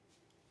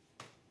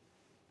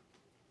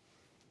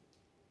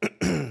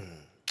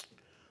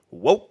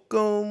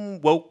Welcome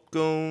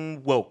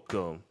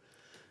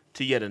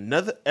to yet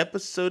another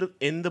episode of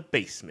In the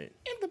Basement.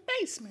 In the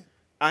basement.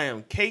 I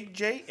am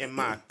KJ and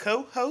my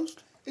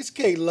co-host. It's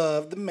K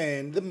Love, the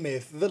man, the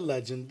myth, the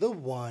legend, the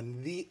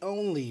one, the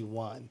only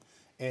one.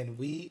 And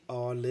we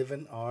are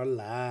living our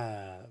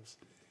lives.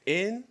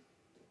 In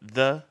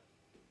the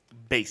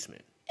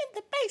Basement. In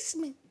the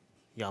basement.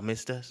 Y'all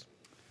missed us?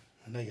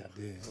 I know y'all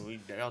did.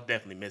 Y'all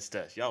definitely missed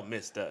us. Y'all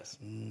missed us.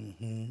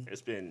 Mm-hmm.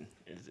 It's been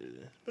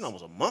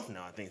almost a month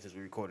now, I think, since we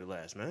recorded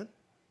last, man.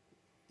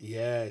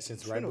 Yeah,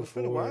 since right before. It's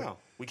been a while.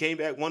 We came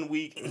back 1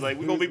 week. It was like,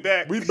 we're going to be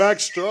back. We back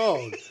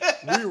strong.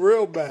 We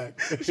real back.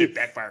 Shit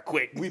backfire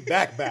quick. We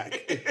back.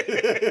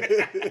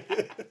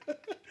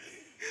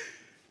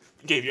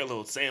 Gave you a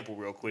little sample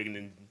real quick and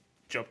then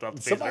jumped off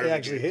the face. Somebody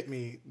actually hit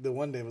me the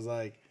one day, was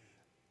like,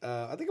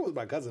 I think it was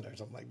my cousin or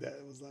something like that.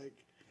 It was like,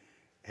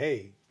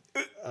 hey,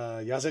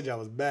 y'all said y'all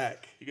was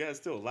back. You guys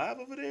still alive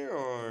over there,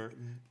 or?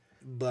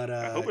 But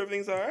I hope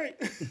everything's all right.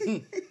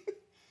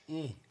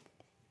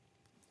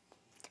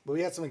 But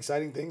we had some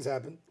exciting things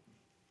happen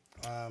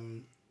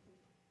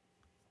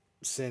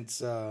since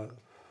the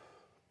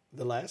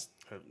last.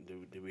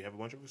 Did we have a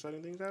bunch of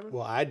exciting things happen?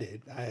 Well, I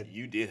did.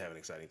 You did have an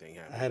exciting thing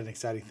happen. I had an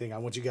exciting thing. I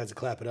want you guys to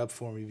clap it up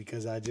for me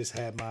because I just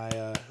had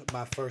my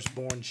my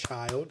firstborn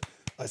child,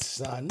 a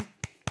son.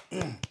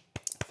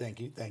 Thank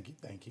you.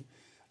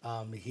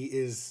 He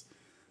is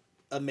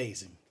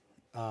amazing.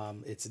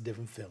 It's a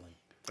different feeling.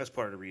 That's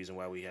part of the reason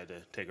why we had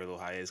to take our little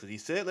hiatus, because he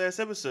said last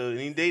episode,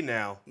 any day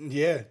now,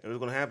 yeah, it was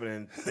going to happen.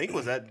 And I think it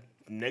was that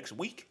next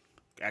week,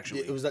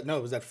 actually. It was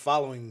that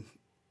following.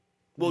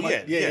 Well,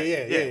 yeah.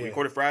 We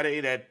recorded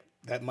Friday.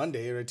 That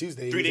Monday or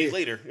Tuesday. 3 days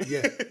later.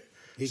 Yeah.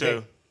 He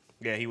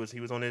was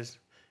on his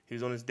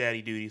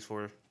daddy duties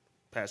for the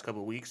past couple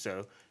of weeks,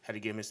 so had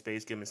to give him his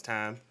space, give him his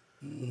time.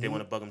 Mm-hmm. Didn't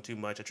want to bug him too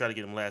much. I tried to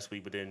get him last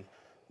week, but then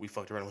we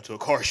fucked around and went to a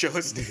car show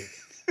instead.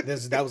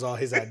 That was all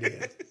his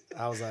idea.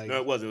 I was like,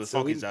 no, it was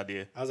Funky's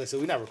idea. I was like, so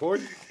we not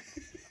recording?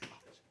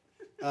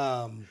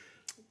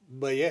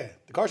 But yeah,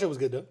 the car show was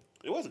good though.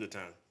 It was a good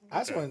time. I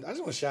just want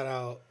to shout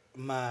out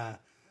my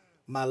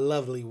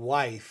lovely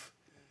wife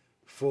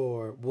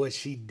for what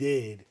she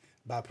did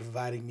by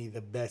providing me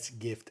the best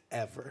gift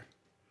ever.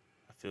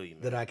 I feel you,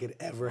 man. That I could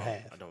ever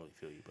have. I don't really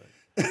feel you, but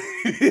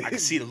I can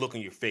see the look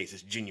on your face.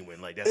 It's genuine.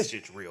 Like, that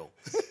shit's real.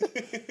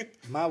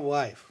 My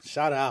wife.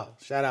 Shout out,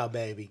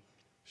 baby.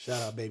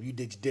 Shout out, baby. You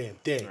did your damn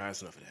thing. All right,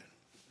 that's enough of that.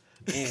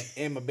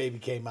 And my baby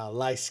came out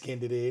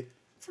light-skinned it.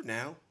 For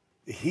now.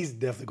 He's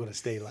definitely going to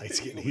stay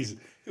light-skinned. He's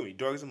going to be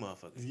dark as a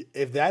motherfucker.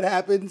 If that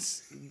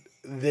happens,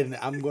 then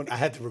I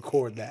had to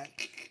record that.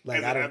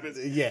 Like, as it happens?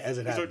 Yeah, as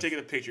it happens. Start taking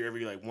a picture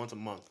every, once a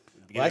month.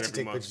 Well, I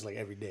actually take pictures like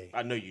every day.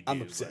 I know you do.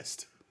 I'm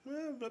obsessed.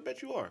 Well, I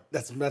bet you are.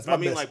 That's my I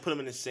mean, best. like, put him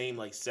in the same,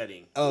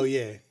 setting. Oh,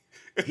 yeah.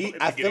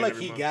 I feel like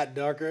he got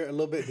darker a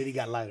little bit, then he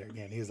got lighter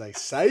again. He was like,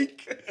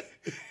 psych.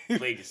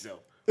 Played yourself.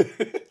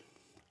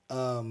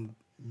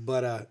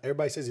 But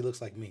everybody says he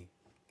looks like me.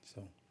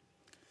 So,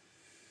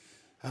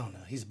 I don't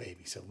know. He's a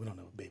baby, so we don't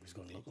know what baby's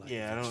going to look like.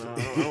 Yeah, I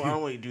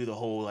don't want to do the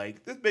whole,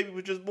 this baby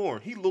was just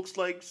born. He looks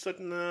like such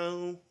shit's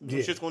going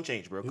to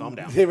change, bro. Calm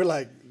down. They were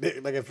like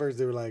at first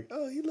they were like,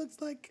 oh, he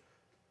looks like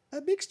a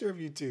mixture of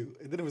you two.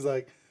 And then it was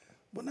like,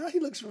 well, now he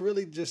looks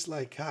really just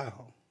like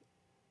Kyle.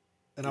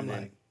 And I'm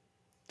like,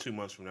 2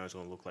 months from now, he's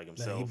going to look like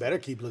himself. He better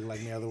keep looking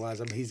like me,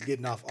 otherwise he's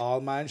getting off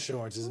all my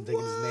insurances and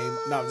taking his name.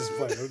 No, I'm just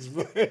playing.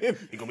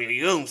 You're going to be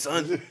young,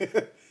 son. I'm going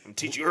to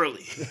teach you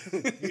early.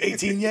 You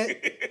 18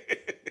 yet?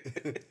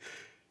 You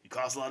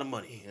cost a lot of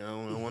money. I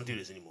don't want to do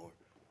this anymore.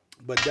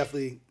 But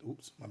definitely,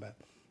 my bad.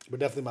 But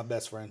definitely my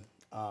best friend.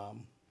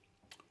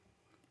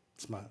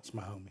 It's my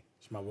homie.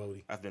 It's my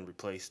roadie. I've been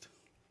replaced.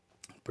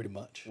 Pretty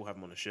much. We'll have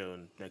him on the show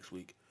next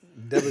week.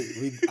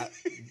 Definitely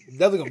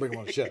gonna bring him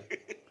on the show.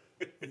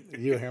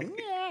 You'll hear him.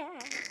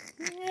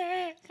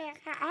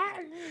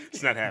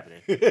 It's not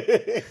happening.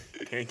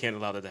 Can't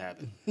allow that to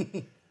happen.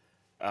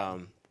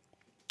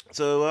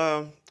 So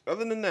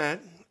other than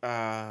that,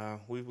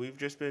 we've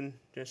just been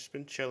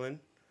chilling.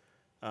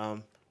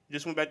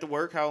 Just went back to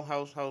work.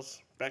 How's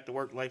back to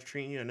work life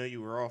treating you? I know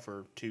you were off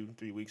for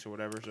 2-3 weeks or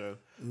whatever, so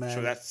I'm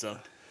sure that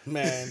sucked.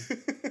 Man,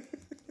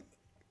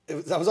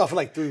 I was off for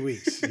like 3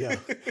 weeks. Yeah,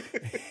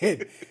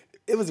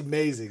 it was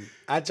amazing.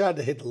 I tried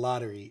to hit the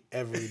lottery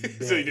every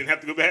day, so you didn't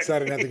have to go back. So I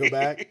didn't have to go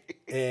back,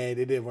 and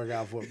it didn't work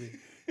out for me.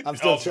 I'm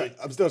still trying.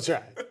 I don't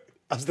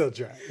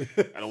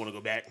want to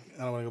go back.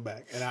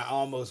 And I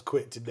almost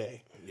quit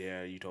today.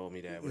 Yeah, you told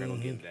me that. We're not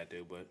gonna get into that,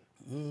 dude. But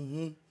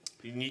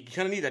you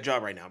kind of need that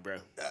job right now, bro.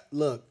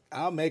 Look,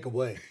 I'll make a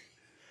way.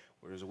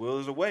 Where there's a will,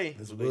 there's a way.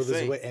 There's a will,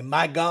 there's a way. And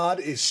my God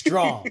is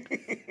strong,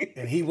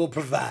 and He will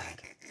provide.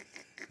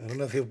 I don't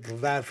know if He'll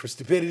provide for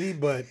stupidity,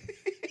 but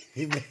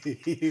He will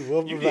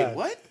provide. You did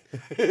what?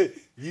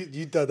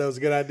 You thought that was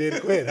a good idea to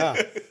quit, huh?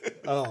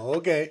 Oh,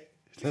 okay.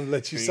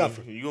 Let you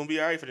suffer. You're going to be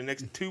all right for the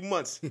next 2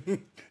 months.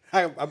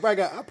 I probably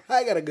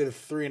got a good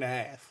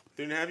 3.5.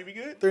 3.5, you be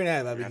good?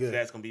 3.5, I'd be After good.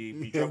 That's going to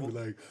be trouble. Be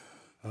like,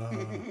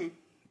 I'm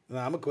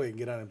going to quit and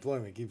get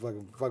unemployment. Keep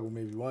fucking with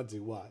me if you want to.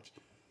 Watch.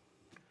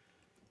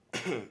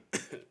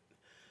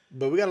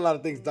 But we got a lot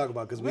of things to talk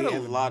about because we got a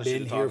haven't lot of shit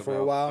been to here talk for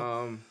a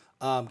about.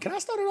 while. Can I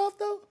start it off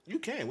though? You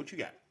can. What you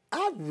got?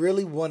 I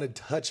really want to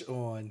touch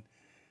on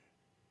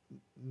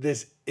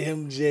this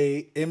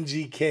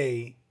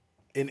MGK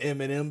and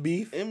Eminem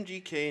beef.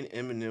 MGK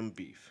and Eminem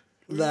beef.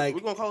 Like-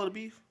 we're gonna call it a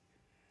beef.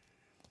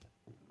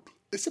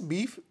 It's a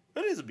beef.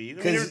 It is a beef.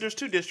 I 'Cause- mean, there's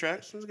 2 diss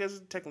tracks. I guess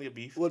it's technically a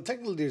beef. Well,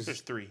 technically,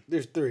 There's 3.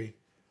 There's 3.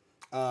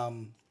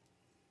 I'm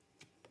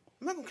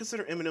not gonna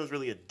consider Eminem's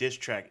really a diss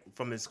track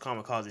from his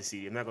Kamikaze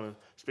CD. I'm not gonna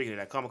speak of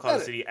that.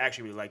 Kamikaze CD, I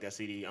actually really like that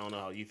CD. I don't know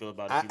how you feel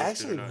about it. I if you listened to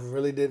actually it or not.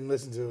 really didn't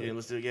listen to You it. didn't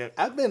listen to it yet?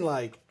 I've been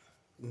like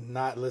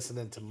not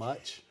listening to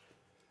much.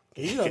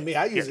 You know me.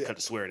 I You use gotta it. cut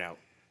the swearing out.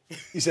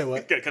 You said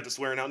what? Gotta cut the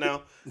swearing out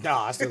now. No,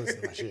 I still listen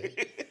to my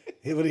shit.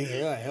 He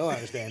don't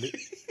understand it.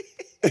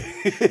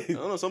 I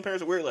don't know. Some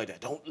parents are weird like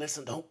that. Don't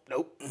listen. Don't.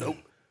 Nope.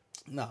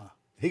 Nah,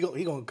 he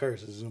gonna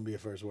curse. It's gonna be a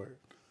first word.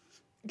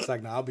 It's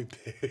like, nah, I'll be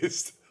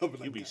pissed. I'll be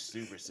like, You be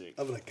super sick.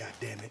 I'll be like, God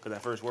damn it. Because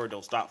that first word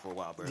don't stop for a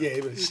while, bro. Yeah, he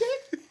be like,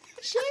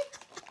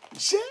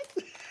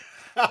 shit.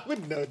 I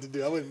wouldn't know what to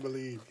do. I wouldn't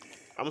believe.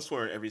 I'm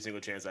swearing every single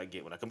chance I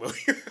get when I come over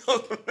here.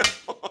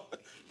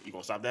 You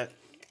gonna stop that?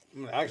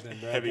 I'm an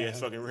accident, bro. Heavy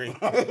ass fucking ring.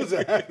 I'm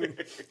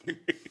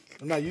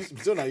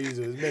still not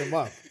using it. It's been a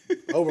month.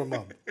 Over a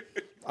month.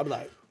 I'll be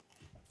like,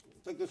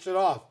 take this shit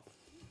off.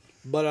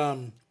 But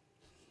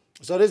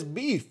so this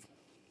beef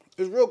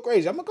is real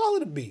crazy. I'm gonna call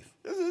it a beef.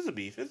 This is a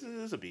beef. This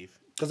is a beef.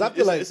 'Cause I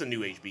feel like- it's a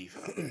new age beef.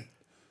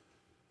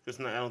 It's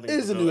not. I don't think It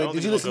is a it'll new. go- I don't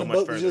Did think you it'll listen go to much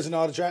both? Did further. you listen to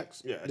all the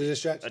tracks? Yeah, I the did.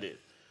 diss tracks. I did.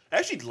 I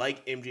actually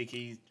like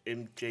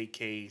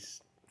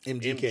MGK's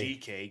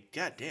MGK.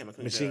 God damn, I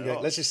couldn't Machine say Gun.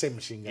 that. Let's just say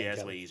Machine Gun Yeah,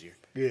 it's Kelly. way easier.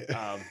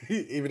 Yeah.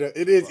 Even though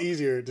it is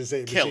easier to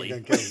say Kelly.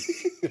 Machine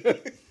Gun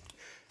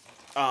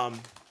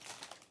Kelly.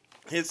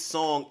 His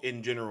song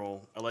in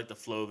general, I like the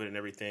flow of it and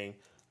everything.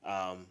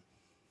 I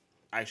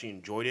actually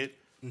enjoyed it.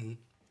 Mm-hmm.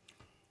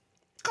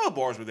 A couple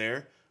bars were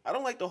there. I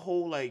don't like the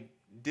whole like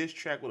diss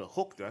track with a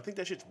hook though. I think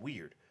that shit's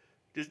weird.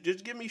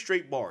 Just give me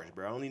straight bars,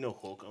 bro. I don't need no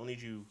hook. I don't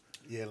need you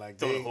Yeah, like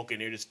throwing a hook in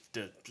there just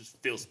to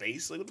fill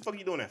space. Like what the fuck are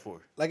you doing that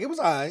for? like it was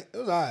alright. It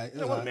was alright.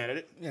 I wasn't mad at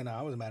it. Yeah, no,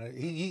 I wasn't mad at it.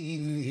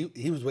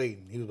 He was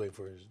waiting. He was waiting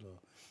for his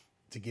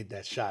to get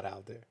that shot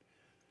out there.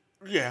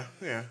 Yeah.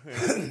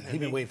 He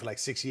been waiting for like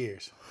 6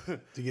 years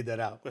to get that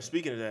out. But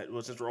speaking of that,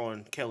 well, since we're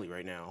on Kelly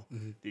right now,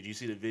 did you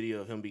see the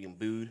video of him being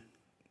booed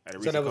at a So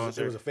recent that was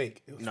concert? it was a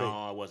fake. It was No, fake.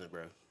 I wasn't,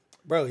 bro.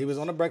 Bro, he was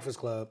on the Breakfast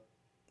Club.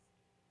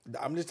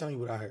 I'm just telling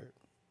you what I heard,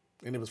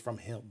 and it was from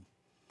him.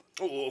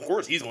 Oh, well, of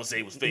course he's gonna say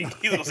it was fake.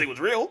 He's gonna say it was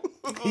real.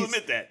 We'll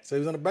admit that. So he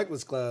was on the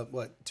Breakfast Club,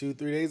 2-3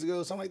 days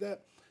ago, something like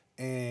that,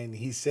 and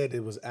he said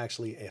it was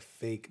actually a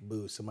fake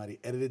boo. Somebody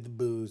edited the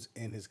boos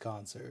in his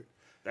concert.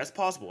 That's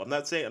possible. I'm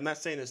not saying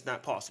it's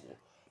not possible,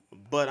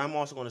 but I'm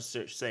also gonna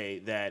say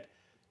that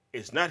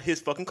it's not his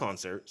fucking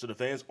concert, so the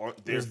fans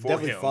aren't there It's for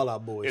definitely him. Fall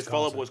Out Boy's It's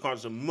Fall Out concert. Boy's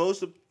concert. So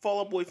most of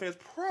Fall Out Boy fans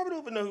probably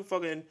don't even know who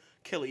fucking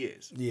Kelly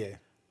is. Yeah,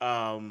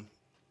 And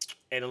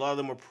a lot of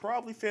them are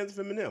probably fans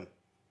of Eminem.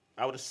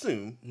 I would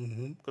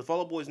assume, because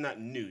Fall Out Boy is not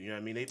new. You know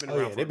what I mean? They've been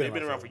around. They've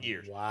been around for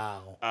years.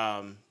 Wow.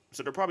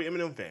 So they're probably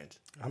Eminem fans.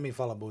 How many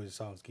Fall Out Boys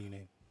songs can you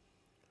name?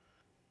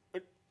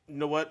 You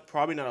know what?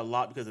 Probably not a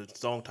lot because the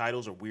song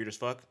titles are weird as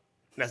fuck.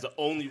 And that's the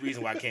only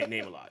reason why I can't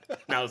name a lot.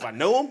 Now, if I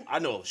know them, I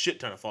know a shit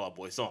ton of Fall Out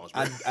Boy songs.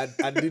 Bro.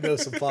 I do know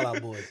some Fall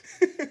Out Boys,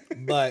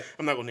 but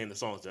I'm not gonna name the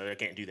songs though. I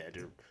can't do that.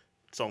 Their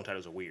song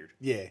titles are weird.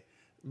 yeah,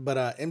 but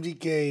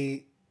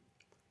MGK.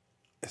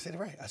 I said it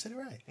right.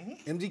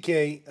 Mm-hmm.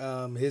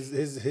 MGK.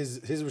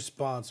 His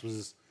response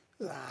was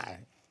alright.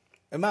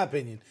 In my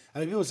opinion. I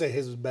mean, people say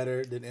his was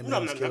better than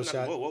Eminem's Kill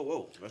Shot.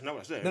 Whoa. That's not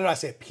what I said. No, I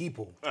said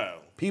people. Oh.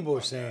 People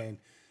are saying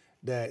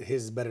that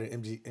his is better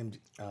than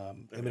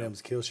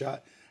Eminem's Kill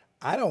Shot.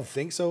 I don't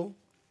think so.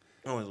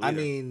 I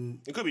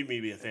mean, it could be me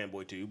being a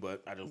fanboy too,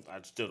 but I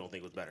still don't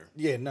think it was better.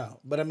 yeah, no.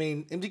 But I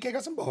mean, MGK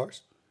got some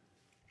bars.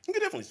 He could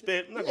definitely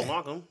spit. I'm not gonna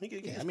mock him. He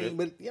could Yeah, I spit.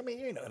 mean,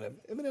 you know,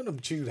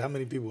 Eminem chewed how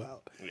many people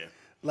out? Yeah.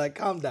 Like,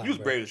 calm down. He was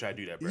bro. brave to try to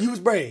do that, bro. You was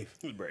brave.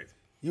 He was brave.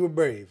 You were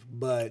brave,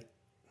 but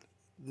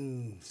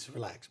just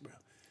relax, bro.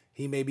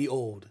 He may be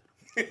old,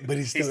 but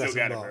he still, got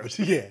some bars.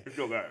 Yeah. He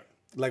still got it.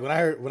 Like when I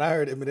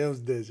heard Eminem's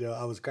diss, yo,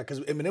 I was crying because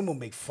Eminem will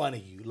make fun of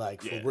you,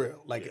 like Yeah. for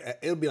real. Like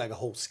it'll be like a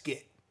whole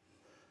skit.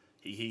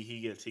 He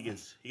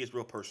gets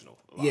real personal.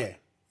 A lot. Yeah,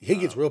 he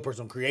gets real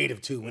personal,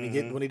 creative too when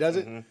he does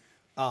it.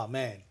 Oh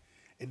man,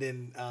 and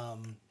then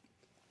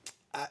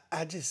I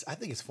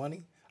think it's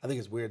funny. I think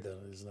it's weird though.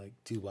 It's like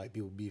two white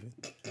people beefing.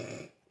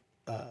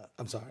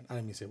 I'm sorry, I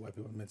didn't mean to say white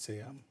people. I meant to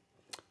say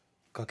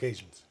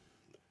Caucasians,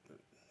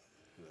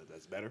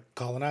 That's better.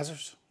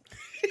 colonizers.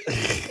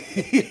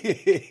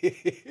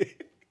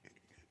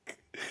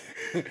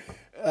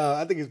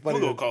 I think it's funny,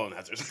 We'll go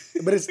colonizers.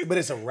 but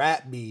it's a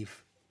rap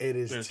beef. It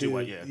is It's two, two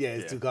white, yeah. it's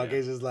Yeah, two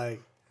Caucasians.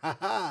 Like,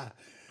 haha.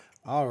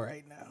 All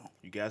right now,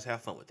 You guys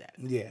have fun with that.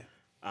 yeah.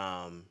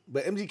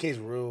 But MGK's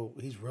real.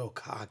 He's real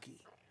cocky.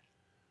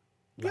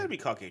 You gotta be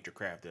cocky at your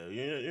craft, though.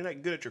 You're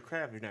not good at your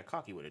craft. You're not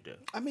cocky with it, though.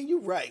 I mean,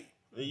 you're right.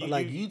 But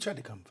like, you- you tried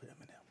to come for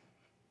Eminem.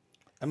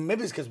 I mean,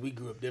 maybe it's because we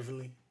grew up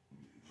differently.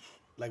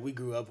 like we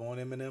grew up on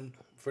Eminem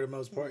for the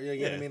most part. You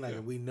know what I mean?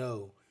 Like we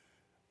know,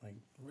 like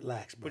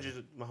relax, bro. Which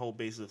is my whole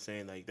basis of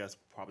saying like that's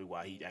probably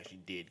why he actually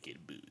did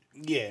get booed.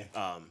 Yeah.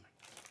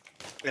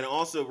 And I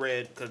also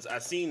read because I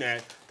seen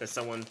that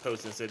someone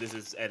posted and said this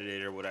is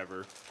edited or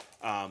whatever,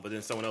 but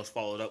then someone else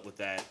followed up with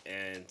that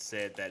and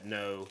said that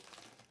no,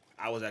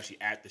 I was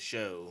actually at the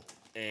show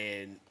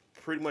and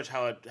pretty much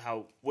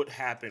what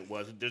happened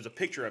was there's a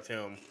picture of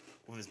him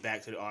with his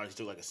back to the audience,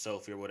 took like a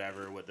selfie or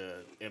whatever with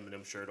the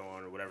Eminem shirt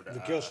on or whatever. The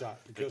kill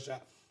shot.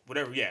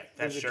 Whatever, yeah,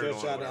 that shirt kill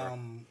on. Shot, whatever.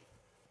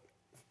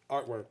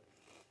 Artwork.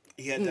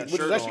 He had that Which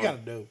shirt is actually on. kind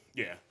of dope.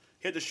 Yeah.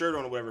 He had the shirt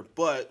on or whatever,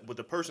 but what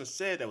the person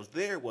said that was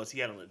there was he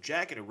had on a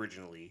jacket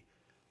originally,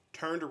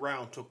 turned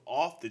around, took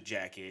off the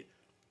jacket,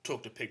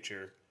 took the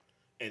picture,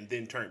 and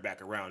then turned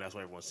back around. That's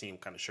why everyone seen him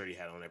kind of shirt he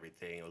had on and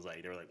everything. It was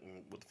like, they were like,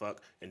 what the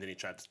fuck? And then he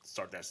tried to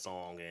start that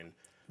song, and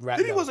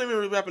then he wasn't even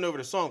really rapping over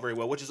the song very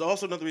well, which is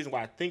also another reason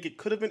why I think it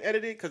could have been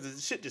edited, because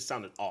the shit just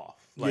sounded off.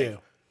 Like,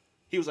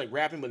 he was like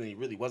rapping, but then he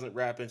really wasn't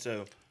rapping,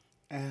 so...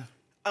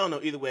 I don't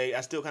know. Either way,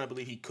 I still kind of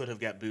believe he could have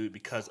got booed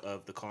because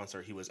of the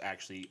concert he was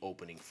actually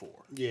opening for.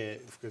 Yeah,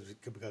 because it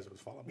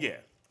was falling. Yeah,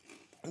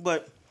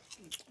 but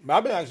I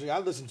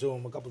listened to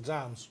him a couple of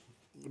times,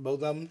 both of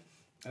them,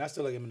 and I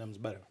still like Eminem's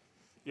better.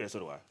 Yeah, so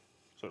do I.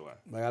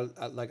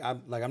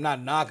 I'm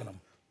not knocking him.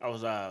 I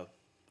was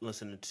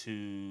listening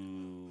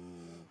to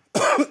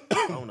I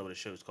don't know what the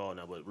show's called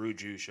now, but Rude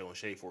Juice show on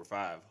Shade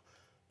 45.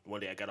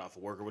 One day I got off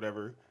of work or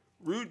whatever.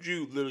 Rude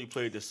Jew literally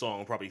played this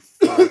song probably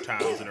 4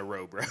 times in a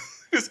row, bro.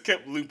 Just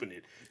kept looping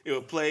it. It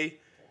would play,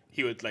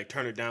 he would like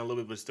turn it down a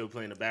little bit, but still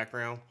play in the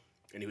background,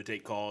 and he would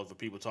take calls for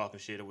people talking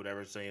shit or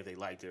whatever, saying if they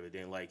liked it or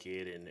didn't like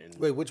it. And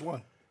wait, which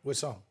one? Which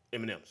song?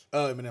 Eminem's.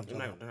 Oh, Eminem's. They're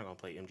not gonna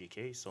play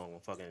MGK's song on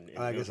fucking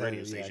I guess Eminem's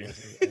radio station.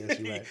 I guess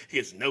you're right. He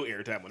gets no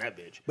airtime on that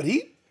bitch. But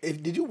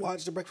did you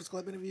watch the Breakfast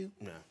Club interview?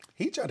 No.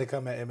 He tried to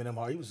come at Eminem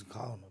hard. He was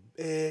calling him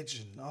a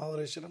bitch and all of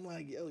that shit. I'm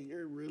like, yo,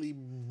 you're really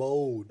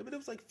bold.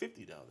 Eminem's like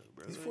 50 though,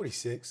 bro. He's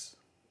 46.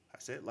 I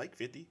said like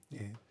 50.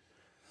 Yeah.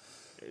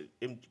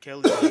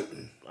 Kelly, like,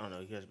 I don't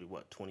know. He has to be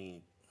what,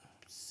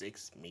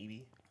 26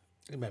 maybe.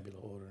 He might be a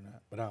little older than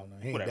that, but I don't know.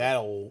 He ain't Whatever. that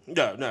old.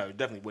 No,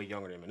 definitely way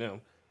younger than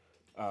Eminem.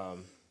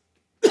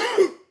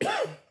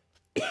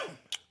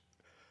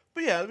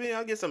 But yeah, I mean,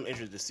 I guess I'm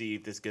interested to see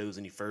if this goes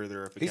any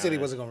further. If it He said he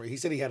wasn't gonna. He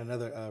said he had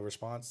another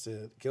response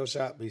to Kill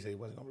Shot, but he said he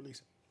wasn't gonna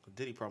release it.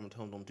 Diddy probably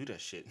told him don't do that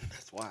shit.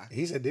 That's why.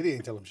 He said Diddy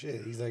didn't tell him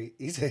shit.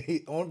 He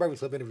said on Breakfast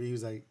Club interview, he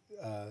was like,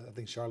 I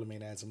think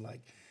Charlamagne asked him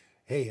like,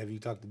 "Hey, have you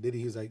talked to Diddy?"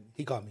 He was like,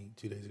 "He called me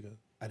 2 days ago.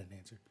 I didn't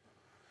answer."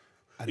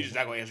 You just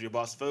not gonna answer your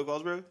boss's phone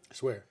calls, bro? I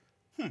swear.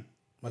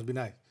 Must be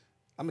nice.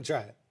 I'm gonna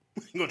try it.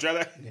 You gonna try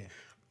that?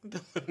 Yeah.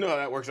 No,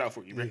 that works out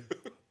for you, bro.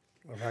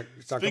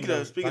 Speaking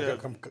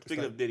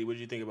of Diddy, what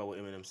did you think about what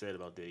Eminem said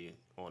about Diddy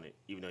on it?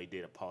 Even though he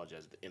did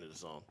apologize at the end of the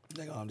song.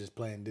 Like, I'm just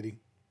playing Diddy.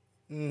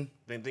 Think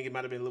it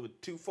might have been a little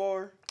bit too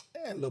far.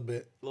 Yeah, a little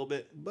bit.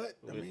 But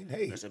I mean,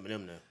 hey, that's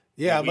Eminem now.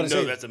 Yeah, we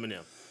know that's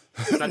Eminem.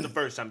 It's not the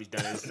first time he's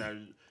done it. It's not,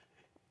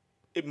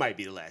 it might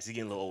be the last. He's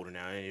getting a little older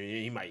now.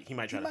 He might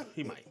try.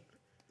 He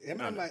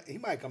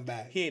might come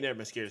back. He ain't never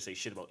been scared to say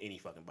shit about any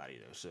fucking body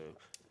though. So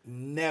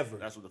never.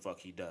 that's what the fuck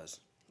he does.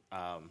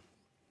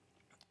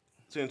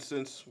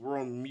 Since we're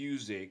on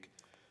music,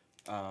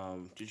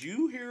 did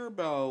you hear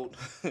about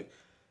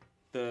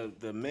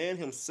the man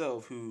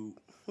himself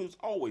who's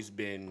always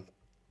been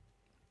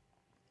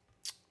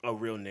a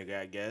real nigga,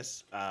 I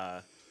guess?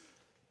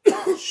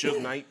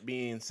 Suge Knight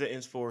being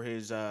sentenced for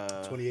his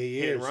 28 hit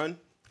years. and run.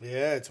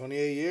 Yeah,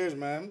 28 years,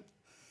 man.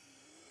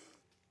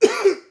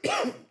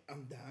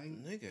 I'm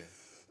dying. Nigga.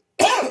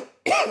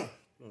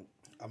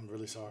 I'm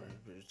really sorry.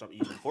 Stop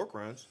eating pork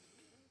rinds.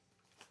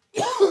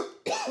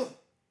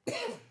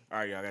 All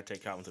right, y'all, I gotta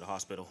take Calvin to the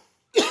hospital.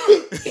 All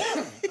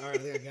right, I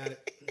think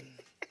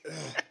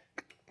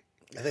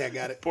I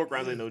got it. Pork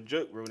rinds ain't no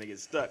joke, bro, when they get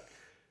stuck.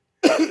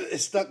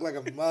 It's stuck like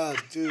a mug,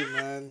 too,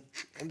 man.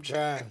 I'm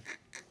trying.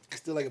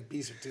 Still like a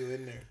piece or two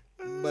in there.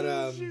 But,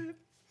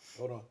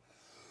 hold on.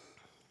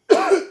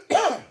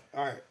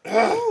 All right.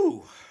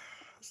 Ooh,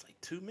 it's like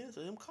 2 minutes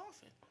of him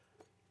coughing.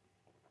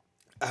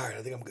 All right,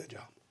 I think I'm good,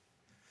 y'all.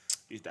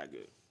 He's that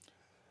good.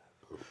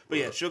 But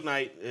yeah, Suge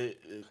Knight,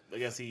 I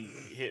guess he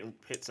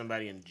hit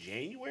somebody in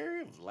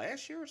January of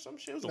last year or some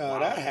shit. It was a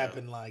while that ago.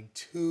 happened like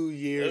 2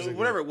 years ago.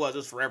 Whatever it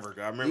was forever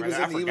ago. I remember.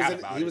 I forgot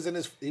about it. He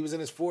was in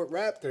his Ford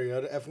Raptor,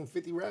 yo, the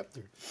F-150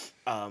 Raptor.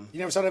 You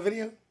never saw that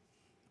video?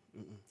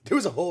 Mm-mm. There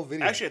was a whole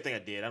video. Actually, I think I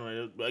did. I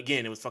don't know.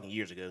 Again, it was fucking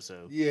years ago.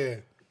 So yeah.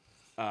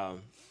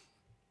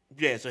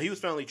 Yeah. So he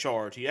was finally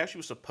charged. He actually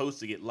was supposed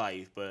to get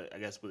life, but I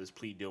guess with his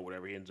plea deal,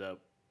 whatever, he ends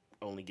up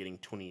only getting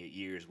 28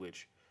 years,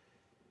 which.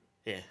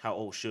 Yeah, how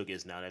old Suge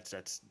is now,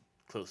 that's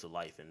close to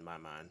life in my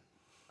mind.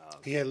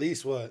 He at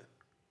least what?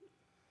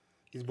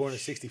 He's born in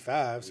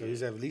 65, so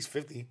he's at least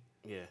 50.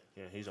 Yeah,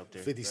 he's up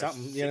there. 50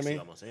 something, you know what I mean?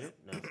 Almost, ain't it?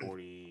 No,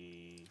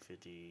 40,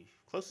 50,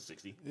 close to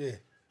 60.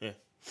 Yeah.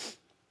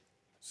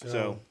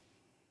 So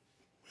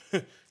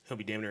he'll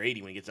be damn near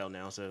 80 when he gets out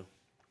now, so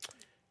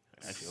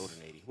actually older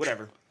than 80.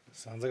 Whatever.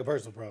 Sounds like a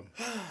personal problem.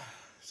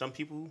 some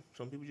people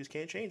just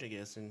can't change, I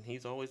guess. And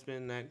he's always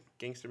been that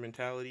gangster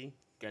mentality.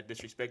 Got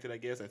disrespected, I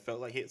guess, and felt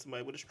like hitting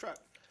somebody with his truck.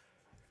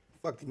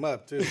 Fucked him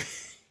up too.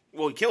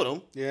 Well, he killed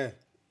him. Yeah.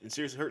 And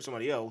seriously hurt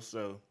somebody else.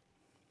 So,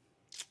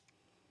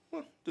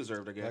 well,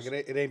 deserved, I guess.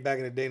 Like it ain't back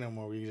in the day no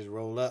more where you just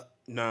roll up.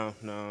 No.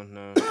 I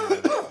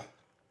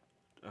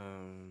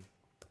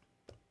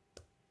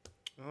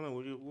don't know.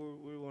 Where do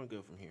we want to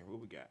go from here? What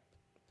we got?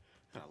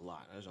 Got a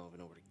lot. I just don't even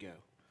know where to go.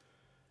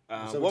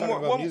 So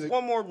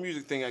One more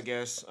music thing, I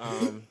guess.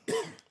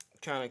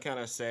 Kind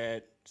of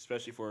sad,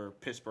 especially for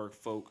Pittsburgh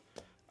folk.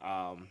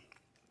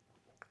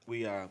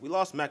 We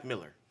lost Mac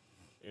Miller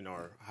in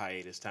our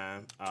hiatus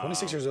time.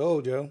 26 years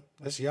old, Joe.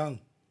 That's young.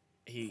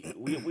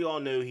 We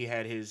all knew he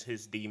had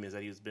his demons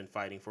that he's been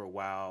fighting for a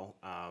while.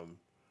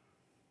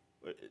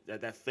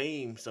 That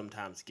fame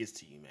sometimes gets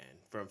to you,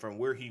 man. From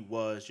where he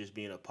was, just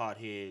being a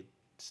pothead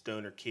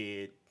stoner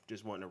kid,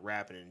 just wanting to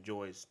rap and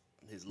enjoy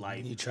his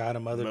life. You try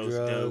them other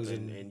drugs,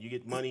 and you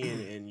get money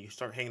and you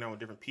start hanging out with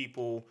different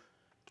people,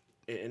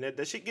 and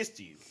that shit gets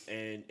to you.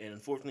 And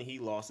unfortunately, he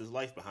lost his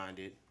life behind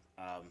it.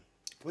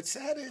 What's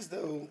sad is,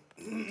 though,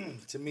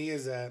 to me,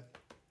 is that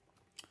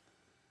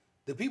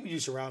the people you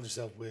surround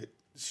yourself with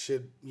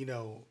should,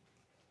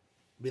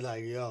 be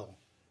like, yo,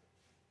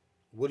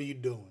 what are you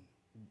doing?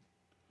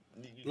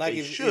 Like,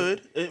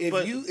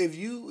 if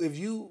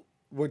you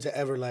were to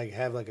ever like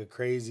have like a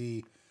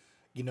crazy,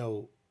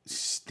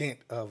 stint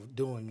of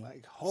doing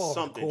like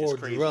hardcore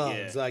crazy,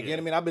 drugs, like you know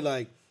what I mean, I'd be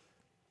like,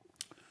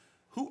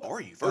 who are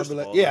you? First I'd be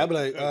of like, all, yeah, I'd be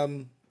like,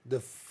 the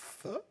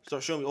fuck.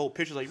 Start showing me old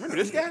pictures. Like, remember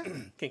this guy?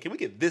 Can we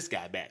get this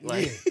guy back?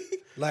 Like, Yeah.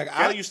 Like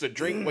I used to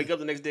drink, wake up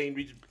the next day, and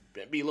be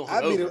a little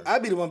hungover.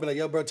 I'd be the one be like,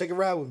 yo, bro, take a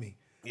ride with me.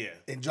 Yeah.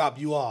 And drop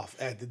you off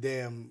at the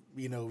damn,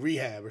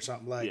 rehab or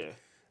something like. Yeah.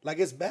 Like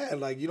it's bad.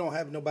 Like you don't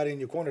have nobody in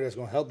your corner that's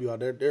gonna help you out.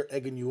 They're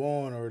egging you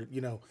on, or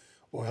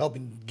or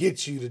helping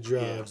get you the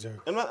drugs. Yeah.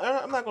 Or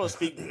I'm not going to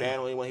speak bad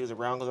on anyone he was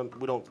around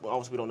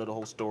because we don't know the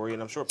whole story,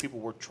 and I'm sure people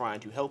were trying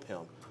to help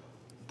him,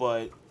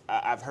 but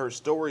I've heard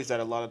stories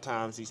that a lot of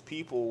times these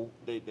people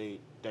they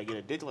get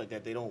addicted like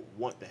that, they don't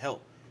want the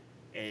help,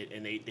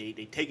 and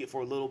they take it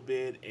for a little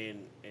bit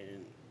and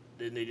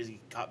then they just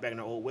get caught back in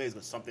their old ways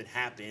because something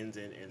happens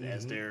and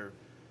as their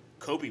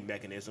coping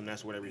mechanism,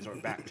 that's where they resort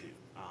back to.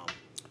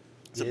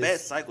 It's a bad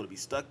cycle to be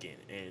stuck in,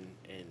 and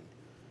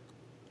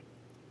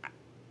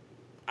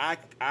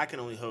I can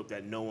only hope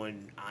that no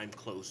one I'm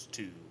close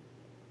to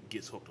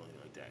gets hooked on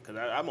anything like that, because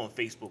I'm on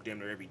Facebook damn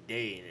near every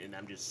day, and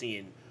I'm just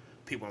seeing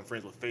people I'm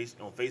friends with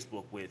on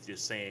Facebook with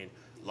just saying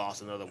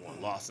lost another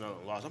one.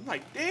 I'm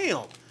like,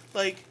 damn,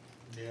 like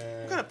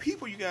what kind of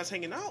people you guys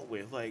hanging out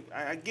with? Like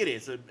I get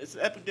it, it's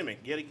an epidemic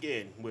yet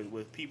again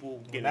with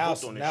people getting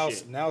hooked on this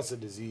shit. Now it's a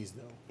disease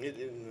though.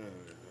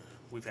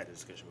 We've had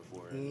this discussion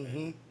before.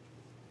 Mm-hmm.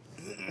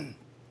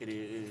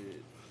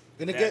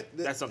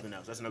 That's something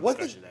else. That's another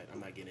discussion that I'm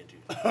not getting into.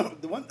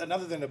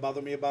 Another thing that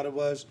bothered me about it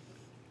was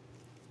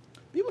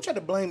people tried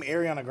to blame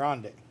Ariana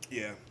Grande.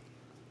 Yeah.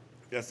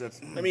 That's.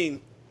 I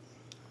mean,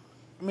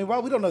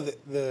 while we don't know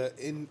the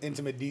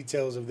intimate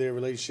details of their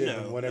relationship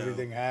and what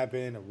everything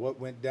happened or what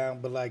went down,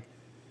 but like,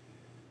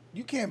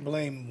 you can't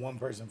blame one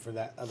person for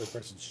that other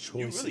person's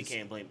choices. You really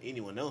can't blame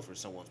anyone else for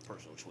someone's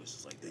personal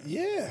choices like that.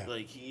 Yeah.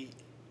 Like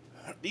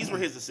these were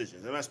his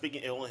decisions. I'm not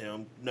speaking ill of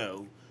him.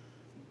 No.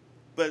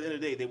 But at the end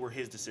of the day, they were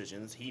his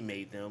decisions. He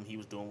made them. He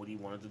was doing what he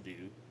wanted to do.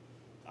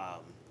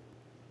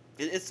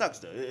 It sucks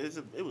though.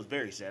 It was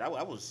very sad.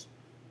 I was.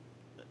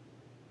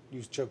 You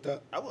was choked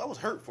up. I was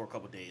hurt for a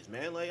couple of days,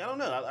 man. Like I don't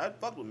know. I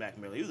fucked with Mac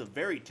Miller. He was a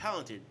very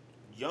talented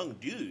young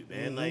dude,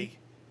 man. Like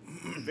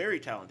very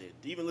talented.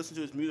 To even listen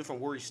to his music from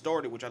where he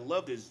started, which I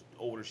loved his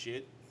older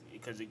shit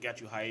because it got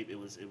you hype. It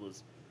was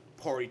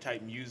party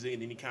type music,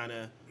 and then he kind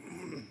of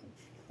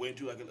went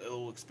into like a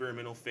little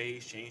experimental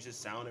phase, changed his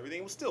sound, everything.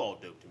 It was still all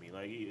dope to me.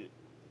 Like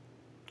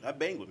I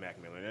banged with Mac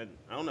Miller.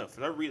 I don't know. For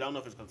that reason, I don't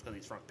know if it's because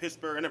he's from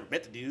Pittsburgh. I never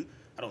met the dude.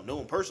 I don't know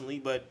him personally,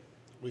 but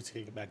We used to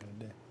kick it back in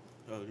the day.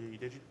 Oh,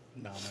 did you?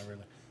 No, not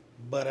really.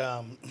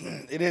 But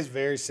it is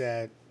very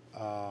sad,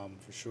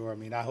 for sure.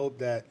 I hope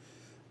that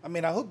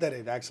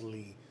it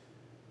actually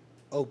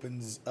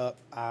opens up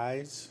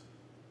eyes,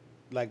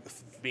 like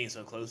being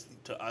so close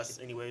to us,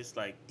 anyways,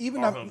 like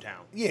even our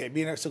hometown. Yeah,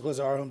 being so close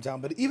to our hometown,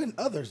 but even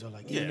others though,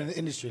 like even in the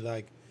industry,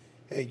 like,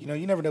 hey, you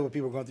never know what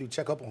people are going through.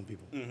 Check up on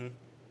people. Mm-hmm.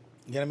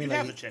 You know what I mean? You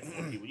have to check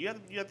on people. You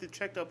have to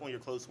check up on your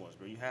close ones,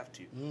 bro. You have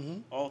to,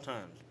 all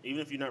times. Even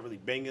if you're not really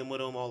banging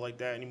with them all like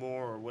that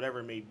anymore, or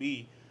whatever it may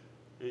be,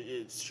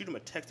 shoot them a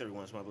text every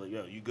once in a while. Like,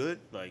 yo, you good?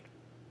 Like,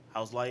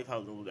 how's life?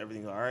 How's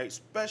everything? All right?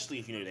 Especially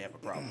if you know they have a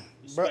problem.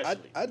 Bro,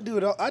 I do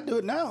it. I do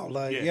it now.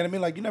 Like, you know what I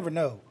mean? Like, you never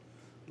know.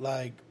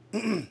 Like,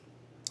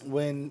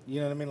 when you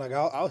know what I mean? Like,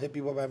 I'll hit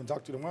people up I haven't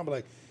talked to them. I'll be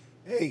like,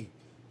 hey,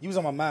 you was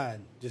on my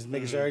mind. Just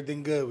making sure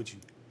everything good with you.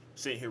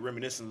 Sitting here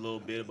reminiscing a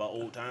little bit about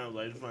old times,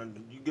 like,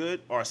 you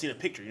good? Or I seen a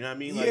picture, you know what I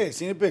mean? Like, yeah,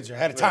 seen a picture.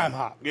 Had a time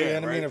hop. Yeah, you know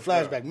what I mean? A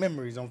flashback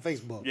memories on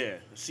Facebook. Yeah,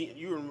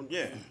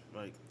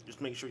 like,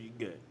 just make sure you're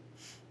good.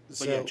 But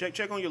So, yeah,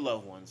 check on your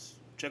loved ones.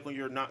 Check on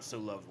your not so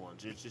loved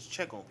ones. Just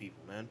check on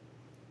people, man.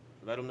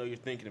 Let them know you're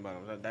thinking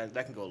about them.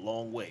 That can go a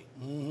long way.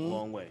 Mm-hmm. A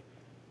long way.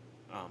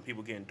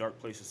 People get in dark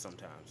places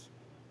sometimes.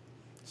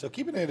 So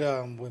keeping it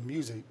with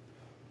music,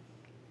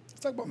 let's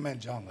talk about man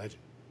John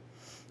Legend.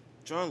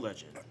 John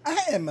Legend. I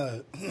am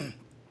a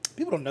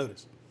people don't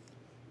notice,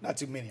 not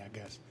too many, I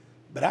guess,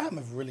 but I'm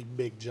a really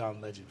big John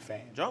Legend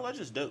fan. John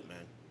Legend's dope, man.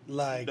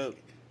 Like, Dope.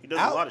 He does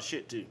a lot of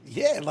shit too.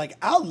 Yeah, like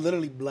I'll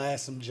literally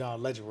blast some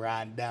John Legend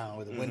riding down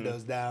with the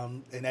windows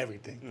down and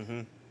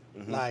everything,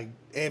 like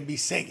and be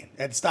singing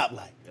at the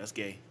stoplight. That's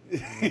gay.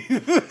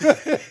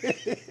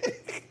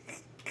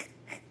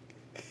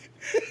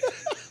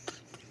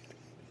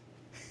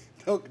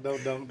 Don't.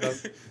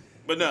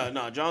 But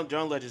no,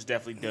 John Legend's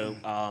definitely dope.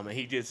 And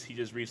he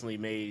just recently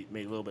made a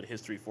little bit of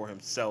history for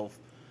himself.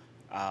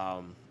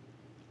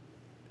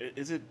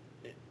 Is it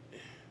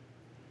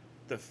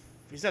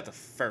he's not the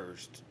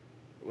first.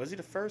 Was he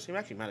the first? He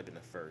actually might have been the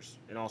first,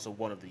 and also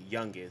one of the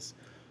youngest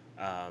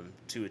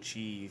to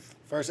achieve.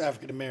 First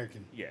African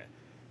American. Yeah,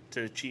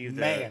 to achieve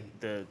Man.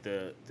 the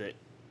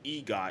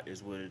EGOT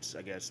is what it's,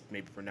 I guess,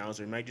 maybe pronounced,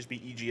 or it might just be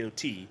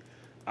EGOT.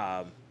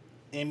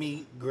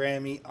 Emmy,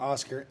 Grammy,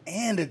 Oscar,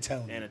 and a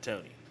Tony. And a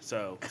Tony.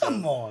 So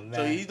Come on, man.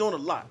 So he's doing a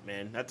lot,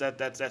 man.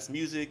 That's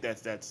music.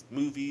 That's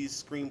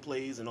movies,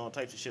 screenplays, and all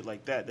types of shit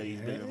like that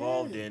he's been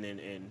involved in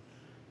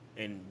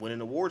and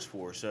winning awards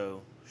for.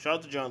 So shout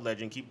out to John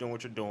Legend. Keep doing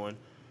what you're doing.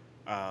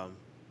 I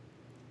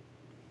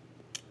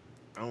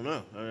don't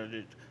know.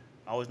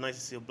 Always nice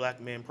to see a black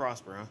man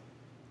prosper, huh?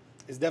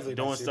 It's definitely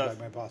Doing nice to see stuff- Black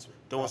Man possible.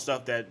 Doing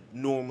stuff that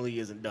normally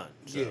isn't done.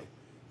 So, Yeah. You know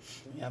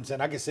what I'm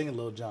saying? I can sing a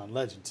little John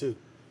Legend too.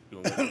 You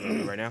want to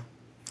do it right now?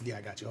 Yeah,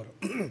 I got you. Hold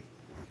on.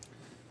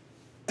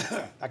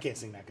 I can't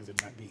sing that because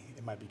it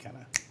might be kind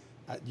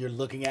of. You're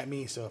looking at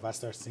me, so if I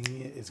start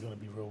singing it, it's gonna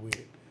be real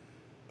weird.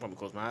 Want me to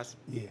close my eyes?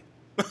 Yeah.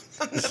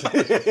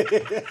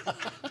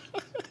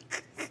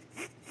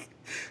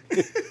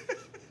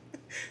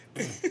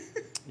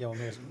 You want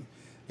me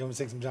to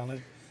sing some John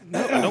Legend?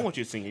 No, I don't want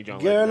you to sing your John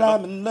Girl, Legend.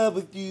 I'm in love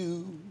with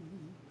you.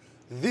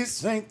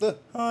 This ain't the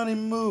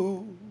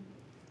honeymoon.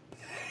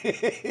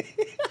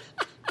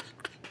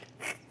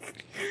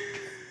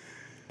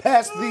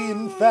 Past the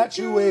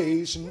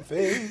infatuation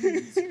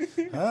phase.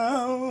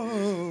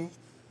 Oh,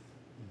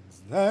 it's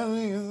time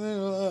we get sick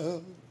of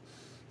love.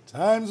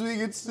 Times we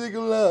get sick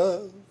of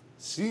love.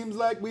 Seems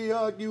like we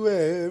argue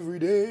every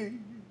day.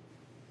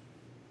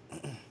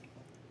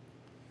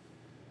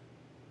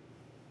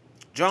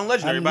 John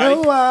Legend, I everybody.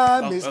 know I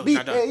not done.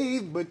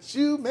 misbehaved, but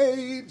you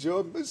made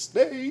your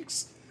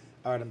mistakes.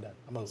 All right, I'm done.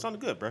 I'm over.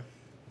 Sounded good, bro.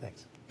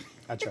 Thanks.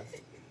 I tried.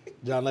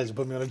 John Legend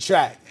put me on the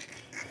track.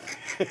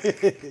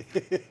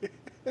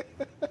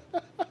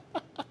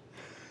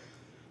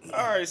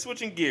 All right,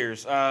 switching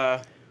gears.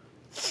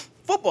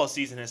 Football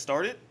season has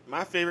started.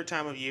 My favorite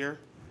time of year.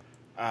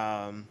 You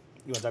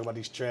want to talk about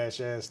these trash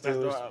ass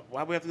That's- Steelers?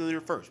 why we have to go there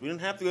first? We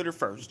didn't have to go there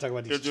first. Let's talk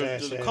about these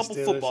There's a trash-ass couple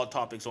Steelers. football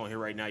topics on here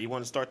right now. You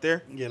want to start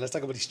there? Yeah, let's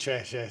talk about these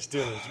trash ass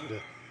Steelers with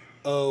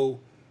a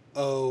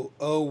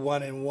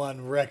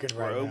 1-1 record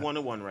right We're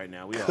now. 1-1 right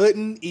now. We are.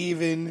 Couldn't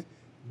even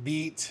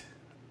beat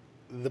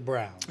the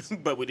Browns.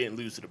 But we didn't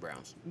lose to the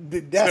Browns.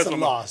 That's a what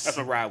loss. That's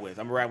what I'm ride with.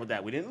 I'm gonna ride with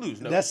that. We didn't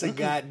lose. No. That's a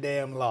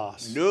goddamn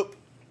loss. Nope.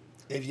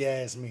 If you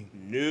ask me.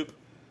 Nope.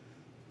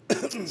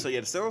 So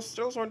yeah, the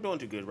Steelers aren't doing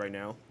too good right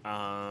now.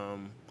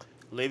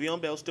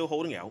 Le'Veon Bell's still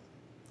holding out.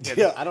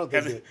 Yeah, I don't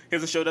think He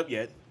hasn't showed up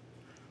yet.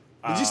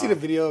 Did you see the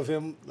video of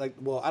him? Like,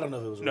 well, I don't know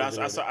if it was. a No, real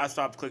video. I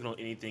stopped clicking on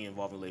anything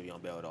involving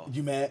Le'Veon Bell at all.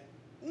 You mad?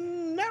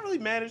 Not really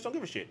mad. I just don't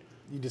give a shit.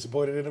 You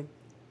disappointed in him?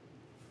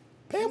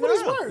 Pay him what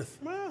he's worth.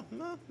 No.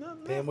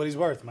 Pay him what he's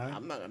worth, man.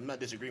 I'm not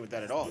disagreeing with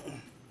that at all.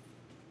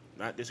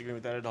 Not disagreeing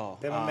with that at all.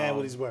 Pay my man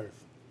what he's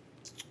worth.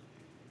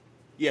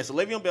 Yeah, so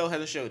Le'Veon Bell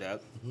hasn't showed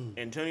up. Mm-hmm.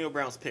 Antonio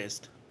Brown's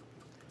pissed.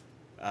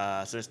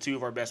 So there's two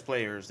of our best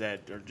players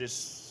that are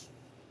just.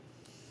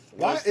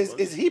 Why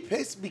is he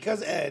pissed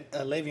because at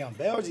Le'Veon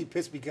Bell, or is he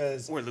pissed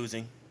because? We're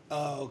losing.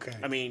 Oh, okay.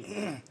 I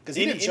mean, 'Cause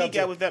he didn't show any up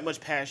guy to- with that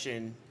much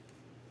passion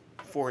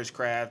for his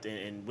craft,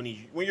 and when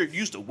you're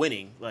used to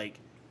winning, like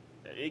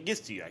it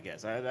gets to you. I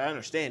guess I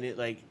understand it.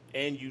 Like,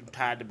 and you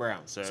tied the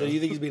Browns, so So you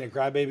think he's being a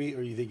crybaby,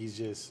 or you think he's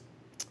just?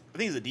 I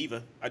think he's a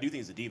diva. I do think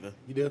he's a diva.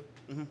 You do?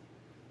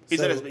 He's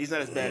So-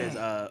 not as bad as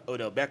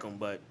Odell Beckham,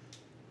 but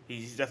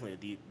he's definitely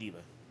a diva.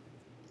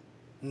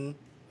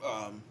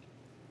 Mm-hmm.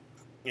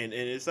 And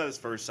it's not his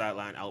first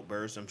sideline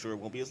outburst. I'm sure it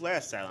won't be his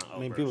last sideline outburst. I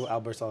mean, people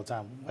outburst all the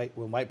time.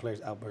 When white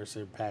players outburst,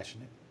 they're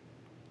passionate.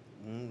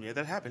 Yeah,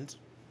 that happens.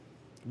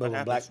 But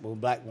That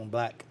when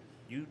black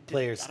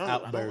players I don't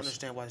outburst.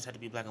 understand why this had to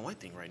be a black and white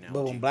thing right now.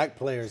 But when black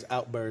players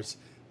outburst,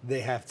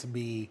 they have to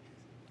be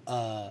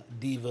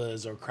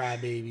divas or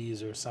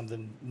crybabies or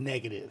something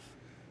negative.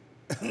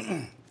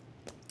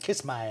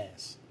 Kiss my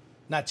ass.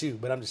 Not you,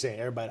 but I'm just saying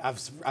everybody.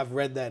 I've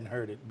read that and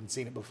heard it and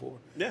seen it before.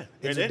 Yeah,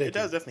 It's it ridiculous.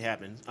 does definitely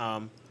happen.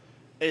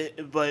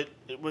 But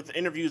with the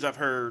interviews I've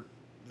heard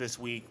this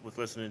week with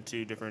listening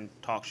to different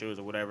talk shows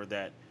or whatever,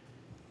 that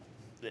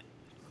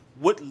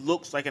what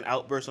looks like an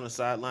outburst on the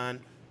sideline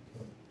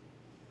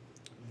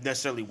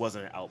necessarily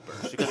wasn't an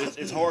outburst because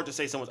it's hard to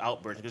say someone's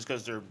outburst just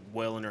because they're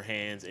well in their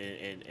hands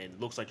and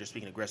looks like they're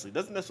speaking aggressively.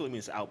 Doesn't necessarily mean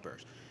it's an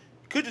outburst.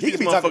 Could just He be could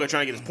this be motherfucker talking-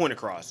 trying to get his point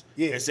across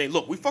Yeah. and saying,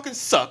 "Look, we fucking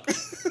suck.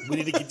 We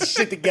need to get this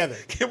shit together.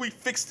 Can we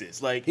fix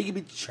this?" Like, He could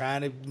be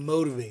trying to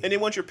motivate. and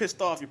then once you're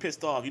pissed off, you're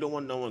pissed off. You don't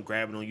want no one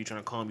grabbing on you trying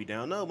to calm you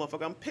down. No,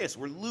 motherfucker, I'm pissed.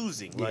 We're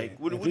losing. Yeah. Like,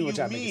 what And do you people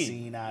try to mean? make a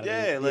scene out of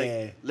yeah, it. like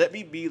Yeah. let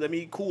me be. Let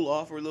me cool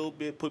off for a little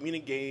bit. Put me in a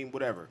game,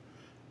 whatever.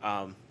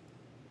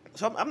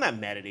 So I'm not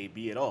mad at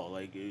AB at all.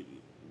 Like,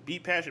 be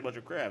passionate about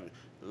your craft.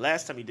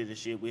 Last time he did this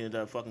shit, we ended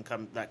up fucking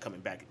not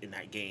coming back in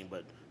that game,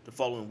 but the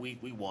following week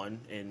we won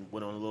and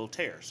went on a little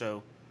tear.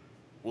 So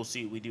we'll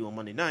see what we do on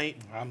Monday night.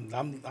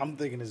 I'm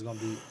thinking it's gonna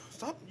be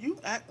Stop! You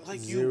act like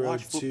you 0,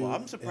 watch football. 2,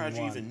 I'm surprised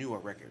you and even 1. knew our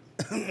record.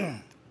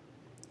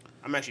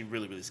 I'm actually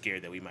really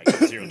scared that we might get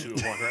 0-2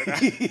 and 1 right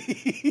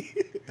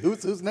now.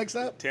 who's next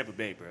up? Tampa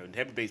Bay, bro.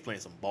 Tampa Bay's playing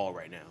some ball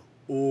right now.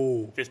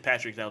 Oh,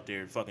 Fitzpatrick's out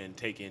there fucking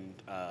taking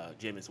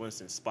Jameis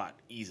Winston's spot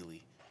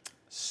easily.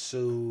 so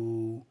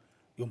you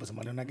want to put some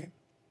money on that game?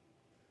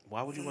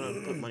 Why would you want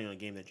to put money on a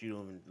game that you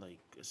don't even like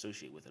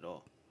associate with at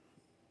all?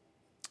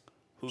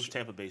 Who's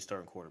Tampa Bay's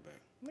starting quarterback?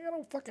 I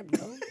don't fucking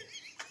know.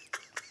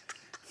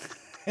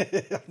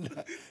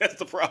 That's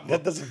the problem.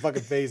 That doesn't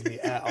fucking faze me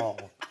at all.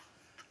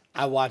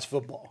 I watch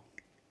football.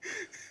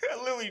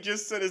 I literally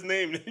just said his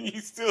name and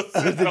you still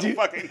said I Did don't you?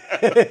 fucking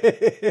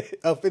know.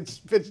 Oh,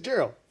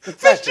 Fitzgerald.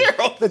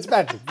 Fitzgerald.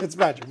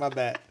 Fitzpatrick. My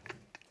bad.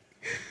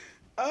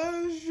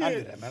 Oh shit. I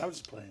knew that, man. I was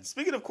just playing.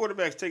 Speaking of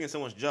quarterbacks taking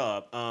someone's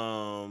job,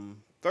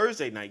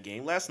 Thursday night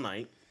game last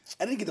night.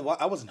 I didn't get to watch.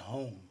 I wasn't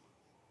home,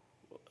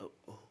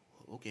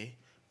 Okay.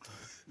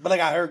 but like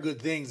I heard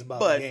good things about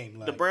But the game.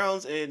 Like, the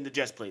Browns and the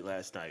Jets played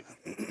last night.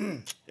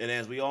 And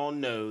as we all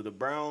know, the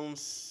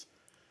Browns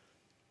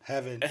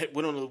haven't.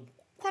 went on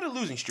quite a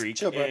losing streak.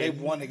 Chill, bro. They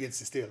and- won against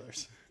the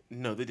Steelers.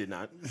 No, they did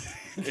not.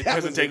 It That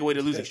doesn't was take a- away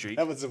the losing streak.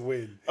 That was a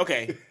win.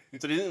 Okay,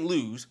 so they didn't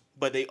lose,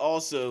 but they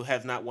also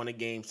have not won a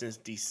game since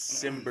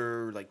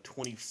December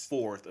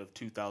 24th of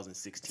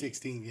 2016.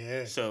 16,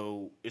 yeah.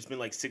 So it's been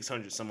like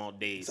 600 some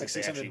odd days. It's like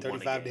since they actually won a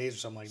 635 game. days or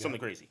something like that.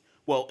 Something crazy.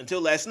 Well, until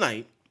last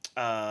night,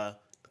 the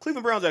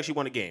Cleveland Browns actually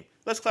won a game.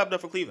 Let's clap it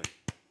up for Cleveland.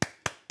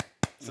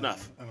 It's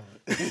enough.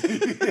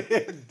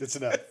 That's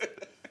enough.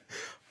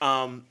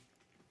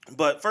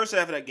 But first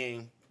half of that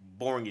game,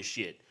 boring as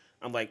shit.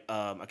 I'm like,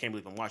 I can't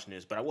believe I'm watching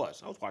this, but I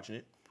was watching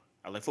it.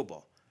 I like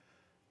football.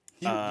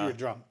 You were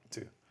drunk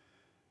too.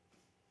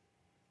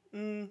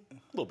 A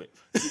little bit.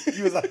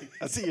 You was like,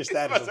 I see your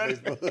status on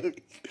Facebook.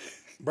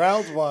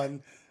 Browns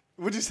won.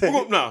 What'd you say?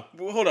 No,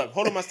 hold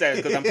on my status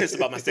because I'm pissed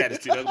about my status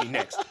too. That'll be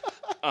next.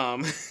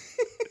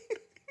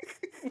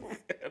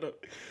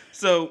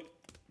 So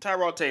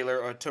Tyrod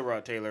Taylor, I don't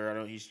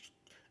know.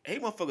 I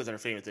hate motherfuckers that are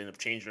famous that end up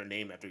changing their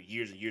name after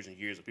years and years and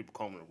years of people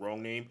calling them the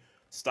wrong name.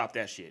 Stop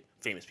that shit,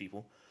 famous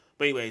people.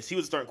 But anyways, he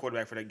was the starting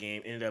quarterback for that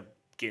game. Ended up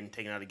getting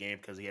taken out of the game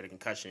because he had a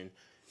concussion.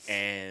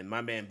 And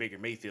my man Baker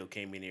Mayfield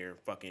came in there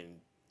fucking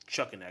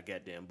chucking that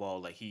goddamn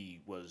ball like he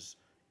was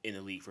in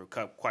the league for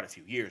quite a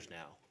few years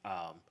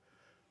now.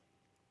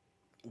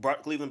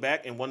 Brought Cleveland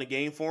back and won the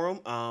game for him.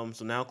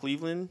 So now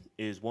Cleveland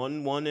is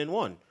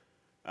 1-1-1.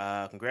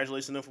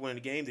 Congratulations to them for winning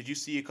the game. Did you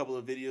see a couple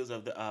of videos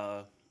of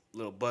the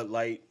little Bud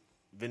Light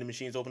vending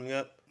machines opening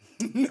up?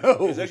 No. It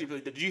was actually,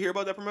 did you hear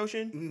about that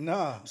promotion?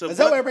 Nah. So Is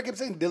that Bud- what everybody kept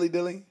saying? Dilly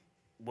dilly?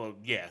 Well,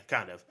 yeah,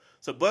 kind of.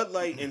 So Bud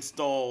Light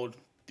installed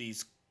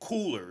these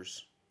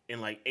coolers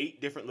in like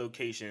 8 different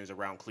locations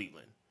around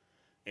Cleveland.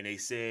 And they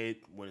said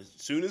as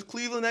soon as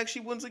Cleveland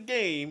actually wins a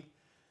game,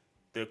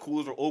 the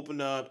coolers will open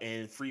up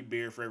and free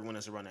beer for everyone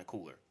that's around that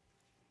cooler.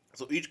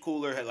 So each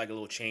cooler had like a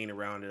little chain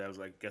around it. That was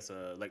like, I guess, an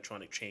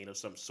electronic chain of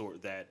some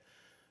sort that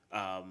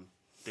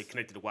they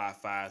connected to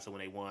Wi-Fi. So when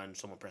they won,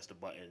 someone pressed a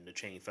button, the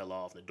chain fell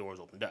off, and the doors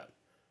opened up.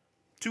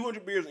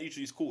 200 beers in each of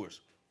these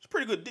coolers. It's a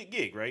pretty good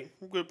gig, right?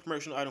 Good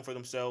promotional item for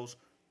themselves.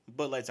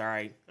 Bud Light's all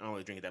right. I don't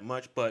really drink it that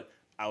much, but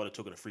I would have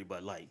taken a free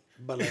Bud Light.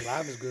 Bud Light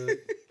Lime is good.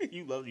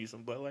 You love you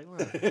some Bud Light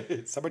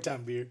Lime.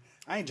 Summertime beer.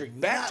 I ain't drinking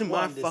Back not to my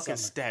one this fucking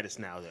summer. status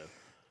now, though.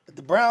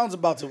 The Browns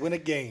about to win a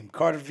game.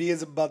 Carter V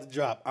is about to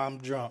drop. I'm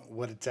drunk.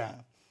 What a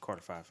time.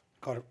 Carter 5.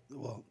 Carter.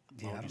 Well,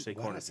 yeah. Why would I you don't- say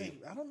why Carter I say- V?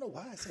 I don't know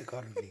why I said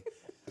Carter V.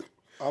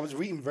 I was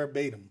reading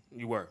verbatim.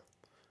 You were.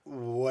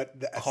 What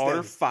the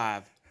Carter stated.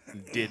 5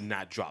 did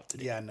not drop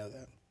today. Yeah, I know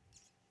that.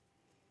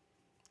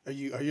 Are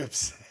you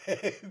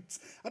upset?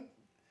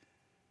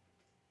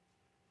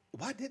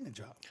 Why didn't it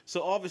drop?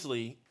 So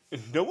obviously,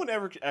 no one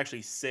ever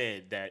actually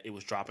said that it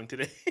was dropping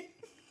today.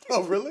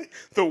 Oh, really?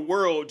 The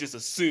world just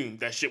assumed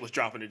that shit was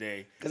dropping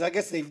today. Because I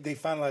guess they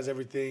finalized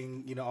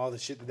everything. You know, all the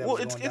shit that Well,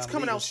 was it's going it's down,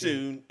 coming legal out shit.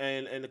 soon,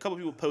 and a couple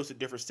people posted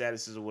different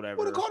statuses or whatever.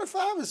 Well, the Carter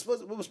 5 was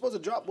supposed to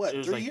drop what, It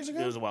was 3 like years ago?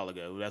 it was a while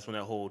ago. That's when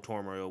that whole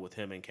turmoil with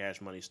him and Cash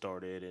Money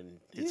started, and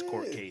his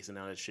court Yeah. case, and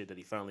now that shit that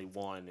he finally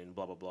won, and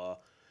blah blah blah.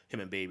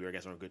 Him and Baby, I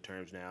guess, are on good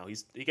terms now.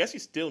 I guess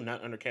he's still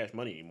not under Cash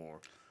Money anymore.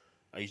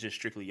 He's just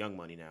strictly Young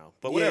Money now.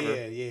 But whatever.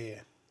 Yeah.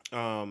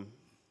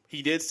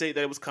 He did say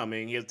that it was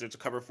coming. There's a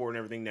cover for it and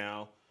everything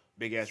now.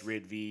 Big ass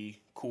red V,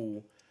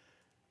 cool.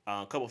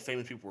 A couple of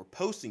famous people were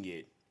posting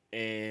it,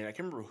 and I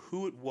can't remember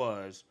who it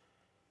was,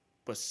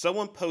 but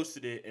someone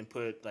posted it and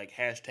put like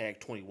hashtag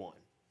 21.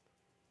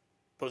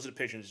 Posted a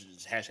picture and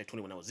just hashtag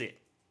 21. That was it.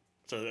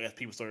 So as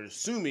people started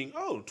assuming,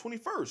 oh,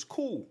 21st,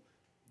 cool,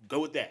 go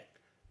with that.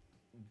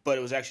 But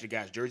it was actually the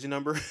guy's jersey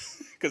number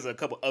because a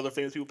couple other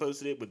famous people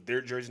posted it with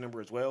their jersey number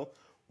as well.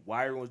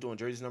 Why everyone's doing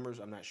jersey numbers,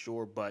 I'm not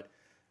sure, but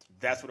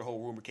that's where the whole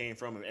rumor came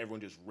from, and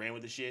everyone just ran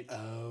with the shit.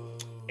 Oh,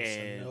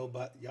 and so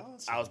nobody, y'all.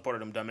 I was part of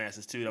them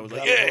dumbasses too. That was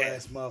like, gullible yeah,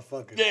 ass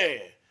motherfucker. yeah.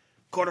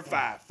 Quarter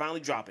 5, finally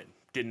dropping.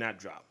 Did not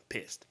drop.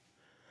 Pissed.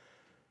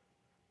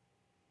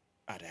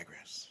 I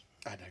digress.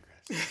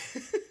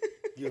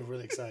 You were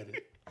really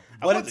excited.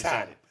 I What was a time.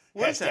 excited.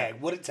 What a time.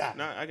 What a time.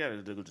 No, I gotta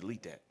go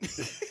delete that.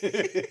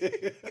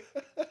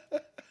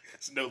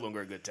 It's no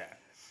longer a good time.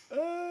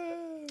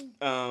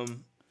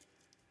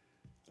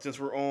 Since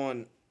we're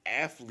on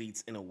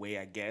athletes in a way,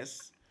 I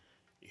guess.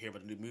 You hear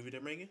about the new movie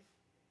they're making?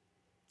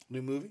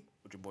 New movie?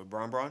 With your boy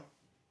Bron?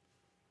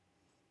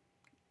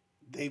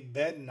 They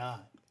bet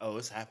not. Oh,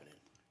 it's happening.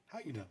 How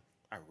you know?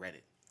 I read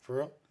it. For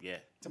real? Yeah.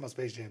 It's about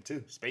Space Jam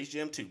 2. Space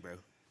Jam 2, bro.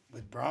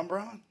 With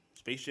Bron?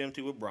 Space Jam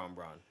 2 with Bron.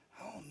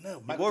 I don't know.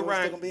 Your Michael boy, Jordan's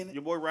still gonna be in it?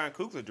 your boy Ryan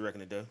Coogler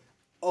directing it, though.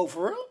 Oh,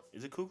 for real?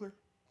 Is it Coogler?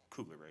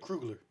 Coogler, right?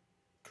 Krugler.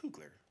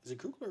 Coogler. Is it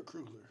Krugler or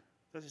Krugler?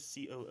 That's just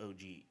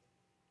Coogler.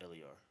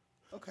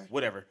 Okay.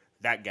 Whatever.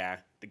 That guy,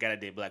 the guy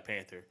that did Black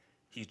Panther,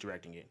 he's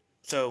directing it.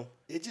 So,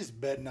 It just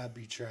better not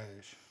be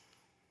trash.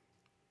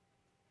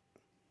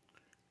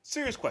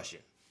 serious question.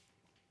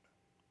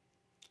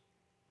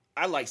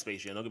 I like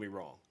Space Jam, don't get me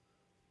wrong.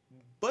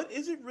 But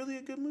is it really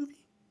a good movie?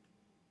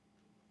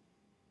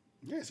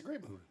 Yeah, it's a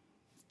great movie.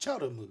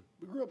 Childhood movie.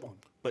 We grew up on it.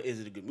 But is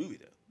it a good movie,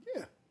 though?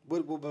 Yeah.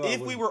 What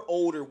If we were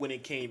older when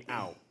it came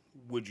out,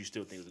 would you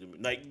still think it was a good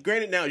movie? Like,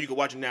 granted, now you can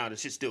watch it now and the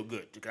shit's still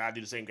good because I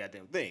do the same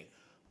goddamn thing.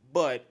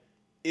 But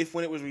if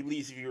when it was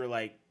released, if you were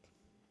like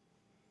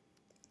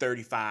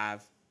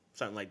 35,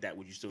 something like that,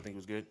 would you still think it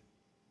was good?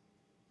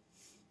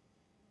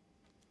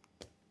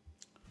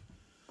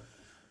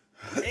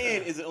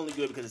 And is it only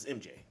good because it's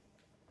MJ?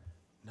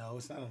 No,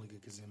 it's not only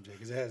good because MJ.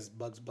 Because it has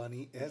Bugs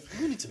Bunny. It has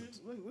Looney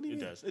Tunes. What do you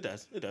mean?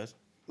 It does.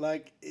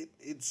 Like,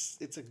 it's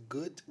a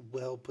good,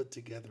 well put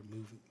together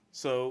movie.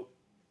 So,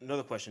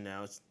 another question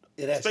now.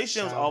 It has Space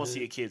Jam's childhood.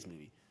 obviously a kid's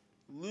movie.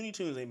 Looney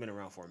Tunes ain't been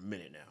around for a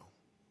minute now.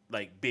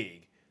 Like,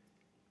 big.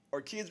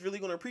 Are kids really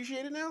going to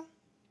appreciate it now?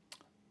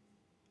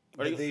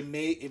 But it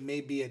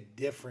may be a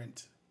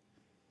different.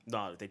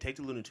 No, if they take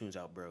the Looney Tunes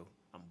out, bro,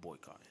 I'm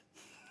boycotting.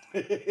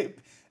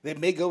 They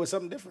may go with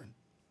something different.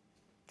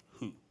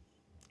 Who?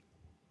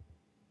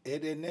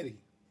 Ed, Edd and Eddy.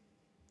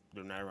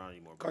 They're not around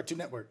anymore. Bro. Cartoon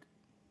Network.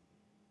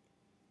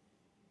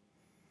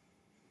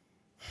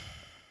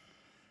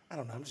 I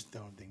don't know. I'm just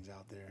throwing things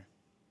out there.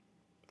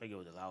 They go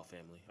with the Loud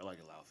family. I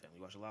like the Loud family.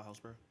 You watch the Loud House,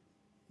 bro?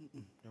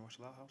 You ever watch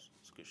the Loud House?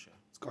 It's a good show.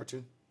 It's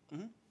cartoon.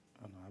 Mm-hmm.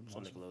 I don't know. I'm It's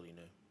on watching. Nickelodeon,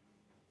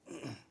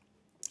 though.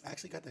 I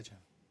actually got that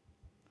channel.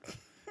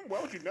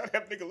 Why would you not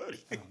have Nickelodeon?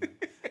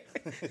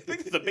 I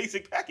think it's a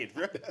basic package,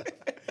 bro.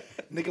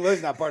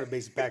 Nickelodeon's not part of the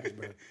basic package,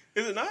 bro.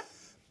 Is it not?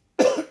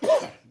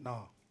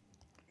 No.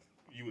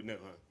 You would know,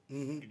 huh?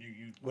 Mm-hmm.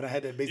 You When I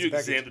had that you basic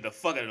package, examined the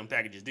fuck out of them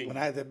packages, didn't when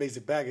you? I had that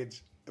basic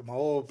package at my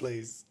old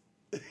place,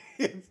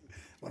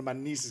 one of my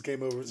nieces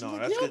came over. And No, was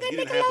like, that's "Yo, because you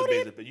that didn't have the Nickelodeon?"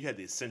 basic, but you had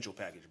the essential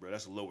package, bro.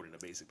 That's lower than the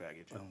basic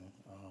package.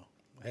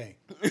 Hey,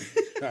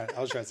 I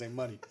was trying to save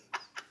money.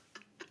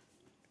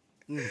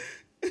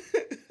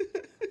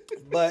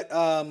 But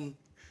I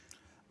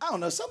don't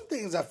know. Some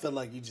things I feel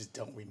like you just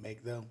don't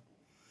remake though.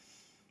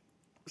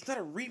 It's not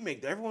a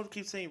remake. Everyone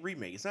keeps saying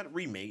remake. It's not a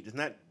remake. It's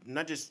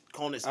not just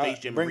calling it Space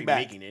Jam and Bring back.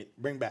 remaking it.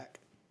 Bring back.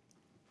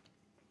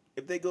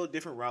 If they go a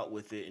different route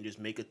with it and just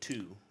make a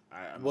 2,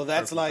 I'm Well,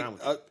 that's perfectly like fine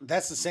with it.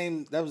 that's the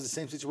same. That was the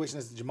same situation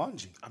as the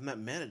Jumanji. I'm not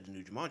mad at the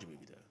new Jumanji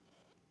movie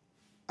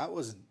though. I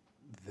wasn't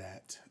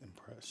that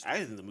impressed.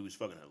 I think the movie's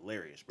fucking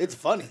hilarious. Bro. It's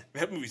funny,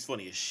 That movie's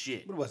funny as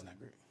shit. but it wasn't that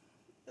great.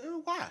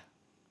 Why?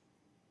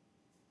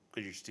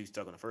 Because you're too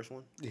stuck on the first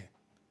one. Yeah.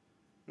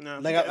 No,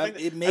 Like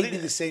it may be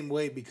think- the same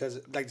way because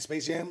like the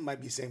Space Jam might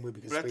be the same way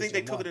because. But I Space think they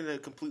Jam took it 1. in a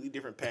completely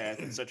different path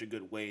in such a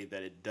good way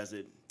that it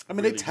doesn't. I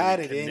mean, they tied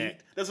it in.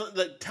 connect. That's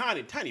like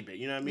tiny bit.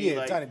 You know what I mean? Yeah,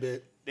 like, tiny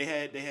bit. They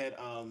had I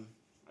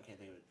can't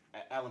think of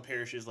it. Alan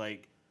Parrish's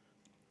like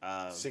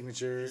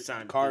Signature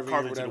signed carving or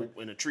carvings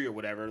whatever. in a tree or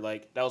whatever.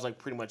 Like that was like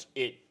pretty much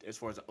it as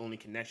far as the only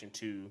connection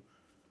to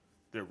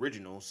the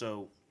original.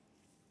 So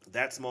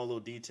that small little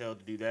detail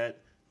to do that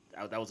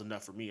was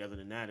enough for me. Other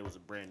than that, it was a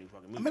brand new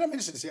fucking movie. I mean, I'm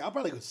interested to see. I'll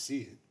probably go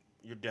see it.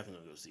 You're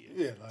definitely gonna go see it.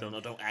 Yeah,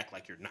 like- Don't act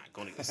like you're not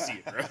going to go see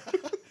it, bro.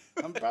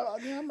 I'm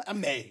probably. I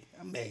may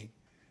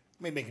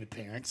make an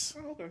appearance.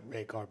 Oh, okay.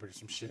 Red carpet or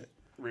some shit.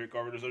 Red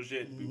carpet or some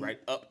shit. Be right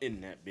up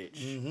in that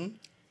bitch.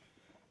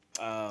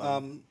 I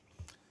mean,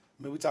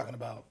 we're talking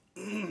about.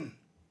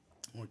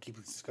 We'll keep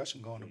the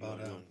discussion going about.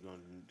 Gonna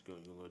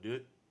do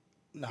it?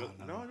 No,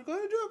 No, go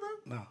ahead and do it,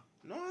 bro. no,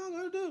 No, I'm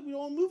gonna do it. We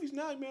on movies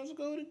now, man. So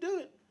go ahead and do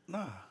it.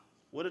 nah.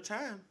 What a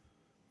time.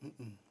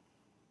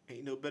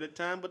 Ain't no better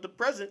time but the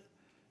present.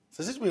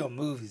 So since we on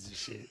movies and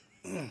shit,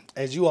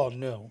 as you all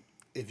know,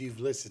 if you've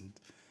listened,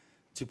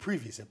 to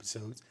previous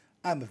episodes,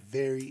 I'm a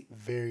very,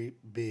 very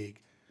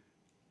big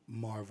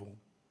Marvel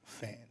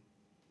fan.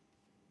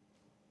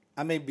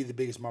 I may be the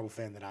biggest Marvel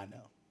fan that I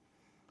know.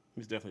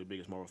 He's definitely the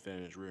biggest Marvel fan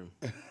in his room.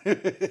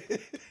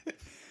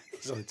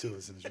 There's only 2 of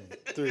us in this room.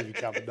 3 if you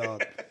count the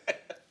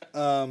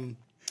dog.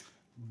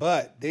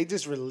 But they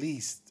just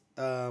released,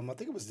 I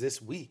think it was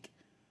this week,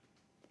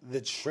 the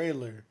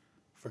trailer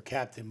for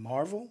Captain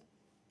Marvel.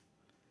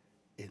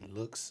 It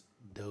looks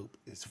dope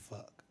as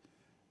fuck.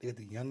 They got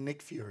the young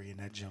Nick Fury in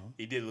that joint.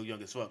 He did look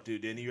young as fuck, too,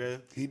 didn't he,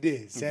 Red? He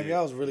did.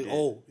 Samuel's really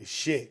old as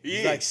shit.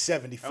 He's like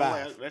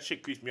 75. That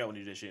shit creeps me out when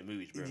you do that shit in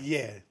movies, bro.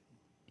 Yeah.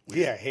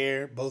 He had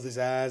hair, both his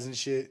eyes and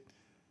shit.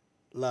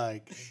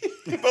 Like.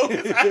 Both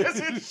his eyes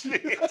and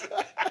shit.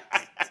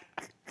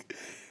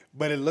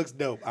 But it looks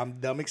dope. I'm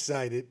dumb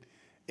excited.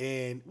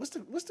 And what's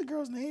the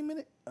girl's name in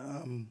it?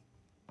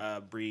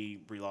 Brie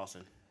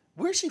Larson.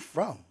 Where's she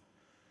from?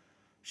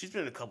 She's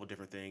been in a couple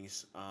different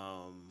things.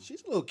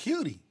 She's a little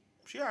cutie.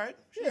 She all right.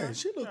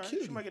 She a little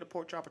cute. She might get a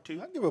pork chop or two.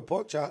 I'll give her a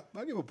pork chop.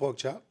 Yeah.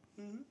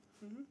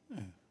 I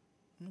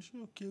mean, she a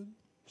little cute.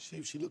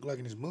 She looked like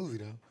in this movie,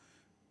 though.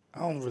 I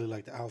don't really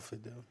like the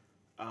outfit, though.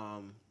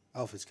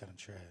 Outfit's kind of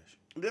trash.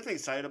 I'm definitely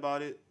excited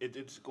about it.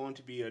 It's going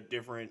to be a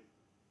different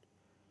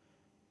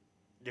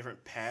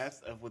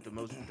path of what the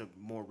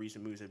more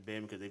recent movies have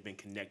been, because they've been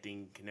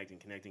connecting,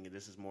 and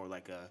this is more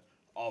like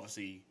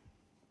obviously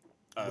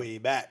Way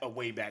back. a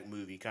way back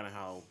movie, kind of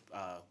how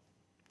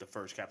the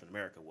first Captain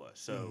America was.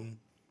 So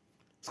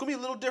it's gonna be a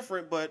little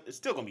different, but it's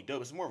still gonna be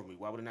dope. It's more of a movie.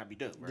 Why would it not be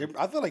dope? Right?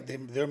 I feel like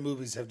their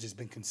movies have just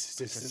been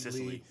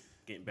consistently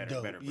getting better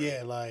dope. and better. Bro.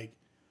 Yeah,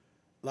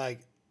 like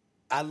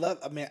I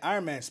mean,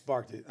 Iron Man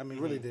sparked it. I mean,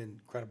 really, the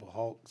Incredible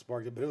Hulk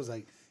sparked it, but it was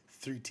like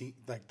 13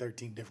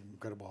 different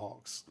Incredible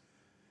Hulks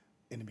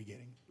in the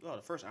beginning. Oh,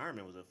 the first Iron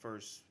Man was the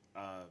first.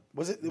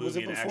 Was it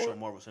movie in an before? actual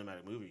Marvel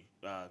Cinematic movie?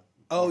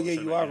 Oh Marvel yeah,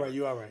 Cinematic you are Universe. right.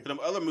 You are right. The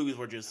other movies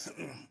were just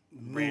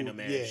random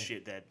ass yeah.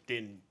 shit that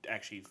didn't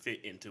actually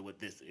fit into what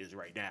this is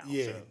right now.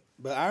 Yeah, So,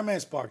 but Iron Man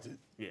sparked it.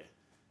 yeah.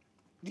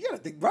 You gotta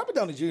think Robert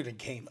Downey Jr.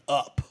 came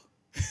up.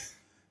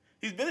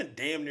 He's been in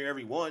damn near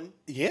every one.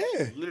 Yeah,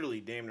 Literally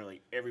damn near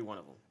like every one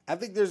of them. I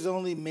think there's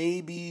only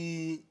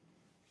maybe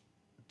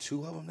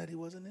 2 of them that he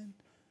wasn't in.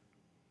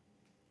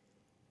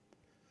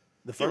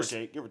 The first,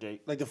 Give or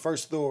take. like the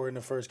first Thor and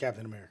the first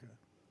Captain America.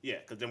 Yeah,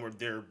 because then were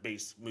their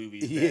base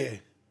movies that Yeah.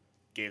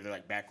 gave their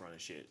like background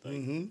and shit.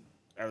 Like,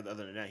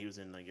 other than that, he was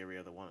in like every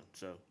other one.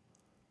 So,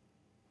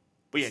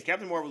 but yeah,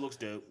 Captain Marvel looks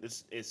dope.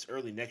 It's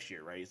early next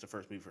year, right? It's the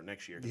first movie for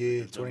next year. 'Cause Yeah,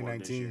 there's no more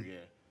this 2019. year,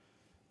 yeah.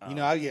 You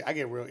know, I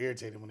get real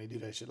irritated when they do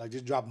that shit. Like,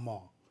 just drop them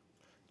all.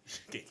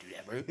 Can't do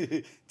that,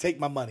 bro. Take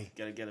my money.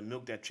 Gotta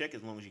milk that check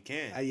as long as you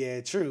can. Yeah,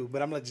 true.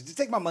 But I'm like, just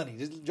take my money.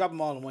 Just drop them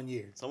all in 1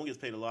 year. Someone gets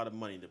paid a lot of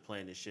money to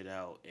plan this shit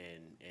out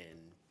and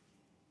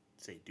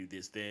say do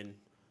this then,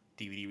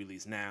 DVD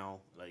release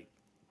now. Like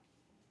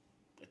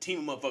a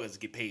team of motherfuckers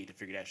get paid to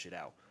figure that shit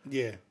out.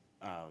 Yeah.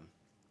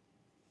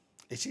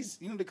 And she's,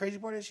 the crazy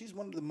part is she's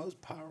one of the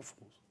most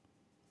powerful.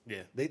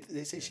 Yeah.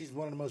 They say she's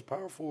one of the most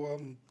powerful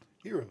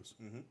heroes.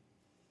 Mm-hmm.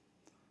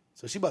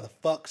 So she about to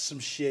fuck some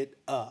shit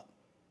up.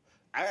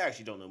 I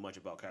actually don't know much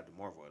about Captain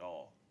Marvel at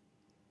all.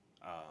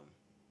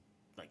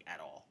 Like at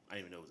all. I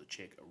didn't even know it was a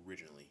chick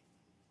originally.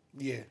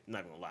 Yeah. I'm not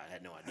even gonna lie, I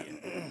had no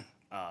idea.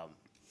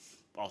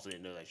 Also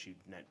didn't know that she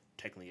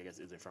technically, I guess,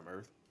 isn't from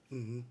Earth.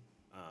 Mm-hmm.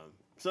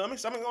 So I'm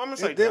excited. I'm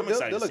excited They'll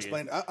to see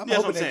explain. it. I'm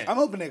That's what I'm saying.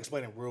 hoping they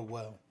explain it real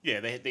well.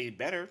 Yeah, they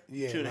better.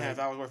 Yeah, 2.5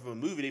 hours worth of a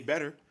movie, they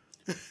better.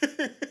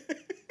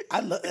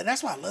 And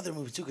that's why I love their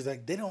movies too, because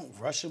like they don't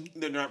rush them.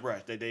 They're not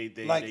rushed. They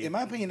In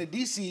my opinion, the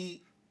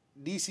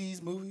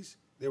DC's movies,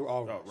 they were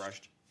all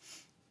rushed.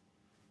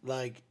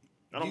 Like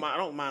I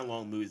don't mind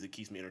long movies that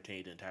keeps me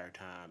entertained the entire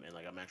time, and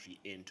like I'm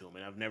actually into them.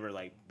 And I've never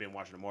like been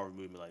watching a Marvel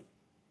movie and be like,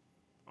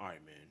 all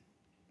right, man,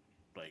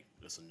 like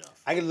that's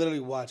enough. I can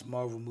literally watch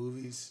Marvel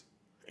movies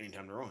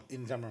Anytime they're on.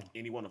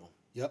 Any one of them.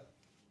 Yep.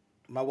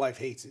 My wife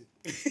hates it.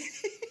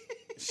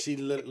 She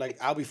like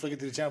I'll be flicking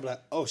through the channel, be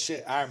like, oh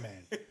shit, Iron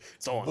Man.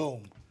 It's on.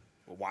 Boom.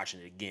 We're watching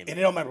it again. And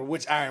it don't matter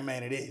which Iron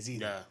Man it is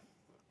either.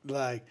 Yeah.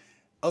 Like,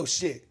 oh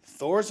shit,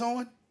 Thor's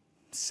on?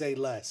 Say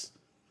less.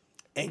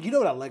 And you know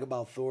what I like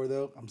about Thor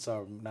though? I'm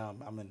sorry, now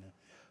I'm in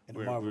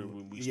the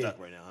Marvel. We stuck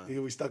right now, huh? Yeah,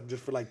 we stuck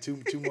just for like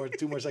two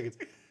more seconds.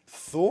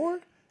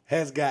 Thor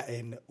has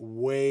gotten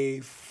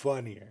way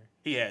funnier.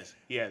 He has.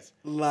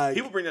 Like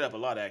People bring that up a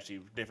lot, actually.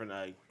 Different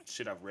like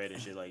shit I've read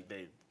and shit. Like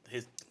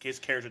his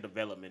character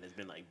development has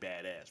been like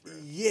badass, bro.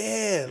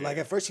 yeah, like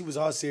at first he was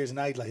all serious, and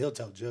now he'll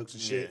tell jokes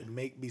and shit and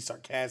be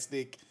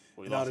sarcastic.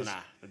 Well, he and all lost this. an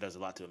eye. That does a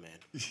lot to a man.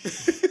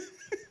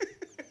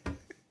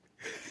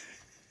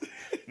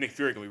 Nick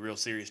Fury can be real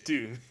serious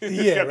too.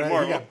 Yeah,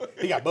 right.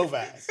 He got both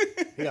eyes.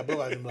 I'm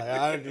like,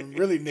 I'm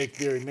really Nick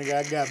Fury, nigga.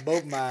 I got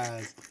both my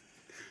eyes.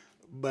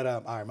 But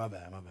all right, my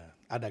bad.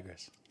 I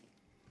digress.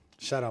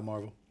 Shout out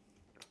Marvel.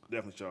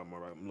 Definitely shout out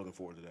Marvel. I'm looking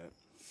forward to that.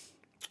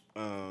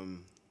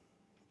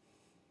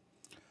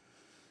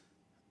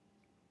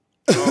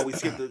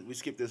 We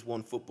skipped this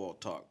one football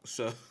talk.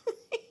 So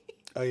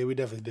Oh yeah, we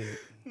definitely did.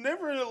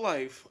 Never in the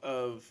life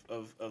of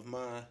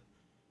my,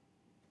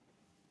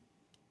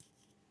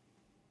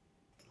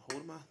 how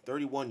old am I?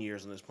 31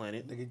 years on this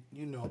planet. Nigga,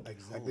 you know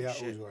exactly Holy how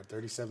shit. old you are.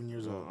 37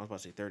 years Oh, old. I was about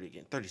to say 30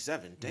 again.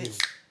 37. Damn. Yeah.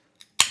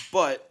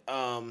 But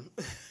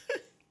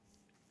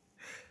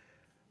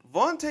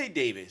Vontae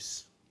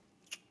Davis.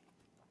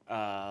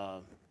 I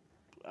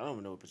don't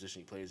even know what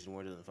position he plays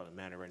anymore. It doesn't fucking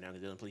matter right now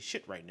because he doesn't play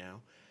shit right now.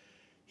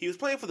 He was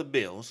playing for the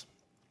Bills.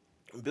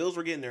 Bills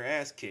were getting their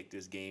ass kicked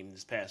this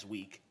past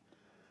week.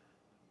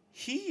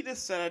 He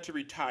decided to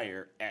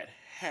retire at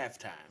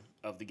halftime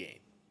of the game.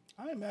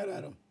 I ain't mad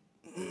at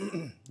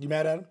him. You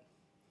mad at him?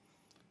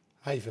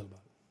 How you feel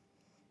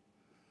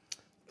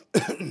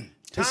about it?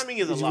 Timing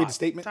is a Did you lot. read the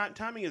statement?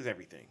 Timing is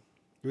everything.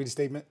 You read the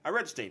statement? I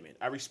read the statement.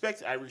 I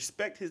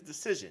respect his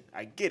decision.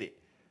 I get it.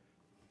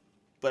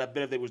 But I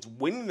bet if they was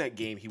winning that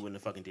game, he wouldn't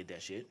have fucking did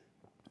that shit.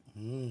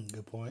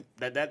 Good point.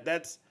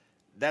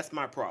 That's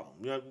my problem.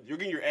 You know, you're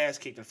getting your ass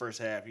kicked in the first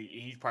half.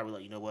 He's probably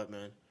like, you know what,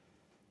 man,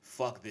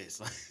 fuck this.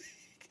 Like,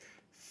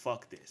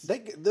 fuck this.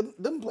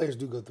 Them players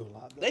do go through a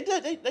lot. Though.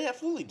 They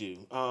absolutely do.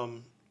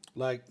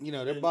 Like, you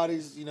know, their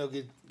bodies, you know,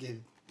 get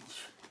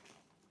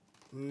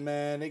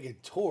man, they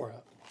get tore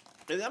up.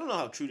 And I don't know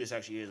how true this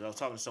actually is. I was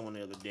talking to someone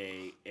the other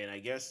day, and I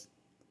guess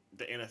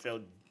the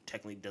NFL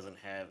technically doesn't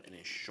have an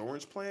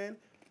insurance plan,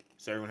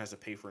 so everyone has to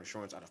pay for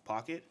insurance out of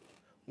pocket.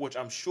 Which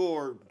I'm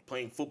sure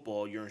playing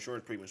football, your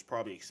insurance premium is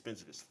probably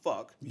expensive as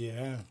fuck.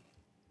 Yeah.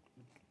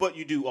 But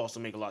you do also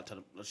make a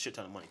shit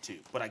ton of money too.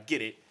 But I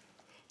get it.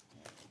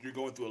 You're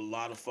going through a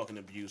lot of fucking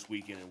abuse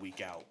week in and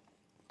week out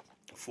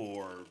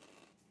for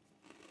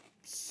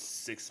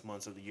 6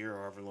 months of the year,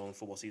 or however long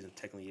football season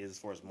technically is as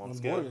far as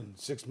months More go. than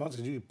 6 months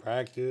because you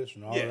practice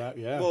and all that.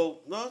 Yeah. Well,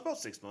 no, it's about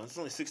 6 months. It's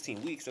only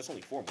 16 weeks. That's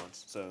only 4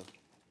 months. So.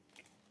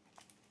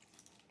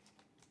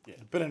 Yeah.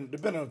 Depending on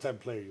the type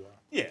of player you are.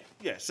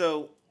 Yeah.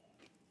 So.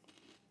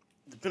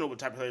 Depending on what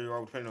type of player you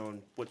are, depending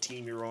on what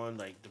team you're on,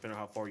 like depending on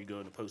how far you go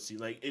in the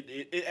postseason, like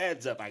it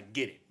adds up. I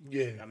get it.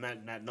 Yeah. I'm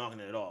not knocking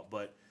it at all.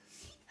 But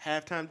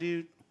halftime,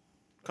 dude,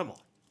 come on.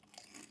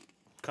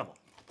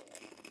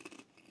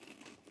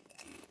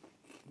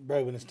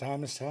 Bro, when it's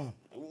time, it's time.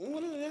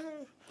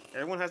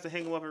 Everyone has to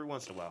hang them up every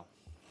once in a while.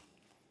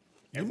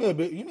 You may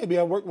be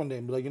at work one day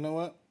and be like, you know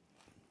what?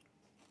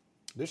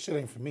 This shit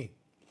ain't for me.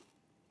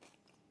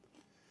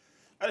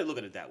 I didn't look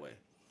at it that way.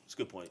 It's a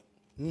good point.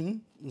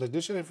 Like,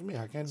 this shit ain't for me.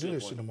 I can't do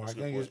this shit no more. I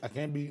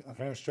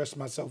can't stress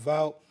myself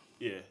out.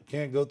 Yeah.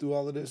 Can't go through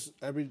all of this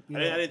I didn't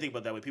think about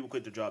it that way. People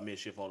quit their job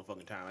mid-shift all the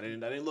fucking time. I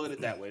didn't look at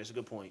it that way. That's a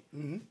good point.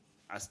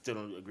 I still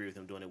don't agree with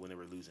them doing it when they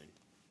were losing.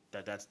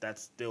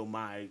 That's still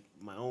my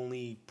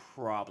only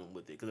problem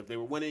with it. Because if they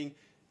were winning,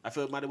 I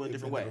feel it might have went a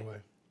different way.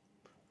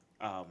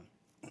 And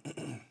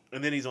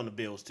then he's on the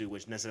Bills too,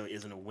 which necessarily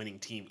isn't a winning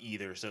team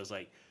either. So it's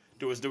like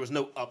there was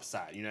no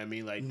upside. You know what I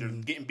mean? Like they're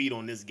getting beat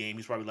on this game.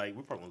 He's probably like,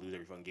 we're probably gonna lose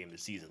every fucking game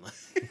this season.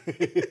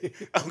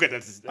 I'm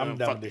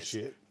done with this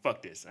shit.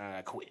 Fuck this.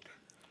 I quit.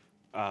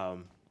 But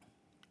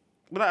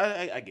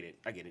I get it.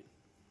 I get it.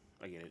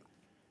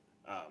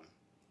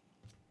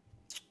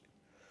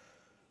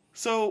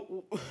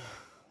 So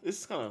this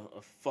is kind of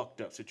a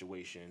fucked up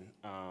situation.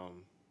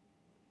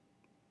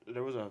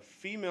 There was a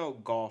female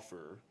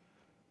golfer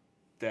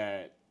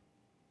that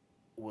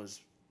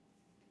was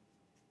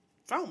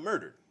found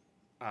murdered,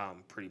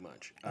 pretty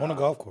much. On a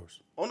golf course.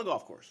 On the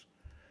golf course.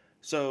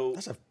 So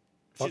That's a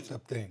fucked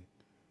up thing.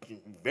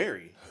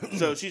 Very.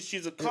 So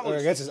she's a college. Or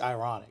I guess it's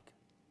ironic,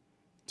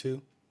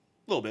 too.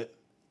 A little bit.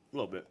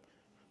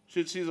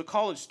 She's a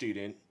college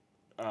student.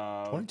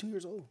 22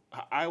 years old.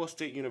 Iowa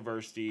State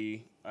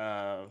University.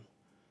 I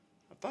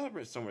thought I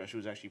read somewhere that she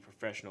was actually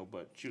professional,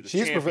 but she was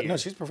a champion.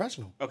 She's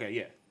professional. Okay,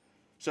 yeah.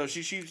 So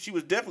she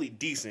was definitely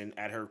decent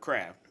at her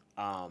craft.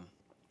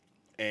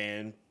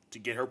 And to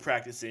get her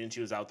practice in,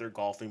 she was out there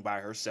golfing by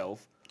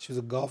herself. She was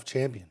a golf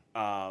champion.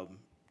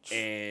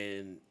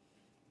 And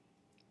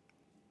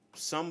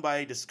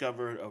somebody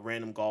discovered a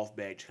random golf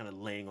bag just kind of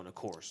laying on the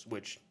course,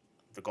 which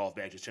the golf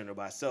bag just turned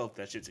by itself,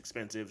 that shit's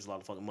expensive. It's a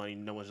lot of fucking money.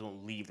 No one's going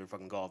to leave their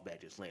fucking golf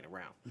bag just laying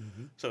around.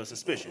 So it's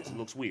suspicious. It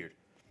looks weird.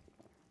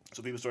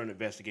 So people started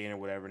investigating or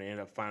whatever, and they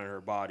ended up finding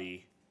her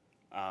body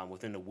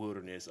within the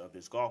wilderness of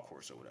this golf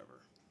course or whatever.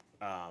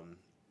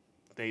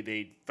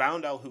 They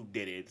found out who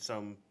did it.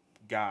 Some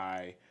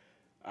guy,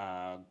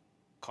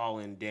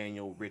 Colin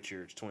Daniel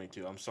Richards,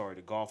 22. I'm sorry,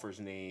 the golfer's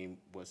name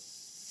was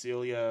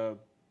Celia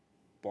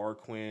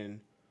Barquin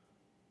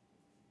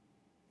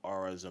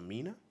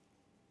Arazamina.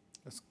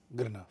 That's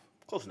good enough.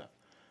 Close enough.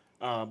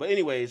 But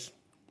anyways,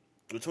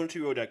 the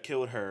 22-year-old that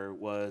killed her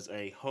was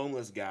a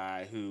homeless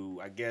guy who,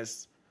 I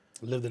guess,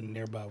 lived in the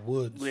nearby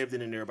woods. Has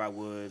been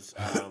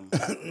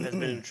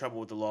in trouble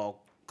with the law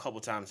a couple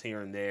times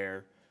here and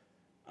there.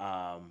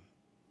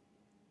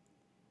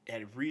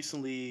 Had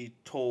recently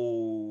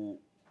told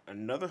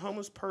another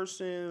homeless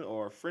person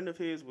or a friend of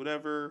his,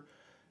 whatever,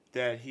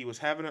 that he was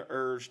having an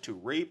urge to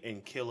rape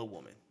and kill a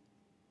woman.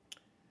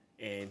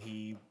 And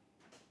he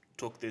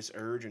took this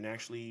urge and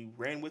actually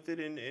ran with it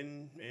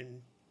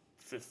and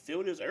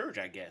fulfilled his urge,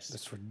 I guess.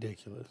 That's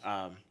ridiculous.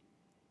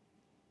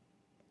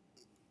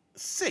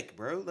 sick,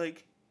 bro.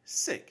 Like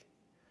sick,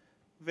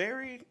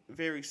 very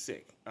very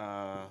sick.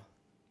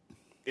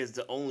 Is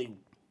the only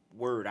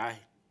word I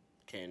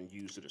can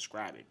use to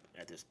describe it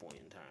at this point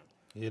in time.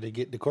 Yeah,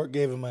 the court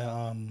gave him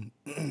a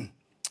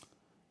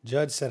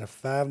judge set a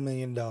 $5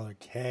 million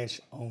cash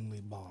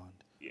only bond.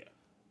 Yeah,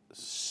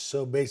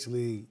 So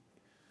basically,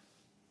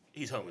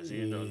 he's homeless.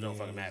 It don't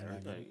fucking Yeah,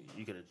 matter. Like,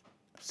 you could have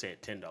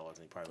said $10 and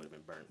he probably would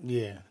have been burnt.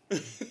 yeah,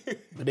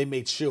 but they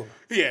made sure.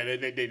 Yeah,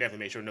 they definitely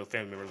made sure no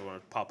family members were going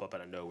to pop up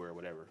out of nowhere or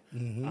whatever.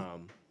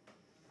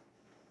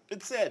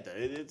 It's sad though.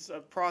 It's a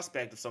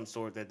prospect of some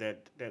sort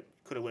that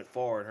could have went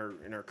far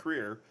in her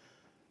career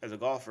as a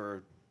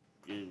golfer.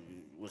 It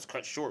was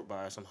cut short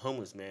by some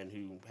homeless man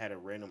who had a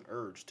random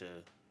urge to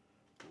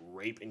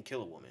rape and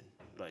kill a woman.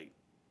 Like,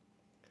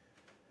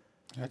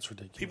 That's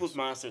ridiculous. people's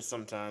mindsets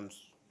sometimes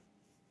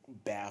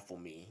baffle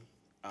me.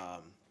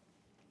 I'm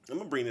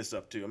gonna bring this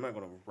up too. I'm not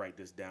gonna write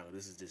this down.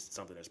 This is just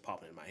something that's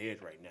popping in my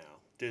head right now.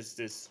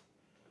 This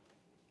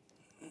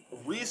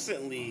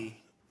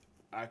recently,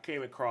 I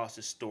came across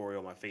this story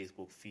on my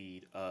Facebook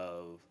feed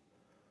of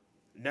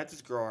not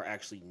this girl I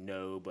actually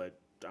know, but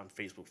I'm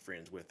Facebook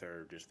friends with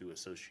her just through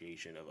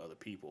association of other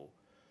people.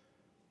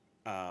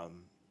 It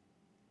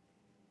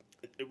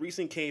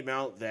recently came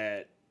out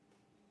that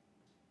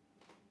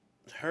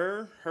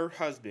her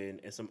husband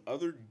and some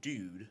other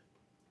dude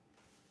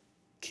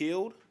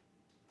killed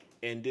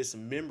and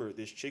dismembered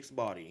this chick's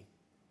body,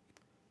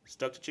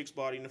 stuck the chick's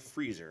body in the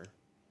freezer,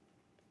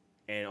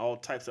 and all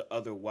types of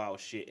other wild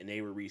shit. And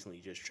they were recently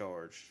just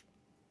charged,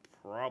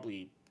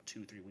 probably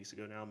 2-3 weeks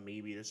ago now.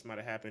 Maybe this might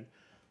have happened.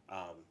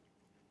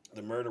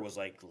 The murder was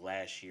like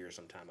last year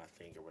sometime, I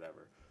think, or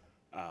whatever.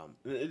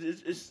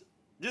 It's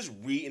just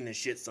reading this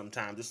shit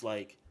sometimes. It's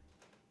like,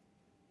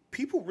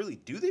 people really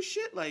do this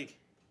shit? Like,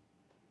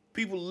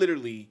 people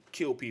literally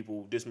kill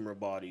people, dismember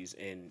bodies,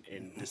 and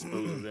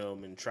dispose of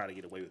them and try to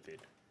get away with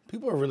it.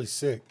 People are really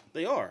sick.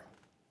 They are.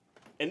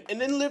 And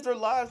then live their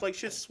lives like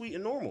shit's sweet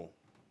and normal.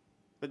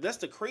 But that's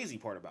the crazy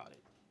part about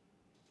it.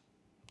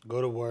 Go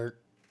to work.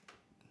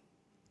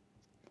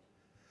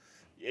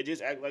 Yeah,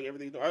 just act like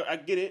everything's normal. I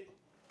get it.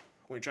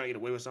 When you're trying to get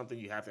away with something,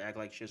 you have to act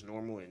like shit's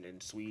normal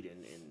and sweet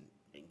and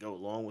go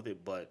along with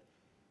it. But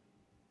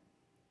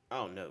I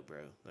don't know,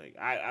 bro. Like,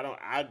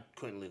 I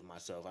couldn't live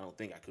myself. I don't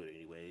think I could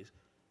anyways.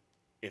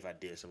 If I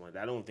did something like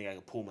that, I don't think I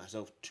could pull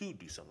myself to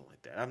do something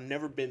like that. I've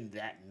never been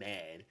that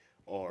mad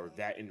or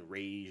that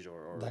enraged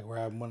or Like where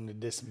I wanted to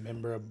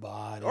dismember a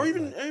body. or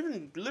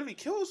even literally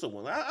kill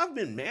someone. I've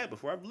been mad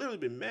before. I've literally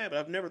been mad, but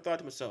I've never thought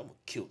to myself, I'm gonna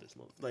kill this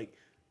mother. Like,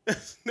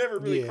 that's never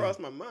really crossed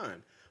my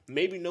mind.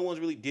 Maybe no one's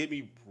really did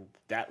me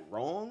that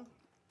wrong,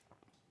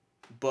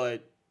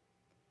 but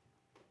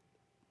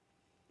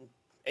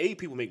A,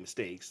 people make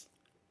mistakes.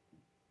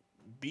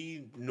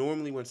 B,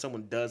 normally when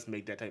someone does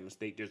make that type of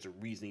mistake, there's a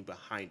reasoning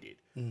behind it.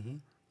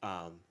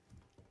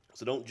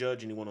 So don't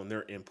judge anyone on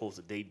their impulse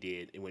that they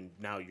did, and when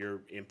now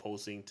you're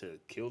impulsing to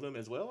kill them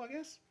as well, I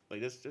guess.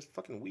 Like, that's just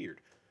fucking weird.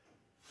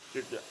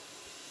 I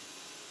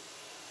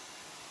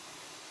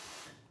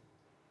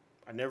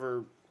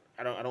don't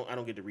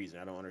get the reason.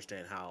 I don't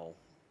understand how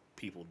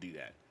people do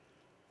that.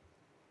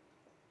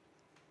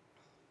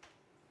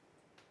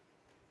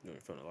 You're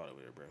feeling a lot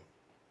over there, bro.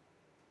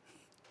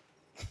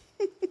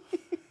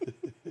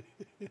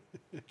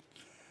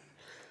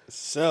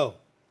 So,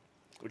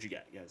 What you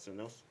got? You got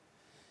something else?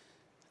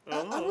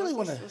 I really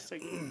want to.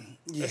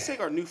 Let's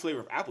take our new flavor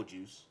of apple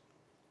juice.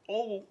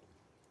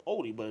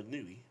 Oldie, but a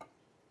newie.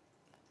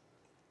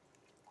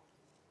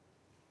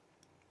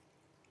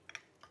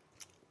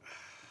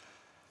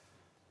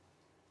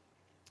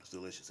 It's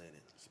delicious, ain't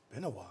it? It's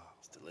been a while.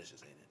 It's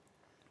delicious, ain't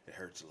it? It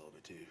hurts a little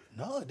bit too.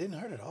 No, it didn't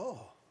hurt at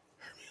all.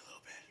 Hurt me a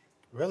little bit.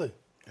 Really?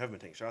 I haven't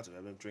been taking shots of it.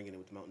 I've been drinking it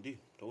with Mountain Dew.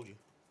 Told you.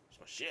 It's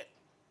my shit.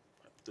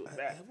 I threw it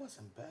back. It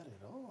wasn't bad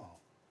at all.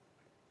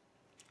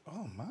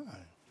 Oh my.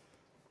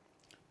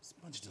 It's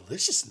a bunch of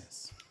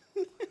deliciousness.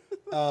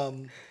 So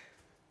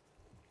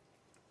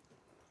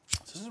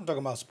since we're talking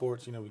about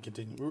sports, we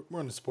continue. We're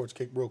on the sports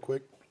kick real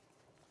quick.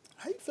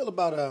 How you feel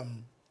about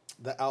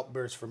the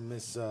outburst from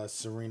Miss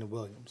Serena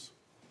Williams?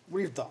 What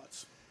are your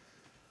thoughts?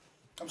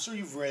 I'm sure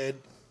you've read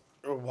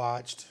or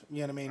watched. You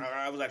know what I mean?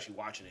 I was actually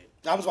watching it.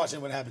 I was watching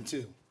what happened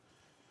too.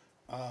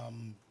 What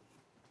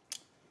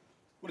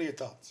are your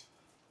thoughts?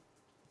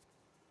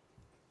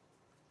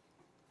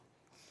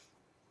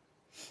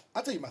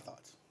 I'll tell you my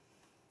thoughts.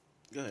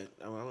 Go ahead.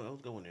 I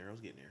was going there. I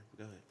was getting there.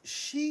 Go ahead.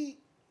 She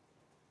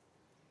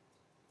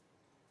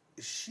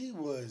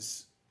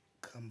was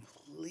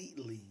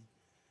completely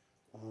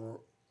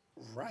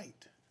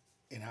right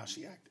in how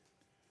she acted.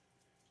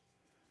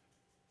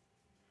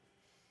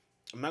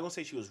 I'm not gonna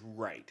say she was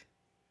right.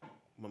 I'm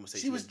gonna say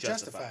She was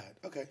justified.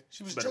 Okay,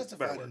 she was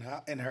justified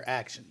in her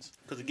actions.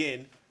 Because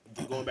again,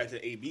 going back to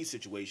the AB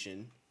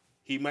situation,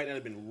 he might not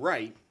have been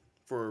right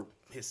for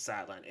his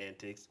sideline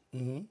antics,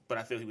 but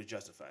I feel he was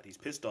justified. He's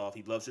pissed off.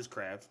 He loves his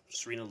craft.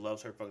 Serena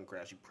loves her fucking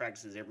craft. She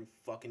practices every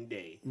fucking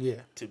day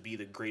Yeah. to be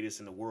the greatest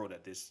in the world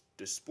at this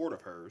sport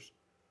of hers.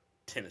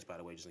 tennis, by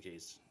the way, just in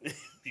case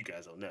you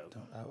guys don't know.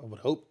 I would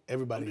hope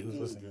everybody who's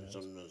listening to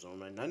this. Some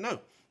might not know.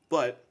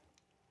 But,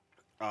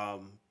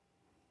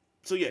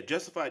 so yeah,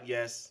 justified,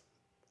 yes.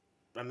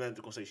 I'm not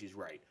going to say she's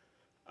right.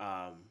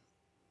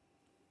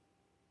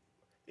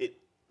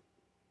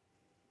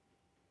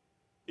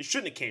 It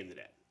shouldn't have came to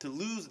that. To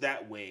lose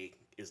that way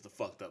is the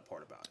fucked up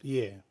part about it.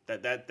 Yeah.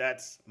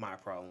 That's my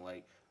problem.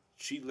 Like,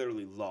 she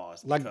literally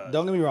lost. Like,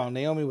 don't get me wrong,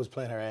 Naomi was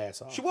playing her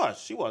ass off. She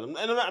was. And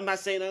I'm not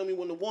saying Naomi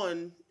wouldn't have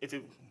won if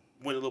it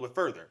went a little bit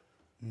further.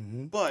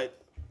 Mm-hmm.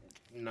 But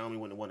Naomi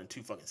wouldn't have won in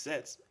 2 fucking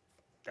sets.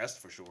 That's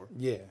for sure.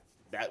 Yeah.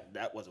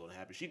 That wasn't going to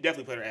happen. She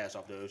definitely played her ass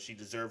off, though. She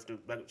deserved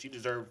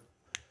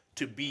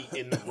to be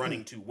in the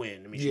running to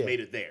win. I mean, she made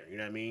it there. You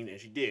know what I mean? And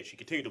she did. She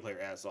continued to play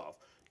her ass off.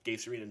 Gave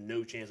Serena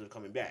no chance of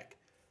coming back.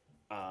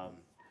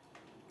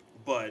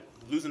 But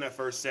losing that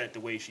first set the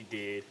way she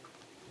did,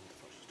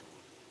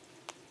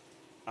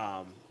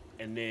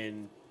 and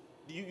then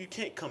you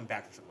can't come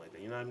back from something like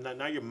that. You know,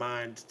 now your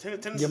mind,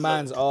 tennis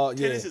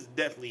is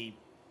definitely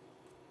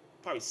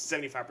probably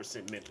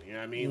 75% mental. You know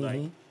what I mean?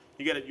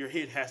 Mm-hmm. Like your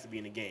head has to be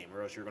in the game,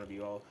 or else you're going to be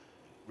all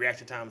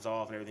reaction time's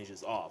off and everything's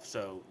just off.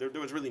 So there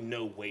was really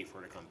no way for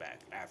her to come back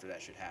after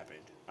that shit happened.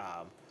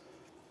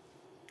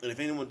 And if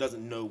anyone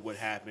doesn't know what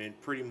happened,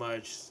 pretty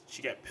much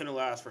she got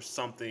penalized for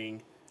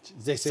something.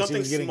 They said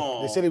something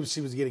small. They said she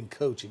was getting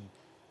coaching.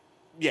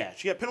 Yeah,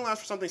 she got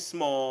penalized for something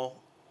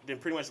small, then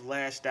pretty much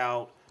lashed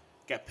out,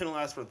 got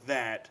penalized for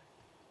that,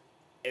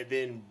 and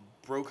then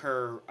broke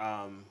her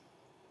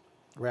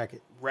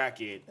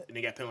racket, and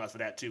they got penalized for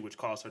that too, which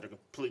caused her to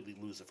completely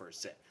lose the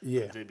first set.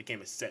 Yeah. It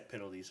became a set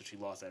penalty, so she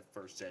lost that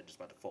first set just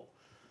by default.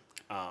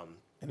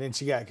 And then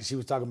because she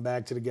was talking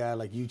back to the guy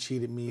like, you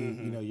cheated me,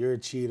 mm-hmm. You know, you're a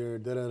cheater,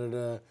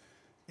 da-da-da-da.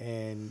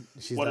 And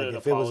she's what like, an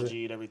if apology it was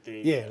and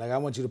everything. Yeah, like, I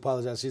want you to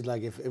apologize. She's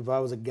like, if I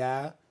was a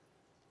guy,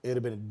 it would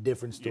have been a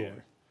different story. Yeah.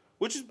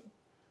 Which is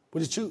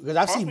true, because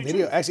I've seen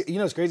video. True. Actually, you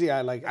know, it's crazy.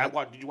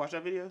 Did you watch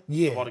that video?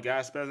 Yeah. Of all the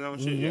guys spazzing out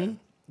and shit? Mm-hmm. Yeah.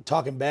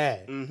 Talking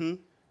bad. Mm-hmm.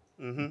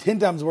 Mm-hmm. 10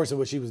 times worse than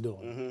what she was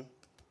doing.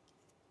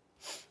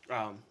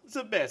 Mm-hmm. It's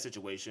a bad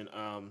situation.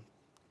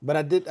 But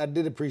I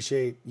did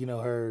appreciate, you know,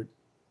 her,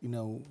 you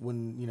know,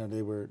 when, you know,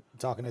 they were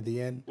talking at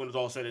the end. When it was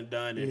all said and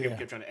done, and people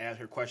kept trying to ask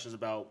her questions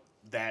about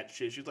that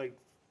shit. She was like,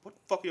 what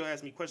the fuck are y'all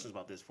asking me questions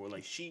about this for?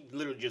 Like, she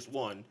literally just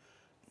won.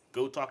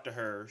 Go talk to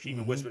her. She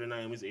even whispered in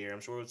Naomi's ear. I'm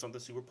sure it was something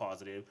super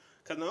positive.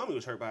 Because Naomi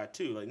was hurt by it,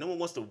 too. Like, no one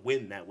wants to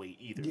win that way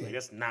either. Yeah. Like,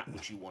 that's not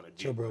what you want to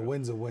do. So, bro,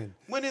 win's a win.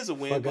 Win is a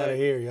win. Fuck out of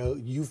here, yo.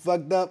 You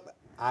fucked up.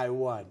 I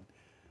won.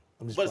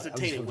 But it's a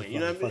tainted win. You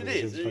know what I mean? It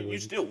is. You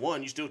still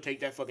won. You still take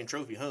that fucking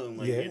trophy home.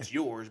 Like, it's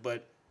yours.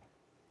 But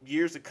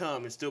years to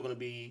come, it's still going to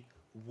be,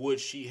 would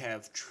she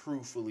have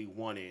truthfully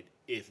won it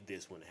if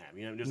this wouldn't happen?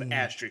 You know, there's an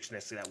asterisk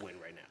next to that win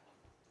right now.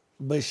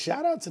 But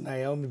shout out to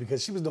Naomi,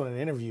 because she was doing an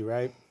interview,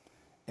 right?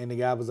 And the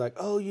guy was like,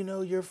 oh, you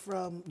know, you're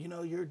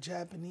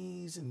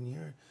Japanese and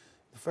you're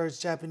the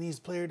first Japanese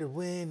player to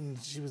win.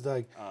 And she was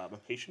like,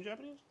 Haitian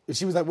Japanese?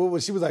 She was like,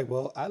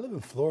 well, I live in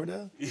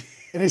Florida. And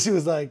then she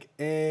was like,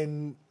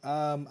 and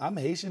I'm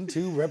Haitian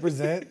too,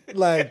 represent.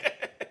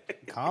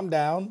 Like, calm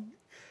down.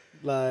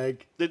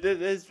 Like,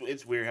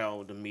 it's weird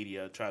how the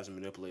media tries to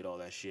manipulate all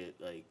that shit.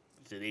 Like,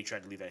 they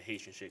tried to leave that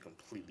Haitian shit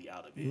completely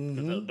out of it.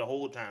 Mm-hmm. The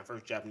whole time,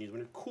 first Japanese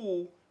winner,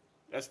 cool,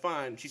 that's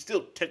fine. She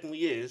still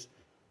technically is.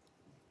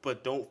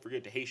 But don't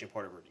forget the Haitian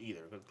part of her either.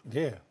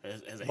 Yeah.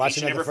 Has a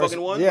Haitian ever fucking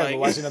won? Yeah, like,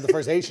 watching the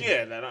first Haitian.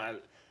 Yeah,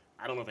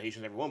 I don't know if a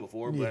Haitian's ever won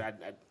before, but I,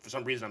 for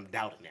some reason I'm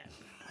doubting that.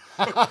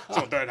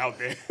 So I'm throwing it out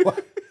there.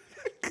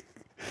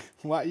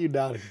 Why are you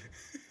doubting?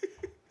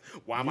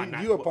 Why am I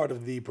not? You are part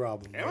of the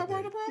problem. Am I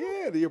part of the problem?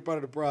 Yeah, you're part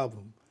of the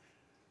problem.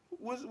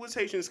 What's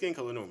Haitian skin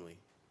color normally?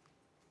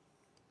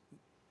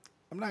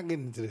 I'm not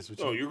getting into this with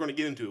you. Oh, you're going to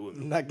get into it with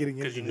me. I'm not getting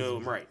into this. Because you know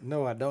I'm right.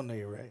 No, I don't know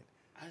you're right.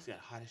 I just got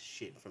hot as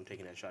shit from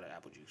taking that shot of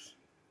apple juice.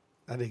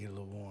 I did get a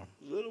little warm.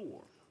 A little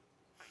warm.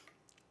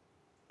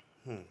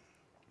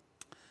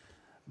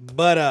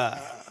 But,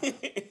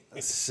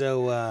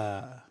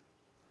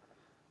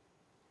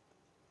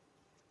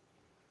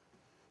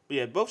 But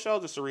yeah, both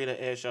shows are Serena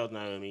and shows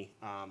Naomi.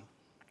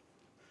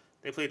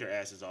 They played their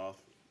asses off.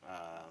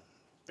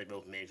 They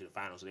both made it to the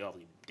finals, so they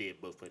obviously did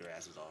both play their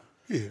asses off.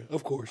 Yeah,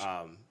 of course.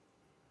 I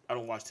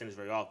don't watch tennis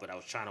very often, but I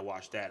was trying to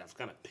watch that. I was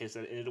kind of pissed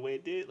at it ended the way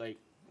it did. Like,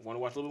 I want to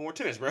watch a little bit more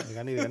tennis, bro. Like,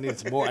 I need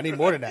some more. I need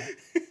more than that.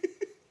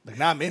 Like,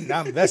 now I'm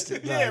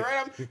invested. Yeah, like,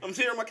 right. I'm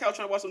sitting on my couch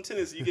trying to watch some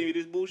tennis. You gave me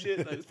this bullshit.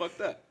 Like, it's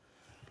fucked up.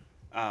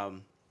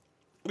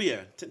 But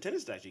yeah,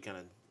 tennis is actually kind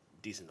of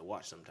decent to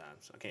watch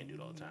sometimes. I can't do it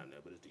all the time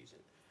though, but it's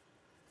decent.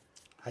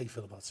 How you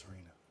feel about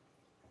Serena?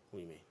 What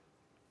do you mean?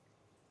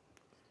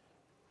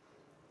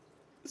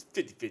 It's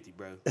 50-50,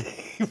 bro.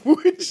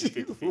 Would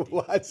you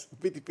watch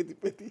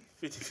 50-50-50?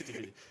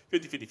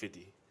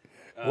 50-50-50.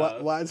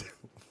 Why?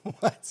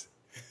 What?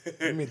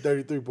 You mean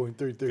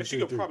 33.33? She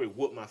could probably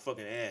whoop my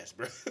fucking ass,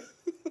 bro.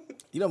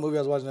 You know what movie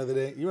I was watching the other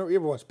day? You ever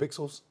watch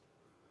Pixels?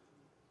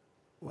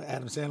 With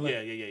Adam Sandler?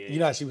 Yeah. You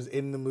know how she was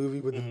in the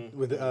movie with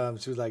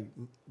she was like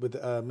with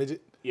the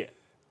midget? Yeah.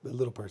 The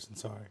little person,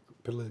 sorry.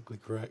 Politically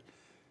correct.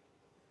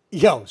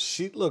 Yo,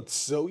 she looked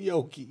so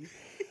yokey.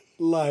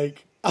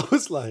 Like, I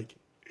was like,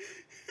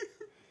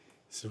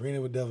 Serena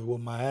would definitely whoop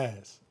my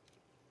ass.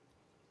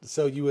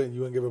 So you wouldn't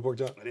give her a pork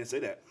chop? I didn't say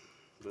that.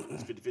 But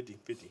it's 50-50.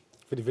 50.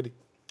 50-50?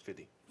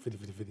 50.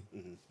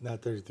 50-50-50.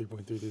 Not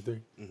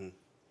 33.333.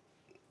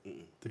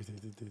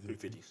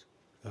 350s.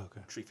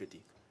 Okay.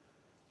 350.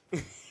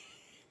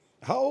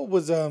 How old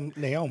was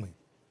Naomi?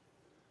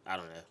 I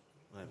don't know.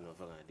 I have no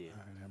fucking idea. All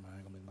right, never mind.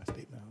 I'm gonna make my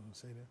statement. I'm gonna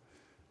say that.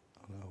 I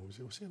don't know. Was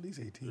she at least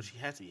 18? Well, she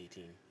has to be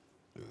 18.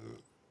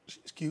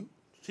 She's cute.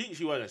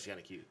 She was actually kind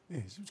of cute. Yeah,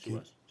 she was She cute.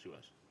 was. She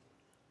was.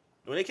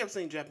 When they kept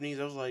saying Japanese,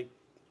 I was like,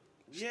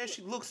 yeah,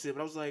 she looks it,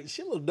 but I was like,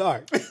 She a little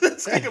dark.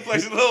 skin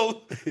complexion a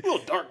little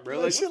dark, bro.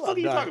 Like, She what the fuck are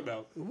you dark. talking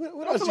about?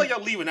 What I else feel you- like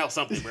y'all leaving out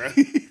something, bro.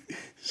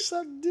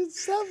 something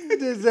just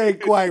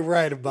ain't quite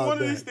right about One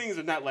that. of these things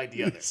are not like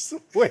the other. I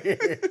swear.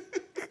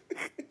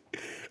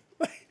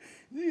 Like,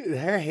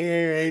 her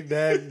hair ain't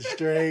that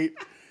straight.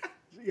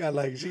 She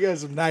got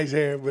some nice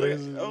hair, but Like,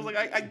 it's, I was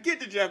like, I get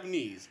the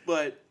Japanese,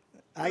 but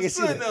I can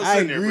see something that. else I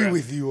in there, agree bro.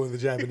 with you on the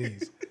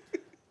Japanese.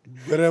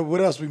 But what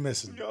else we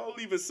missing? y'all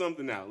leaving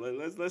something out.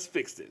 Let's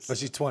fix this. Oh,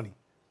 she's 20.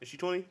 Is she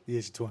 20? Yeah,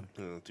 she's 20.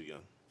 Too young.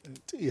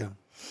 Too young.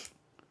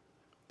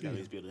 You gotta at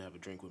least be able to have a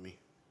drink with me.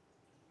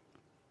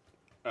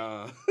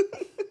 I'm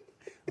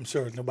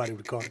sure nobody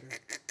would call her.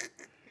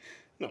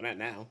 No, not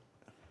now.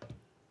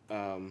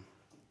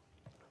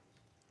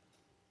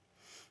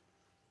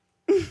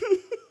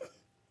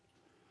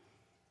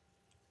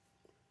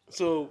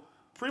 So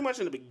pretty much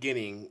in the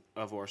beginning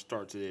of our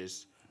start to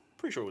this,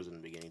 pretty sure it was in the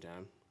beginning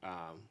time.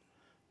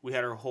 We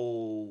had our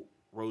whole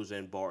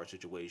Roseanne Barr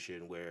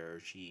situation where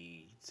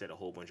she said a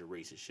whole bunch of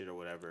racist shit or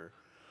whatever.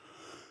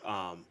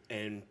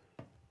 And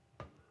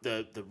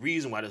the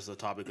reason why this was a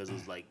topic is it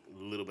was like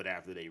a little bit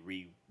after they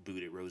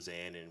rebooted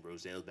Roseanne and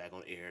Roseanne was back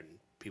on air and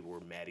people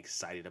were mad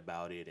excited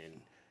about it and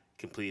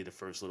completed the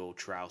first little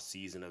trial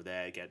season of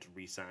that. Got to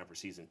re-sign for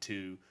season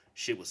 2.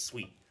 Shit was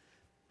sweet.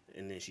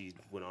 And then she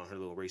went on her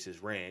little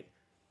racist rant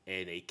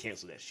and they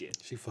canceled that shit.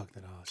 She fucked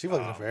it all. She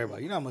fucked it up for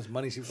everybody. You know how much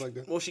money she fucked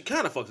up? Well, she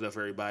kind of fucked it up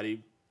for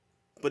everybody,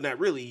 but not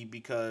really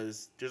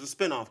because there's a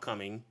spinoff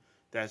coming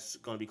that's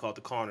going to be called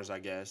The Connors, I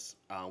guess,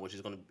 which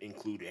is going to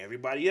include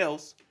everybody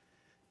else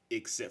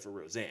except for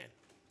Roseanne.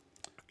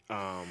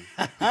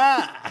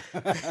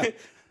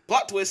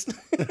 Plot twist.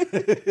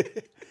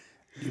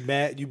 You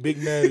mad? You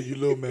big mad or you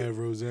little mad,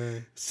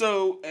 Roseanne?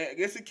 So I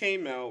guess it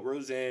came out.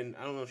 Roseanne,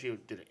 I don't know if she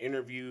did an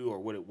interview or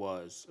what it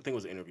was. I think it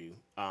was an interview.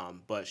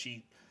 But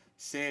she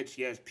said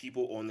she has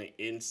people on the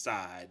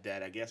inside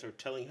that I guess are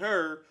telling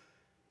her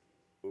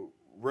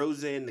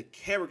Roseanne, the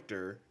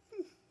character,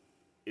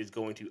 is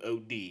going to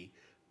OD,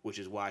 which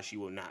is why she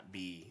will not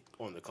be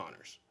on The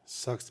Connors.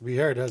 Sucks to be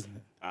her, doesn't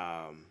it?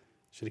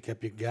 Should have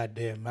kept your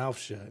goddamn mouth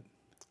shut.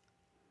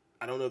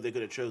 I don't know if they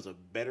could have chose a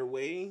better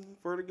way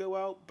for her to go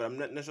out, but I'm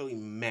not necessarily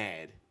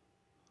mad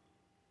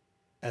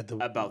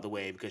about the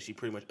way because she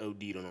pretty much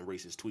OD'd on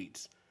racist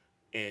tweets,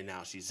 and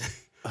now she's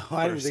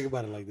I didn't think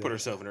about it like that. put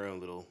herself in her own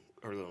little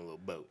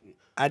boat.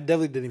 I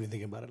definitely didn't even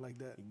think about it like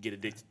that. You get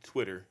addicted to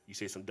Twitter, you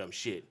say some dumb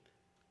shit,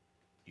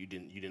 you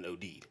didn't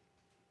OD'd.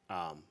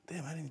 Damn, I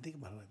didn't even think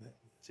about it like that.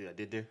 See what I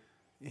did there?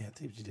 Yeah, I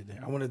see what you did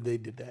there. I wonder if they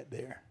did that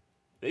there.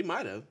 They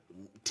might have.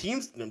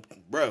 Teams,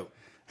 bro.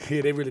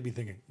 Yeah, they really be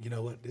thinking, you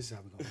know what? This is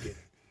how we're gonna get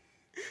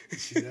it.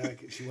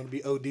 She want to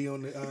be OD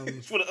on the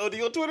She want to OD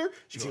on Twitter?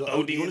 She She want to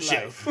gonna OD OD on the in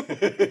show.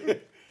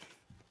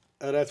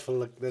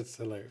 life. That's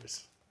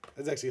hilarious.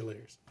 That's actually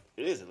hilarious.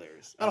 It is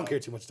hilarious. I don't care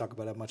too much to talk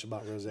about that much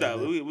about Roseanne. No,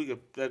 but we could,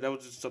 that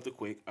was just something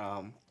quick.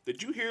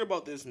 Did you hear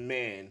about this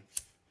man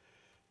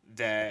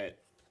that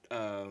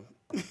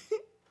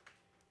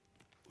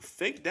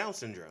fake Down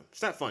syndrome?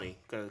 It's not funny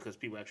because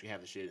people actually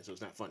have the shit, so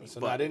it's not funny. so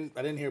but, no,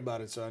 I didn't hear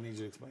about it, so I need you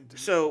to explain to me.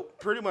 So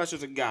pretty much,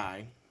 there's a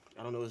guy.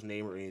 I don't know his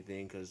name or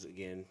anything because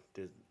again,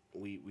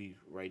 we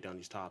write down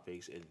these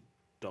topics and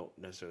don't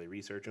necessarily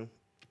research them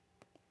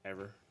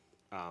ever.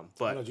 I know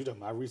But what you're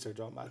talking about. I research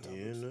all my topics.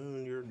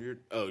 you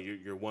know,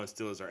 your one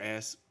still is our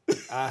ass.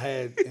 I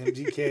had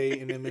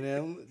MGK and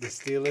Eminem, the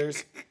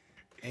Steelers,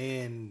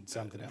 and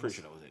something else. Pretty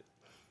sure that was it.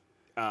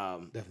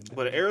 Definitely.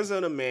 But an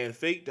Arizona man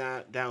faked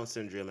Down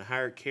syndrome and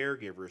hired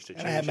caregivers to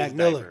change I had his Mac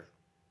Miller. diaper.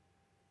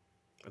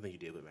 I think you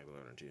did with Mac Miller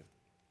too.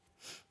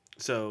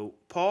 So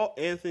Paul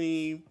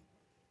Anthony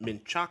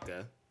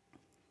Menchaca.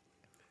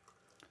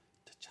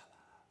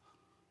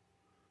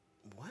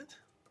 What?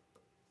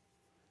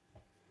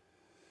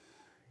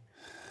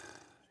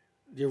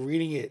 You're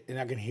reading it, and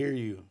I can hear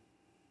you.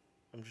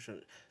 I'm just trying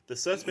to... The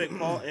suspect,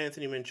 Paul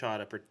Anthony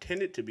Menchaca,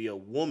 pretended to be a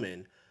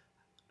woman.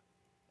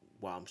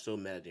 Wow, I'm so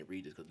mad I didn't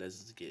read this because this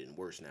is getting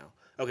worse now.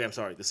 Okay, I'm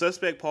sorry. The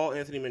suspect, Paul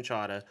Anthony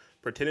Menchaca,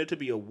 pretended to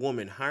be a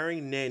woman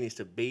hiring nannies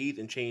to bathe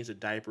and change the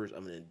diapers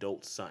of an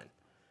adult son.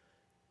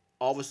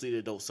 Obviously, the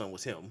adult son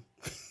was him.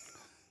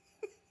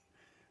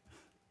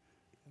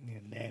 Yeah,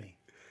 nanny.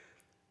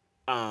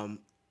 How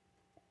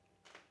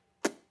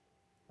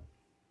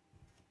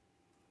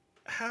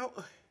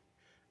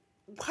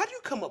do you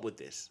come up with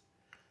this?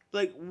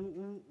 Like,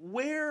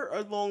 where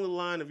along the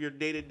line of your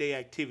day-to-day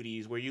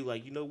activities where you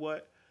like, you know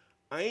what?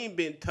 I ain't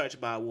been touched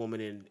by a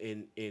woman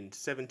in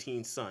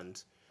 17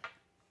 suns.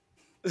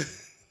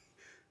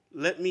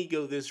 Let me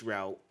go this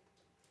route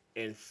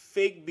and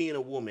fake being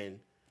a woman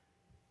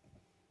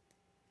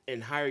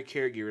and hire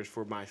caregivers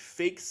for my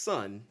fake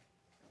son,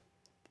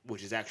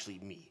 which is actually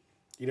me.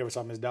 You never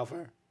saw Miss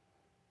Doubtfire?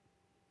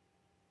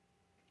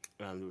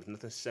 There was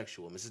nothing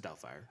sexual, Mrs.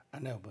 Doubtfire. I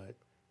know, but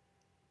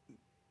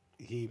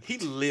he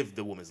lived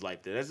the woman's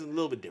life there. That's a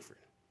little bit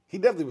different. He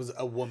definitely was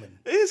a woman.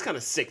 It is kind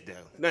of sick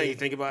though. Now you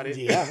think about it.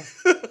 Yeah.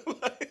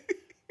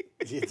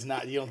 It's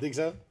not. You don't think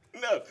so?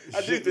 No,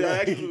 I do. I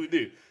actually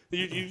do.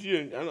 I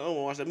don't want to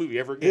watch that movie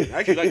ever again. I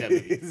actually like that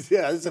movie.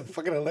 Yeah, it's a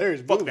fucking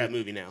hilarious Fuck movie. that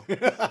movie now.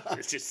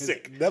 It's just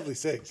sick. It's definitely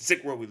sick.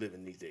 Sick world we live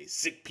in these days.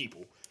 Sick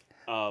people.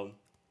 I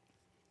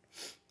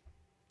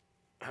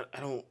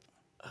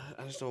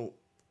just don't.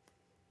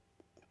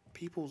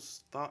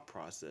 People's thought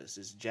process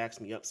just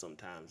jacks me up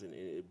sometimes, and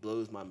it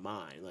blows my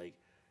mind. Like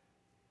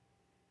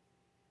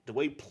the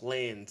way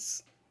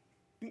plans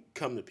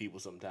come to people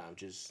sometimes,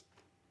 just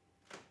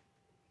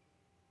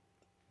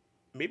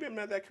maybe I'm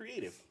not that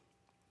creative.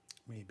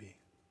 Maybe.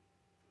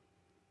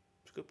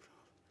 I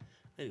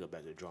need to go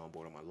back to the drawing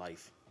board on my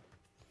life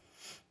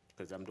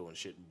because I'm doing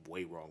shit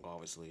way wrong,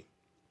 obviously.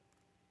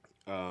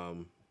 Yeah,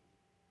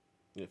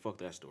 fuck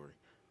that story.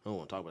 I don't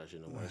want to talk about that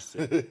shit no more. That's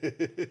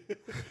sick.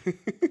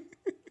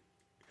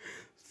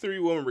 3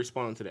 women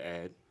responded to the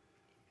ad.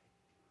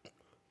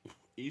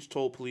 Each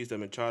told police that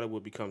Machado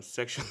would become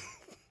sexually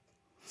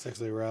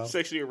aroused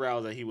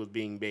that he was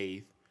being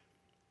bathed.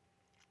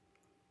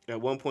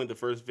 At one point, the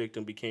first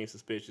victim became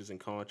suspicious and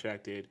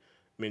contacted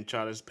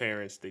Machado's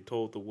parents. They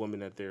told the woman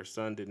that their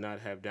son did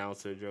not have Down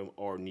syndrome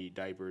or need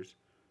diapers.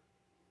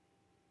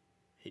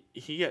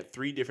 He had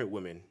 3 different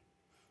women.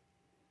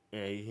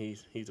 Yeah,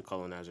 he's a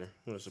colonizer.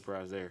 What a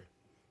surprise there.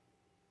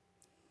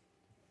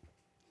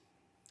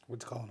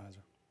 What's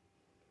colonizer?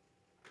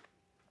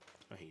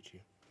 I hate you.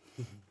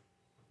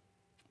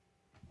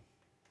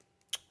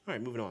 All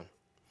right, moving on.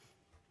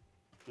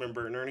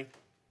 Remember Bert and Ernie?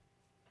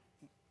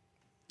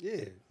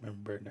 Yeah,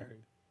 remember Bert and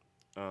Ernie.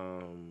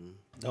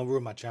 Don't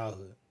ruin my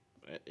childhood.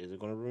 Is it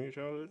going to ruin your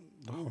childhood?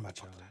 Don't ruin my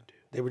childhood.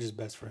 They were just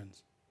best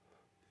friends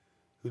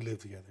who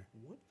lived together.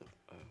 What the?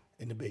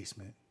 In the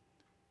basement.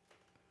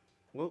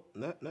 Well,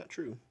 not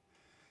true.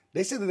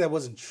 They said that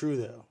wasn't true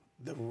though.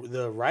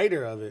 The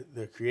writer of it,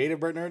 the creator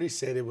Bert and Ernie,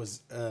 said it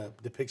was a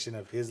depiction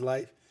of his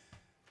life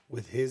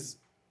with his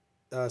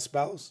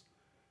spouse.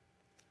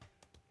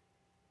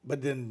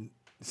 But then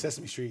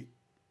Sesame Street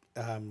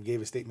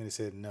gave a statement that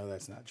said, no,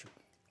 that's not true.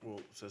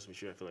 Well, Sesame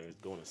Street, I feel like it's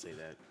going to say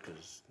that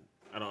because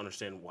I don't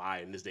understand why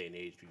in this day and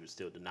age people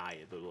still deny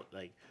it. But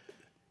like,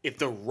 if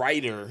the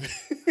writer,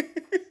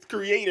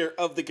 creator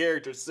of the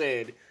character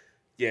said,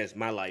 yes,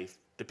 my life,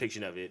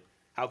 depiction of it,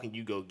 how can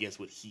you go against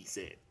what he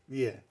said?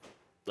 Yeah.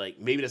 Like,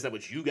 maybe that's not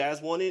what you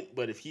guys wanted,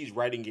 but if he's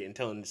writing it and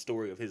telling the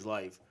story of his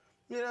life,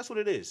 yeah, that's what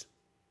it is.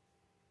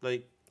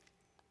 Like,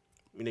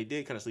 I mean, they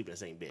did kind of sleep in the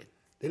same bed.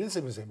 They didn't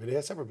sleep in the same bed. They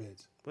had separate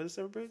beds. Was it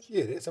separate beds?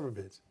 Yeah, they had separate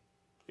beds.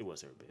 It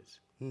was separate beds.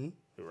 Mm-hmm.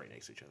 They were right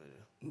next to each other,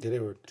 though. Yeah, they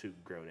were. 2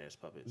 grown-ass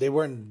puppets. They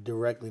weren't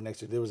directly next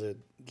to. There was a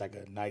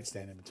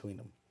nightstand in between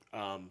them.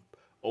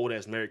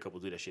 Old-ass married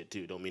couples do that shit,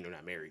 too. Don't mean they're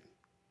not married.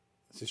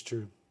 This is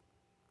true.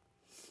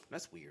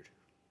 That's weird.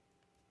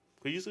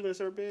 Could you sleep in a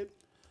separate bed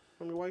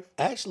from your wife?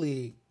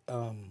 Actually,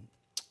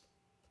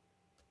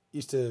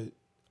 used to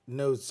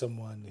know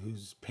someone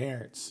whose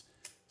parents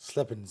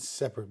slept in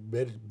separate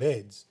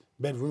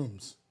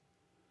bedrooms.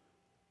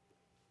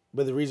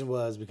 But the reason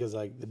was because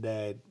like the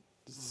dad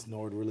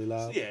snored really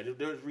loud. Yeah,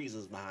 there's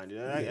reasons behind it.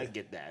 I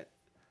get that.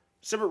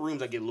 Separate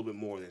rooms, I get a little bit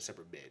more than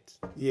separate beds.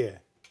 Yeah.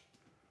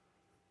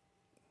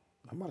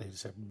 I might need a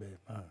separate bed.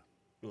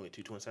 You only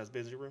 2 twin-size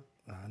beds in your room?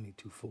 Nah, I need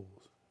 2 fulls.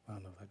 I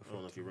don't know if I can. I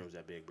don't know if your room's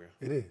that big, bro.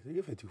 It is. You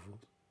can fit 2 fulls.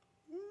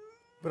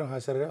 But on how I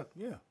set it up,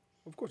 yeah,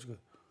 of course you could.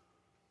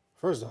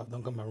 First off,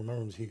 don't come my room. My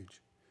room's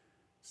huge.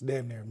 It's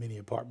damn near a mini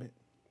apartment.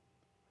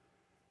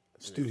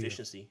 Studio.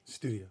 Efficiency.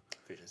 Studio.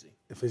 Efficiency.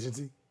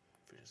 Efficiency.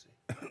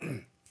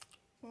 Efficiency.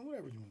 Well,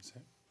 whatever you want to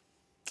say.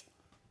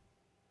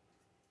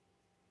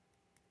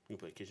 You can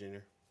put a kitchen in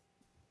there.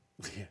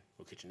 Yeah.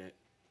 Or kitchenette.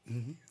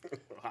 Mm-hmm.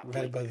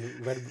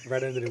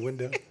 Right under the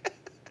window.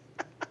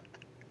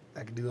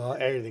 I can do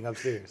everything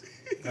upstairs.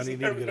 I don't even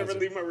need to get never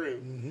upstairs. leave my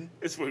room. Mm-hmm.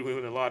 It's when we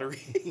win the lottery.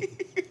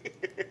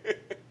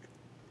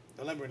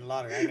 Don't let me win the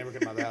lottery. I ain't never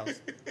get my house.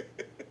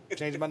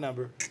 Change my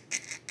number.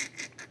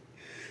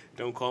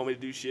 Don't call me to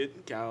do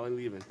shit. Cal, I'm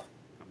leaving.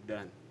 I'm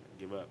done. I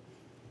give up.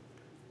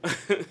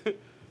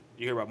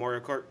 You hear about Mario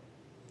Kart?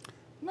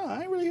 No,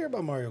 I ain't really hear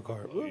about Mario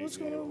Kart. What's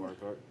going on? Mario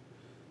Kart?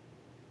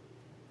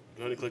 Go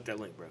ahead and click that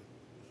link, bro.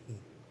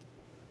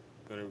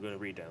 Gonna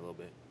read that a little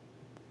bit.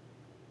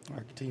 All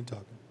right, continue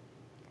talking.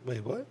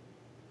 Wait, what?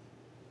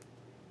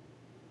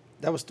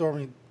 That was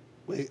Stormy.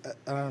 Wait,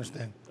 I don't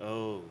understand.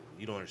 Oh,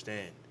 you don't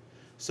understand.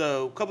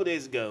 So, a couple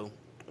days ago,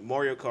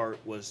 Mario Kart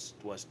was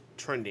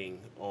trending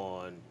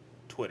on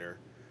Twitter,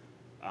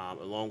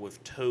 along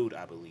with Toad,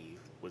 I believe,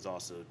 was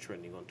also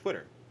trending on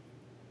Twitter.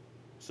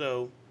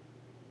 So,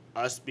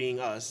 us being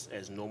us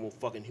as normal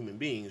fucking human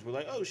beings, we're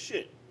like, oh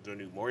shit, is there a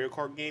new Mario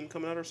Kart game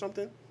coming out or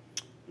something?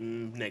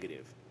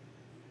 Negative.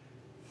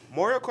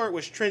 Mario Kart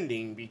was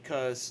trending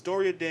because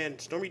Stormy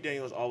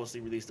Daniels obviously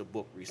released a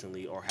book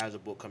recently, or has a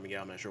book coming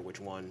out. I'm not sure which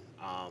one,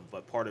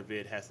 but part of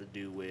it has to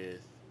do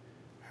with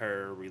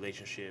her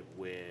relationship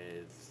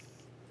with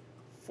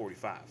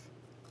 45.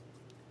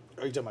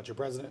 Are you talking about your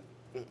president?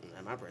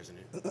 Not my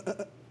president.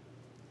 It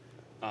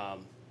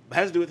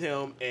has to do with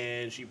him,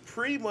 and she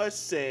pretty much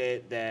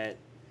said that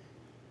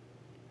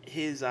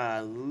his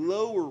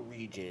lower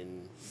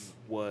region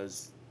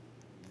was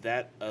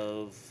that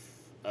of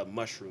a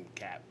mushroom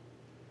cap,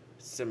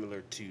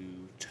 similar to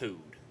Toad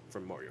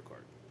from Mario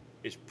Kart.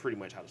 It's pretty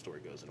much how the story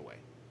goes in a way.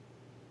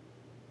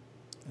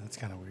 That's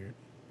kind of weird.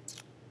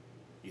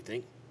 You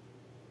think?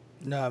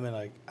 No, I mean,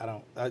 like, I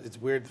don't. It's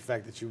weird the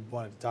fact that you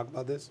wanted to talk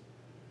about this.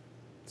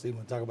 So you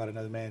want to talk about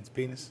another man's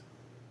penis?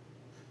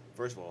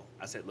 First of all,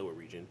 I said lower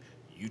region.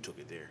 You took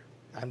it there.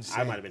 I'm just I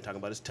saying. might have been talking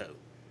about his toe.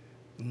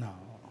 No.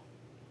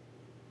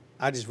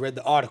 I just read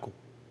the article.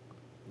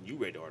 You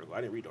read the article.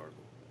 I didn't read the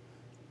article.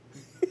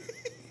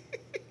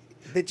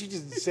 That you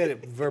just said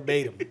it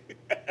verbatim.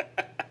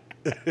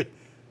 I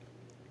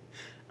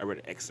read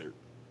an excerpt.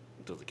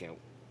 Does it count?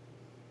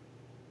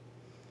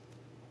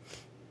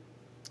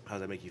 How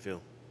does that make you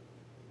feel?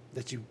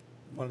 That you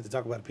wanted to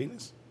talk about a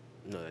penis?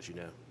 No, that you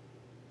know.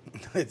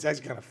 It's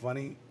actually kind of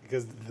funny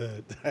because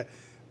the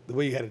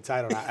way you had it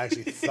titled, I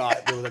actually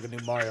thought there was like a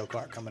new Mario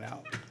Kart coming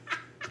out.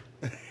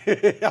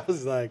 I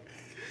was like,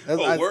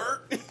 word?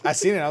 I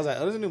seen it. I was like,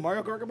 oh, there's a new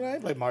Mario Kart coming out? I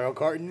ain't played Mario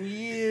Kart in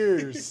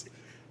years.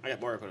 I got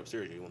Mario Kart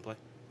upstairs. You want to play?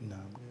 No,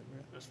 I'm good, bro.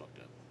 That's fucked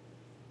up.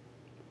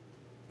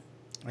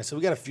 All right, so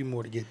we got a few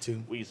more to get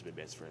to. We used to be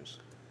best friends.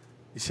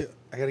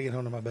 I got to get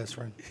home to my best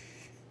friend.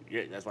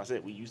 Yeah, that's why I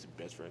said we used to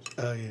be best friends.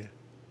 Oh, yeah.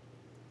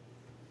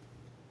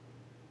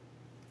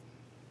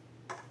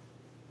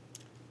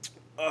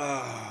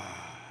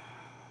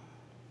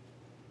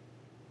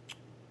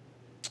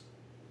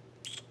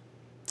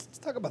 Let's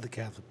talk about the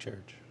Catholic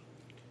Church.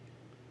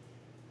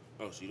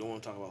 Oh, so you don't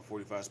want to talk about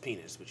 45's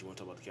penis, but you want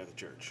to talk about the Catholic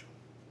Church.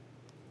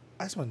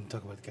 I just want to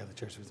talk about the Catholic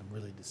Church because I'm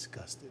really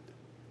disgusted.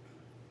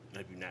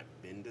 Have you not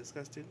been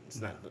disgusted? It's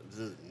No. not. This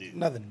isn't new.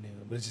 Nothing new,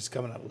 but it's just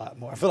coming out a lot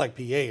more. I feel like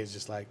PA is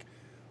just like,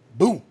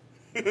 boom.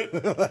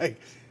 Like,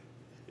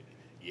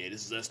 Yeah,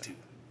 this is us too.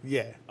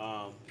 yeah.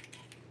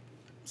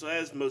 So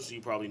as most of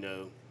you probably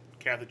know,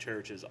 Catholic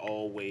Church has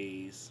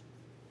always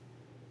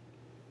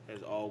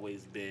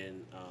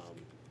been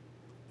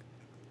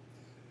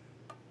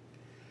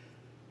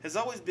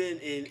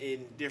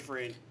in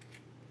different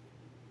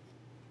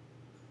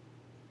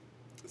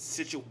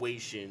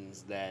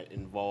situations that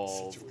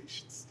involve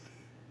Situations.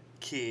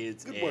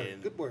 kids Good and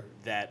word, good word.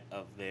 that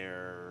of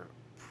their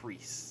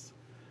priests.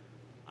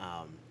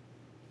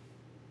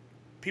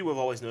 People have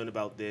always known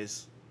about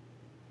this.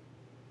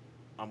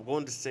 I'm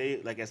going to say,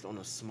 like, as on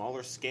a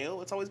smaller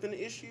scale, it's always been an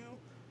issue.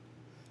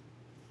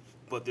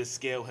 But this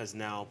scale has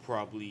now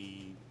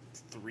probably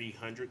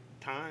 300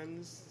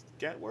 times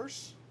got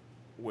worse,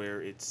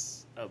 where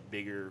it's a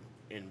bigger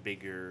and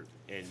bigger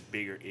and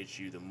bigger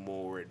issue the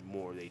more and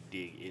more they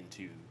dig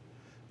into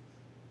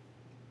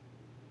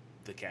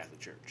the Catholic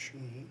Church.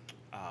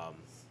 Mm-hmm.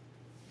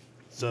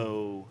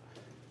 So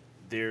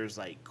there's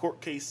like court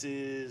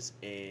cases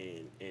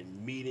and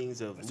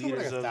meetings of It's over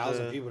leaders like of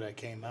 1,000 the. people that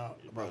came out.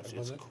 Bro, About it, it's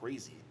wasn't it?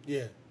 crazy.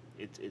 Yeah,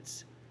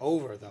 It's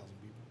over 1,000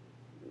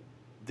 people.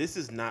 this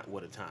is not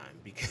what a time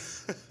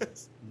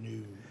because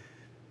New.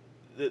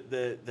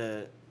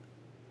 the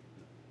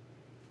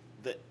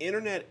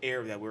internet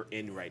era that we're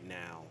in right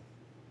now,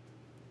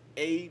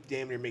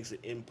 damn near makes it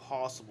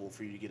impossible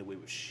for you to get away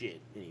with shit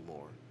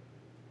anymore.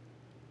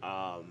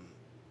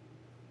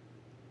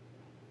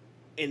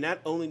 And not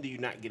only do you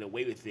not get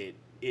away with it,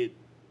 it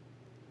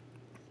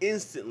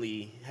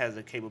instantly has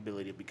a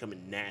capability of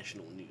becoming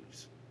national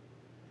news.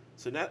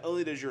 So not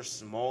only does your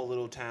small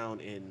little town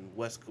in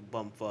West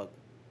Bumfuck,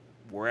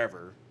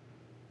 wherever,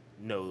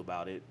 know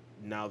about it,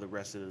 now the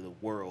rest of the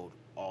world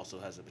also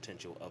has the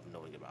potential of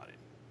knowing about it.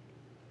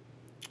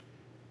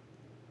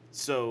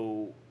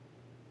 So,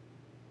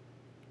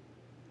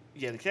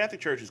 yeah, the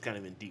Catholic Church is kind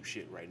of in deep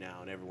shit right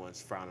now, and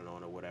everyone's frowning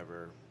on or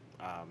whatever.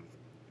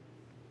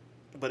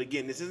 But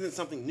again, this isn't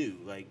something new.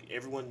 Like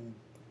everyone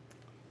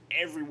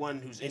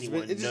who's anyone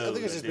knows. I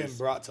think it's that just been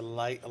brought to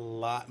light a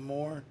lot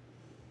more.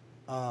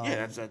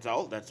 Yeah, that's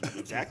all. That's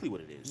exactly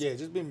what it is. Yeah,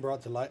 it's just been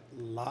brought to light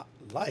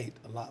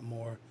a lot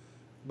more,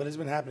 but it's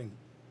been happening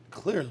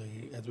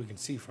clearly, as we can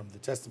see from the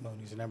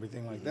testimonies and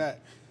everything like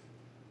that.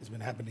 It's been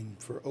happening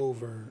for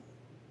over.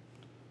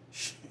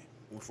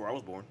 Before I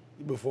was born.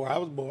 Before I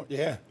was born,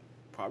 yeah,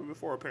 Probably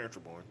before our parents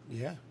were born.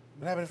 yeah,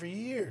 been happening for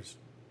years.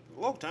 A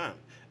long time.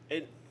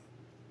 And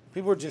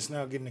People are just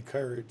now getting the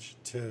courage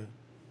to.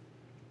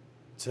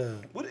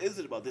 what is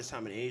it about this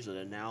time and age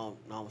that now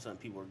all of a sudden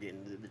people are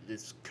getting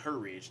this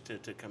courage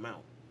to come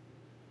out?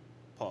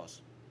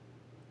 Pause.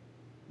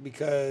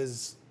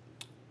 Because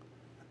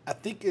I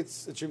think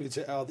it's attributed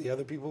to all the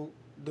other people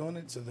doing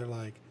it. So they're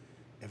like,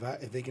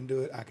 If they can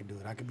do it, I can do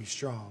it. I can be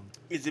strong.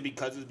 Is it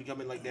because it's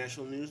becoming like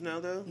national news now,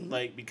 though?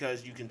 Like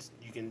because you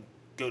can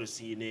go to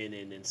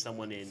CNN and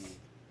someone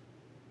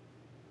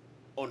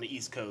on the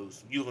East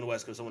Coast, you live on the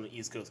West Coast, someone on the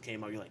East Coast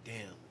came out, you're like,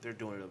 damn, they're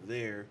doing it over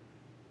there.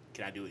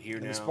 Can I do it here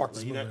Let me now? spark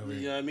this Like, movement over you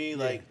here. know what I mean?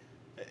 Yeah. Like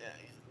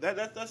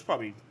that's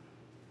probably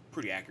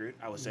pretty accurate.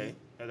 I would say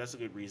that's a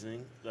good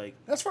reasoning. Like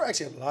That's for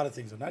actually a lot of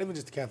things, though. Not even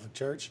just the Catholic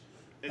Church.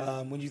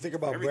 When you think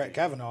about everything. Brett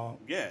Kavanaugh,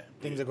 yeah,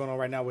 things are going on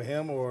right now with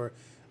him, or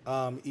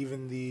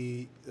even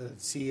the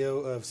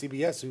CEO of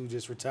CBS who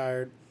just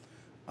retired.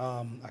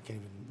 I can't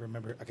even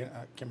remember. I can't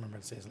remember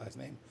to say his last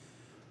name.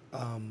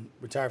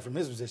 Retired from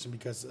his position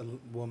because a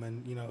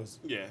woman, is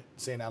yeah.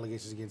 saying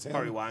allegations against him.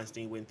 Harvey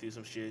Weinstein went through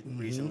some shit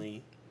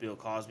recently. Bill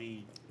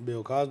Cosby.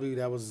 Bill Cosby,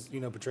 that was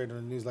portrayed on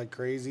the news like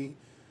crazy.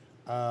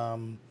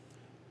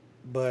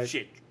 But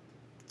Shit.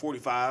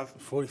 45.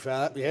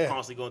 45, yeah.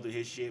 Constantly going through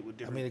his shit with I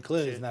different. mean, it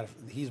clearly shit. is not.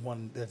 He's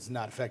one that's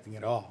not affecting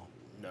at all.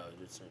 No,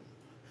 it's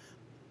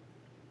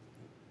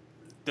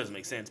doesn't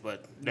make sense,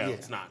 but no, Yeah.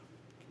 it's not.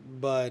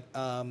 But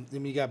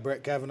then you got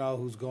Brett Kavanaugh,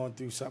 who's going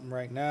through something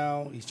right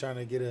now. He's trying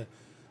to get a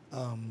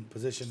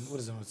position. What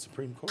is it on the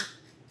Supreme Court?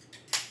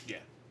 Yeah.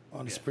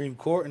 On the Yeah. Supreme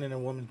Court, and then a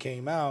woman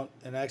came out,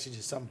 and actually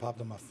just something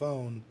popped on my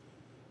phone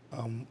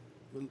a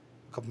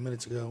couple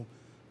minutes ago.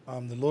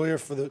 The lawyer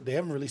they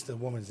haven't released the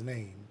woman's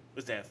name.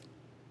 What's that?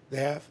 They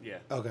have? Yeah.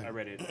 Okay. I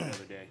read it the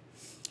other day.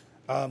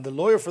 The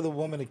lawyer for the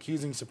woman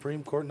accusing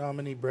Supreme Court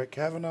nominee Brett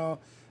Kavanaugh of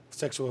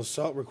sexual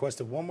assault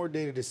requested one more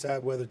day to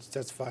decide whether to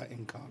testify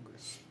in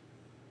Congress.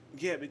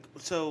 Yeah.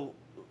 So,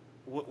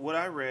 what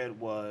I read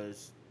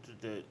was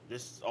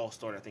this all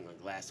started, I think,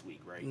 like last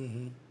week, right?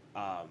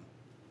 Mm-hmm.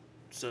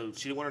 So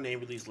she didn't want her name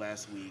released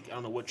last week. I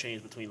don't know what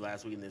changed between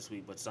last week and this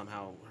week, but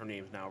somehow her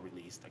name is now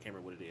released. I can't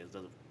remember what it is.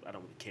 I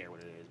don't really care what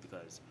it is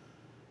because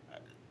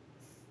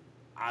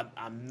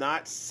I'm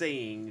not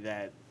saying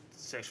that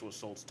sexual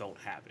assaults don't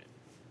happen.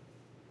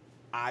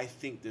 I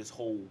think this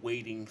whole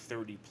waiting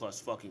 30 plus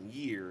fucking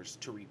years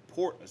to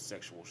report a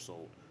sexual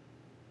assault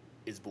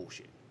is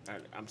bullshit.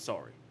 I'm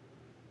sorry.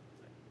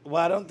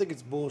 Well, I don't think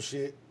it's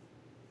bullshit.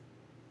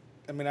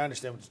 I mean, I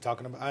understand what you're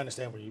talking about. I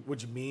understand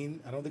what you mean.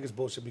 I don't think it's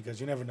bullshit because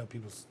you never know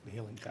people's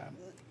healing time.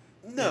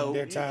 No, And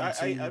their time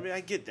I mean, I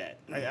get that.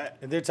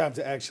 And their time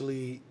to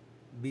actually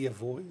be a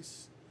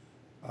voice,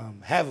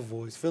 have a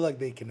voice, feel like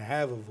they can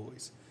have a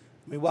voice.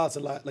 I mean, while it's a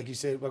lot, like we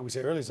said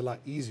earlier, it's a lot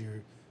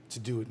easier to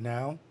do it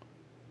now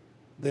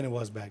than it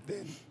was back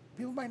then.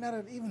 People might not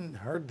have even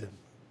heard them.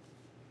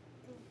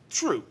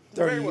 True.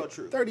 Very well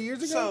true. 30 years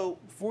ago? So,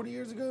 40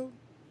 years ago?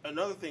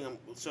 another thing,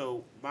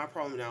 so my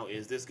problem now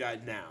is this guy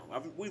now.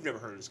 We've never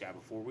heard of this guy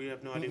before. We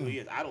have no idea who he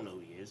is. I don't know who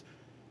he is.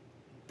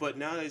 But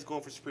now that he's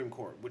going for Supreme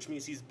Court, which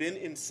means he's been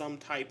in some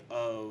type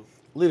of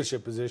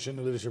Leadership position,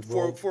 leadership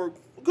role. for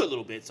a good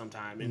little bit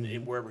sometime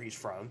in wherever he's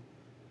from.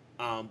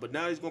 But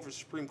now he's going for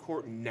Supreme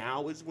Court.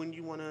 Now is when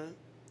you want to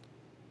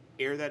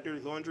air that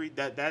dirty laundry.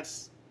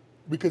 That's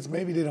Because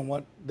maybe they don't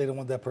want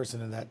that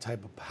person in that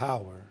type of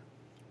power,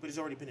 but he's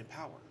already been in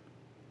power.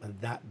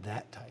 but not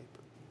that type.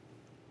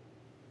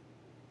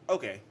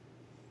 Okay.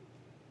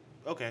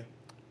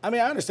 I mean,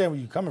 I understand where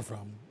you're coming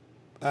from.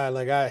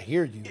 I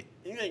hear you.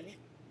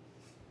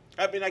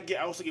 I mean, I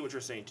also get what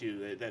you're saying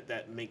too.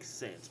 That makes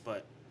sense,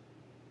 but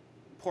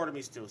part of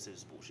me still says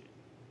it's bullshit.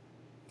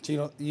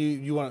 So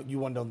you want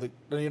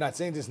you're not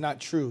saying it's not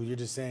true. You're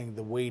just saying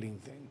the waiting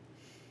thing.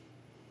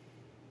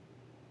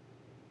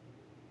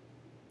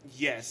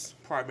 Yes,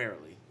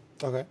 primarily.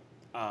 Okay.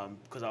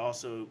 Because I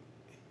also,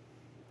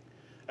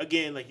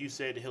 again, like you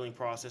said, the healing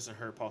process and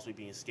her possibly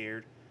being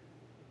scared.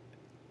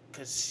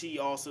 Because she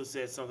also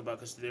said something about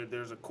because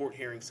there's a court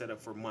hearing set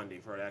up for Monday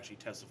for her to actually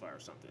testify or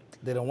something.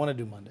 They don't want to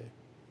do Monday.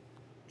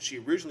 She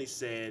originally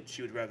said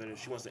she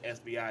wants the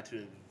FBI to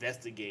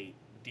investigate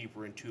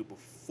deeper into it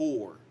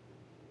before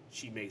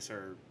she makes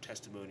her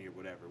testimony or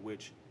whatever.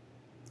 Which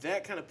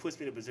that kind of puts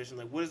me in a position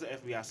like, what is the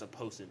FBI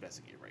supposed to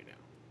investigate right now?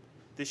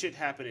 This shit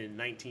happened in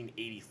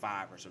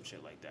 1985 or some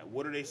shit like that.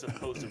 What are they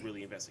supposed to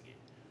really investigate?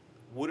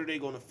 What are they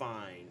going to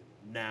find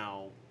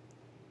now,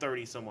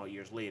 30 some odd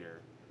years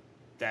later,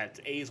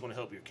 that A is going to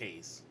help your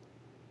case,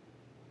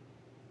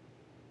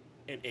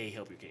 and A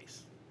help your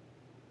case?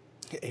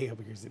 A help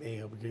your case. A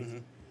help your case.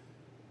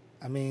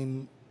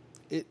 Mm-hmm.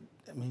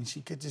 I mean,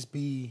 she could just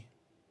be.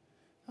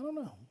 I don't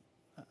know.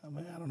 I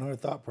mean, I don't know her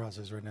thought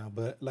process right now.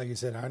 But like you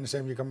said, I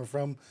understand where you're coming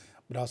from,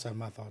 but I also have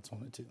my thoughts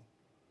on it too.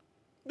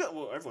 No,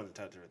 well, everyone's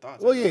entitled to their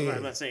thoughts. Well, yeah.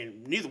 I'm not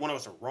saying neither one of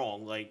us are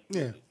wrong. Like,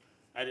 Yeah.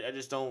 I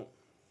just don't.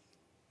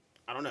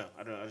 I don't know.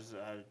 I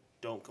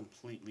don't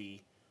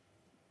completely.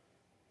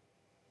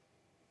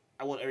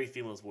 I want every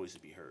female's voice to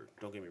be heard.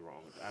 Don't get me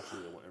wrong. I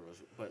absolutely want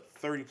everyone's. But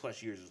 30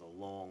 plus years is a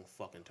long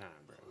fucking time,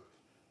 bro.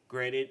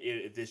 Granted,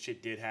 if this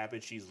shit did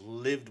happen, she's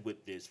lived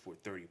with this for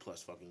 30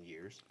 plus fucking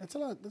years. That's a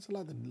lot. That's a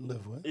lot to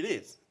live with. It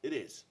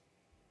is.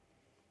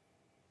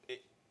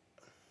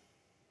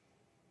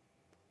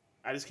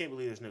 I just can't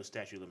believe there's no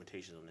statute of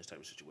limitations on this type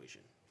of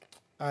situation.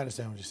 I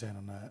understand what you're saying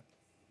on that.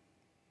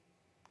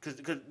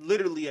 Because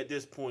literally at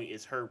this point,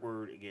 it's her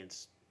word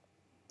against,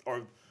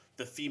 or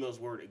the females'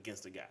 word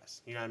against the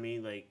guys. You know what I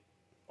mean? Like,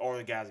 or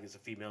the guys against the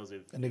females.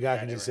 If And the guy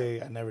that can just ever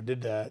say, "I never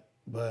did that,"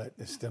 but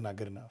it's still not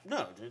good enough.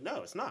 happened.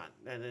 No, it's not.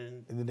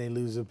 And then they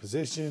lose their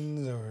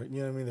positions, or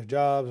you know what I mean, their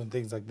jobs and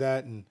things like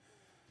that.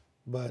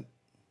 But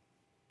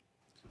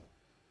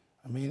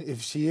I mean,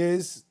 if she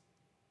is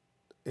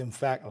in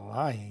fact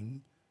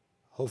lying,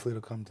 hopefully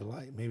it'll come to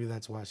light. Maybe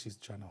that's why she's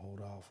trying to hold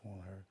off on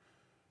her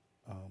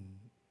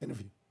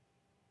interview.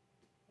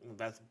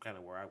 That's kind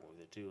of where I went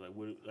with it too.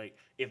 Like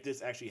if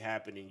this actually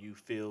happened and you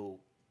feel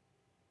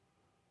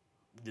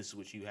this is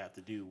what you have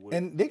to do.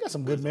 And they got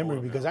some good the memory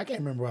order because now? I can't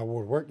remember I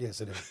wore to work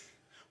yesterday.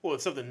 Well,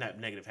 if something that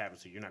negative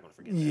happens to you, you're not going to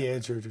forget that. Yeah,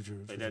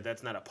 true. Like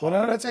that's not a Well, no,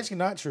 positive. that's actually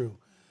not true.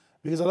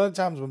 Because a lot of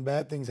times when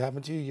bad things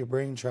happen to you, your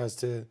brain tries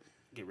to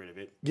Get rid of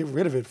it. get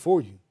rid of it for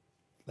you.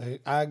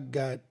 Like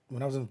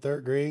when I was in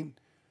third grade,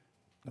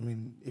 I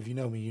mean, if you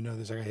know me, you know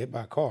this, I got hit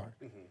by a car.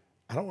 Mm-hmm.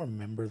 I don't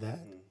remember that.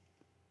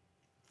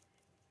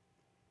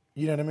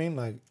 You know what I mean?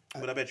 Like,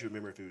 But I bet you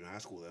remember if you were in high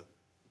school, though.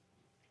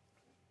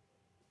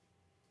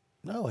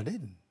 no, I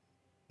didn't.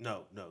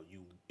 No,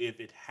 you. If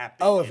it happened.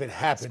 Oh, if in it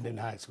high happened school, in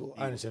high school.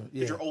 I you- understand. 'cause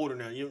Yeah. you're older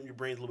now. Your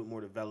brain's a little bit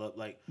more developed.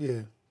 Like,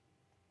 Yeah.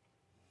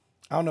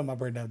 I don't know, my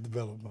brain not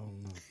developed. I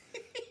don't know.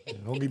 Yeah,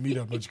 don't give me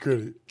that much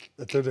credit.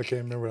 I told you I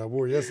can't remember what I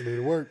wore yesterday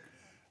to work.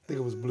 I think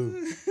it was blue.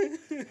 I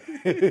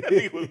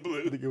think it was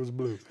blue. I think it was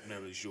blue. I'm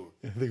not really sure.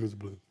 I think it was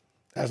blue.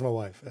 Ask my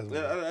wife. Ask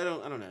my wife.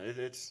 I don't know.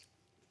 It's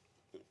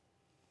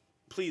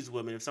please,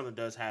 women. If something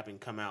does happen,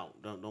 come out.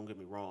 Don't get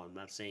me wrong. I'm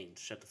not saying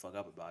shut the fuck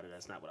up about it.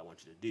 That's not what I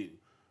want you to do.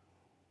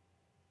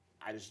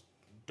 I just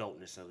don't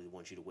necessarily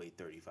want you to wait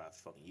 35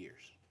 fucking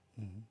years.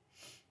 Mm-hmm.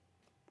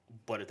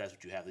 But if that's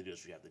what you have to do,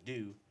 that's what you have to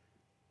do.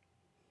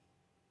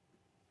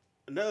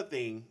 Another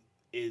thing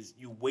is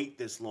you wait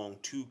this long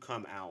to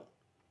come out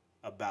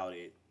about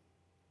it,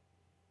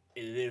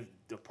 and if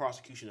the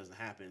prosecution doesn't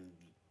happen,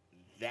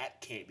 that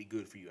can't be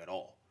good for you at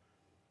all.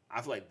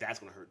 I feel like that's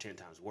going to hurt 10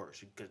 times worse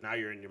because now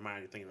you're in your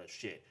mind, you're thinking like,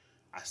 shit,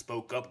 I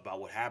spoke up about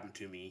what happened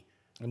to me,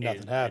 And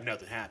nothing happened.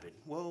 nothing happened.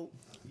 Well,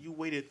 you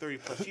waited 30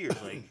 plus years,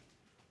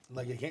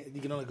 like You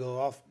can only go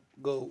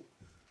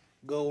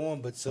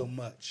on, but so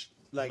much.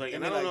 and I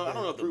don't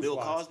know if the Bill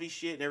Cosby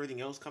shit and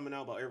everything else coming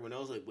out about everyone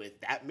else, like, if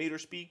that made her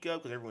speak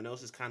up because everyone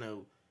else is kind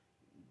of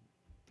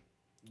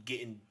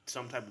getting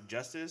some type of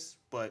justice,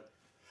 but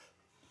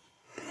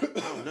I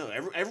don't know.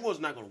 Everyone's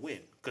not going to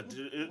win because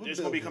it's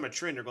going to become a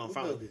trend. They're going to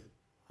follow.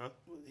 Huh?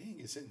 Well, he didn't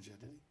get sentenced yet,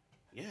 did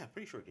he? Yeah,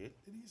 pretty sure it did.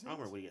 Did he get I don't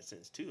remember sentenced? what he got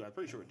sentenced to. I'm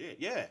pretty sure it did.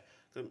 Yeah,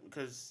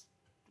 because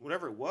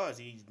whatever it was,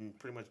 he's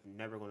pretty much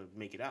never going to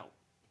make it out.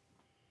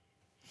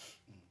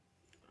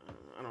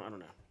 I don't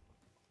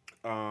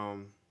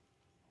know.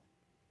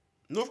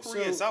 North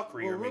Korea and South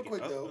Korea. Well, are real making,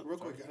 quick,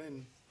 sorry. I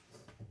didn't.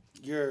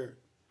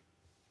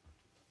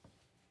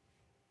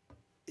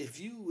 If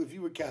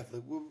you were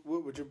Catholic,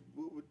 what would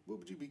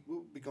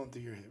be going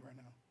through your head right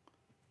now?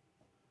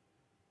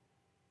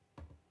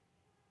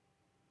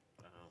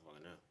 I don't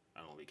fucking know. I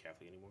don't want to be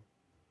Catholic anymore.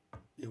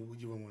 Yeah,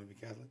 you wouldn't want to be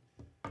Catholic.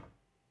 I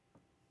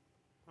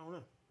don't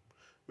know.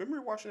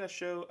 Remember watching that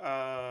show?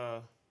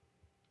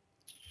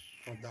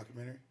 On a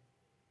documentary.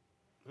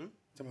 Hmm?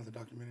 Talking about the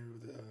documentary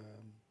with the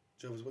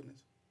Jehovah's Witness.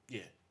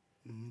 Yeah,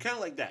 Mm-hmm. kind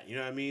of like that. You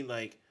know what I mean?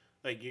 Like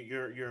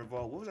you're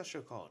involved. What was that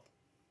show called?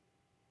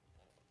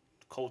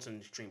 Cults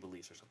and Extreme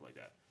Beliefs or something like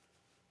that.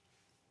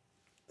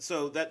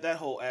 So that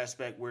whole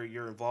aspect where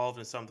you're involved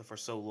in something for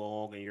so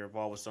long and you're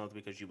involved with something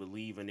because you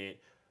believe in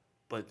it,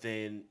 but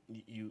then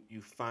you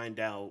find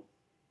out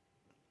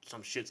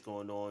some shit's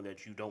going on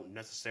that you don't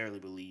necessarily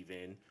believe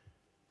in,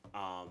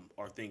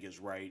 or think is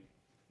right.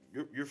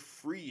 You're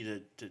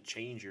free to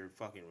change your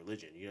fucking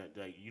religion. You know,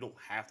 like you don't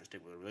have to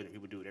stick with a religion.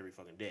 People do it every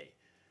fucking day.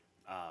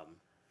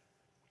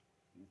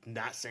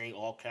 Not saying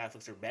all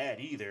Catholics are bad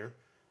either,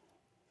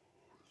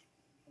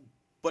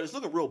 but it's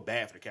looking real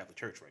bad for the Catholic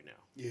Church right now.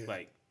 Yeah.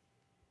 Like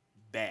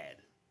bad.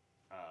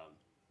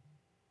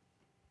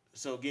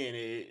 So again,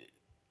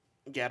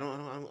 I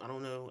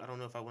don't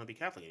know if I want to be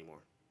Catholic anymore.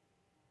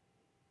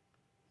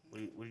 What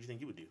do you think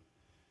you would do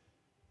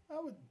I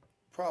would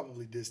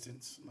probably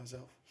distance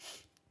myself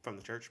from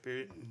the church?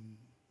 Period.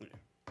 Yeah.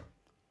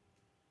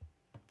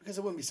 because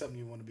it wouldn't be something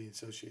you want to be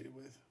associated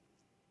with.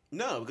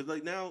 No, because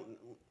like now,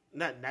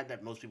 not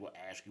that most people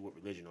ask you what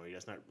religion are you.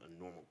 That's not a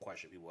normal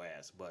question people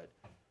ask. But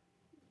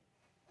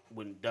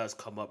when it does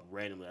come up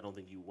randomly, I don't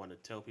think you want to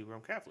tell people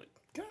I'm Catholic.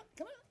 Can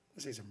I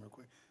say something real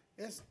quick?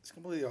 It's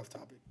completely off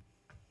topic,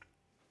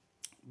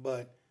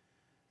 but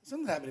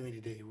something happened to me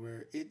today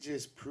where it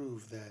just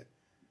proved that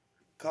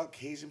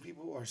Caucasian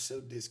people are so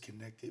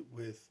disconnected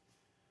with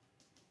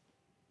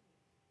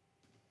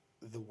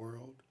the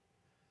world.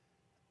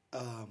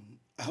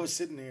 I was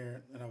sitting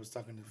there and I was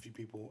talking to a few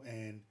people,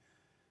 and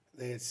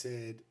they had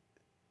said,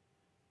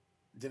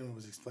 gentleman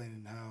was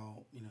explaining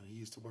how, he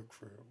used to work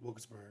for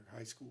Wilkesburg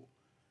High School.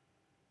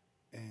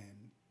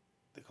 And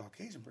the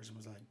Caucasian person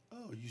was like,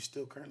 "Oh, you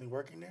still currently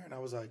working there?" And I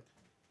was like,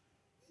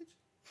 "Bitch,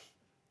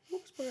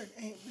 Wilkesburg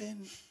ain't been,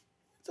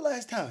 when's the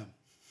last time?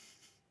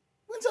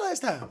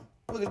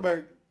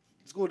 Wilkesburg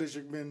School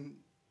District been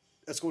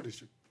a school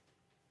district?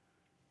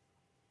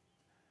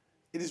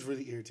 It just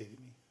really irritated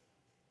me.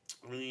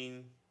 I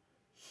mean,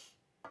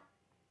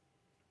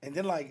 And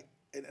then like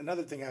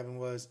another thing happened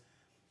was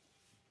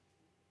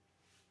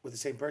with the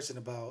same person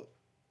about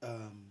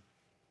not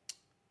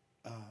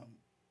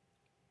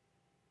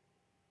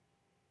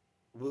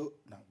Will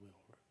Rose.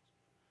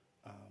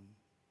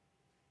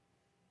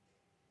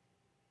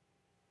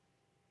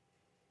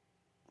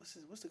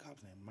 What's the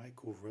cop's name?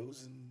 Michael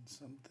Rosen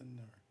something,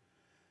 or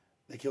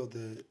they killed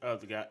the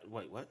the guy.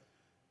 Wait, what?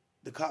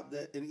 the cop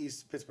that in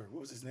East Pittsburgh.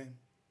 What was his name?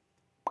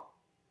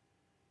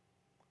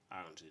 I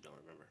honestly don't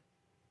remember.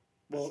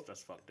 Well,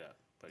 That's fucked up.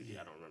 But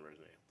yeah, I don't remember his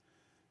name.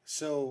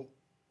 So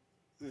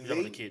You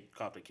know the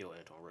cop that killed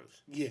Anton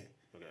Rose. Yeah.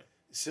 Okay.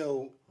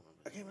 So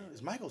I can't remember.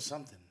 It's Michael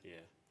something. Yeah.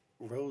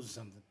 Rose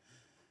something.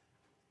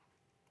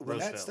 When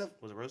Roosevelt. that stuff,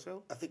 Was it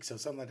Roosevelt? I think so,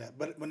 something like that.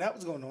 But when that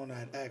was going on, I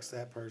had asked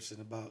that person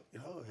about,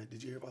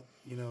 did you hear about,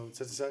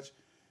 such and such?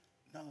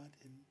 No, I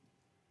didn't.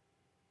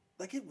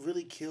 Like, it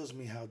really kills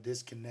me how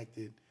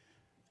disconnected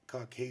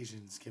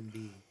Caucasians can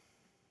be.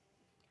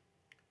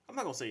 I'm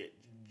not gonna say it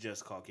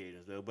just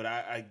Caucasians though, but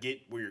I get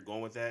where you're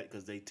going with that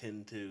because they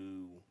tend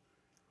to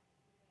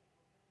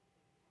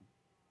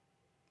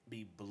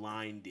be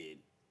blinded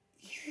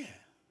Yeah.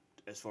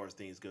 as far as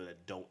things go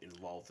that don't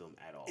involve them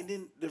at all. And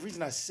then the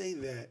reason I say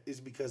that is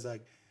because,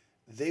 like,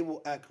 they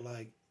will act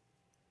like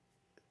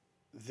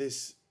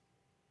this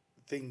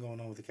thing going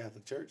on with the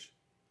Catholic Church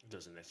It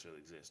doesn't necessarily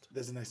exist.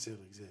 doesn't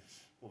necessarily exist.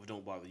 Well, if it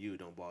don't bother you, it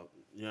don't bother.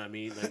 You know what I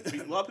mean? Like,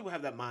 a lot of people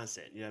have that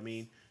mindset. You know what I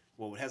mean?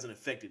 Well, it hasn't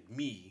affected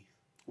me.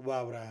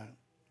 Why would I?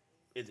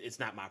 It's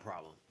not my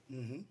problem.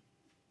 Mm-hmm.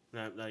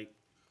 Not like,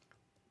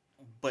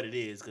 but it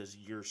is because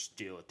you're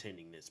still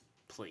attending this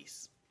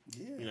place.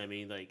 Yeah. You know what I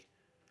mean? Like,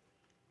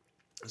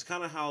 it's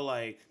kind of how,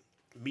 like,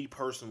 me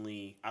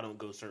personally, I don't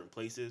go certain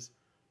places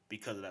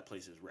because of that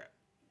place's rep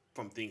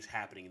from things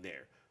happening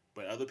there.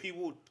 But other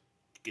people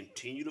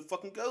continue to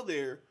fucking go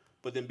there,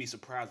 but then be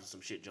surprised when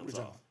some shit jumps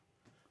off.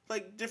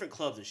 Like, different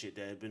clubs and shit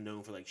that have been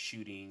known for, like,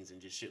 shootings and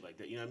just shit like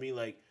that. You know what I mean?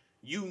 Like,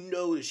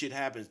 that shit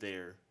happens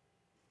there,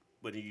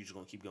 but then you're just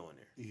gonna keep going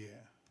there. Yeah.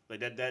 Like,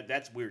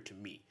 that's weird to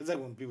me. It's like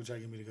when people try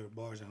to get me to go to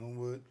bars in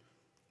Homewood.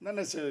 Not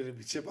necessarily to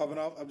be shit popping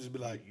off. I'm just be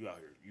like, You out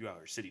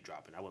here city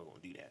dropping. I wasn't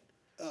gonna do that.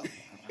 oh,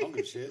 I don't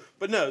give a shit.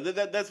 But no,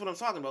 that's what I'm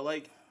talking about.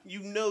 Like,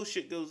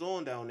 shit goes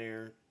on down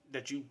there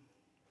that you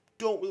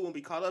don't really want to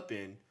be caught up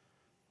in.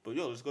 But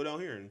let's go down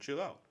here and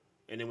chill out.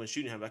 And then when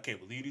shooting happened, I can't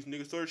believe these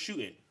niggas started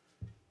shooting.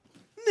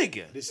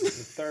 Nigga. This is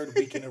the third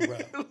week in a row.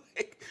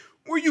 Like,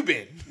 where you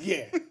been?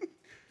 Yeah.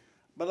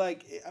 But,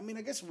 like, I mean,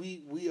 I guess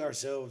we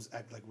ourselves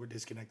act like we're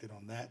disconnected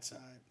on that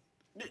side.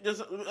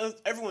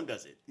 Everyone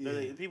does it.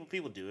 Yeah.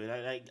 People do it.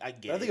 I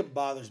get But I think it. it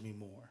bothers me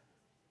more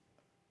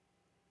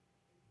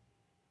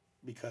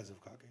because of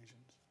Caucasians.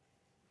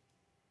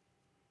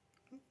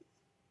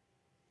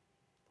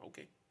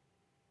 Okay.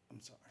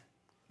 I'm sorry.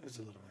 It's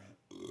a little rant.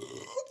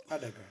 I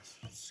digress.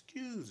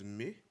 Excuse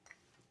me.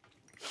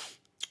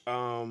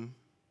 So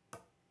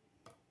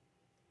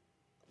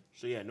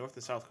yeah, North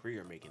and South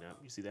Korea are making up.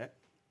 You see that?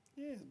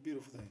 Yeah, it's a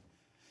beautiful thing.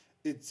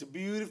 It's a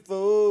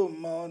beautiful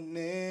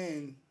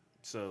morning.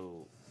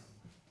 So,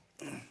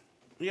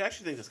 yeah, I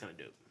actually think that's kind of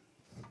dope.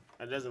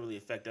 It doesn't really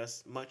affect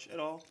us much at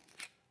all.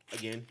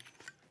 Again,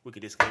 we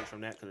could disconnect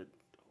from that because, oh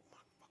my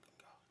fucking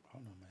god, I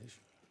don't know my issue.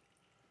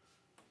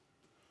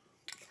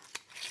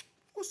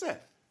 what's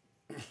that?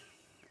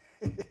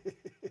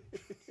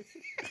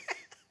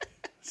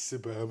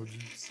 Sip of apple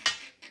juice.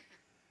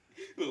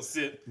 Little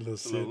sip, Little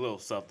It's a sip. little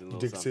something, You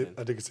little take a something. sip.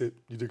 I take a sip.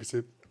 You take a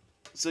sip.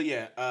 So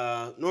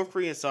yeah, North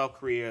Korea and South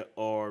Korea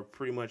are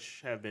pretty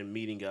much have been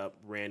meeting up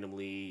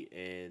randomly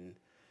and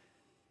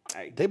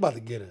I They about to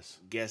get us.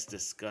 guess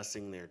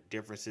discussing their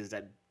differences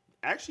that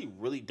actually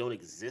really don't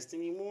exist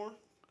anymore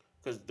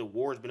because the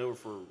war has been over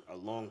for a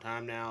long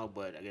time now.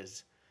 But I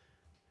guess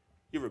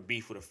you ever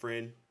beef with a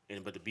friend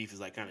but the beef is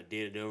like kind of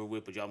dead and over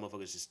with, but y'all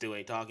motherfuckers just still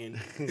ain't talking.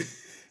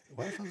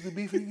 Why the fuck is they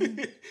beefing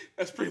again?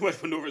 That's pretty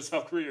much what North and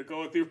South Korea are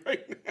going through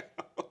right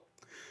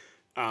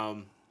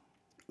now.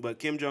 But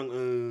Kim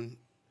Jong-un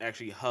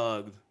actually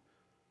hugged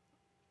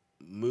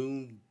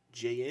Moon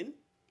Jae-in.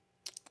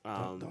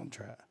 Don't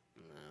try.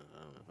 I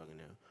don't know if I can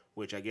know.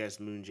 Which I guess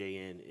Moon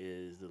Jae-in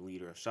is the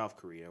leader of South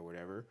Korea or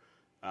whatever.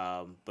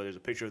 But there's a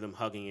picture of them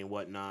hugging and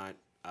whatnot.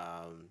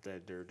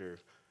 That they're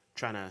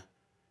trying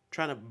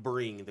to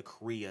bring the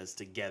Koreas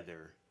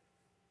together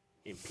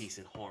in peace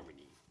and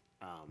harmony.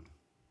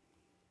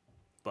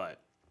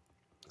 But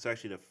it's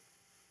actually the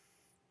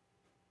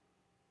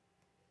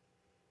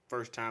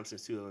first time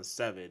since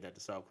 2007 that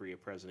the South Korea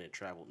president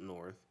traveled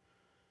north.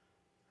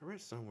 I read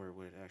somewhere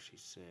what it actually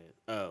said.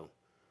 Oh.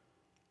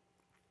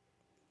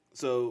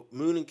 So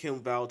Moon and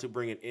Kim vowed to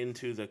bring an end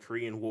to the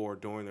Korean War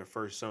during their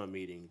first summit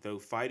meeting. Though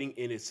fighting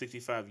ended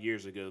 65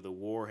 years ago, the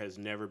war has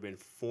never been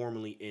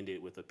formally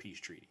ended with a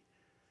peace treaty.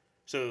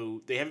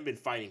 So they haven't been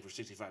fighting for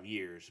 65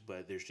 years,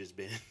 but there's just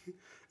been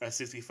a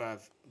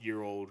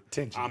 65-year-old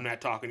Tension. I'm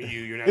not talking to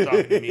you, you're not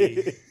talking to me.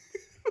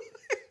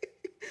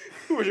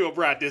 We're just going to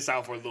ride this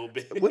out for a little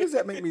bit. What does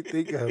that make me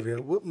think of? Yeah?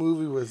 What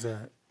movie was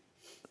that?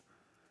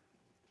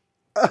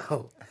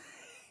 Oh,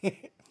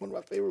 one of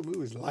my favorite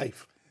movies,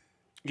 Life.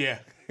 Yeah.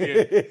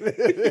 Yeah.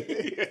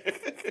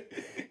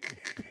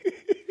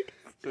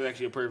 So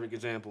actually a perfect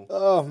example.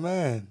 Oh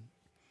man.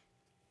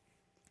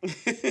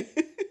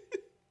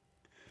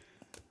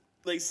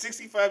 Like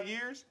 65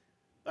 years?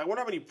 I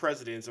wonder how many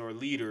presidents or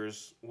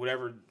leaders,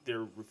 whatever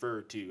they're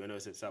referred to. I know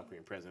it said South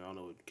Korean president. I don't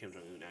know what Kim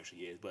Jong Un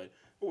actually is, but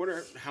I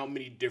wonder how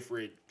many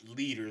different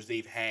leaders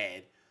they've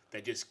had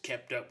that just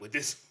kept up with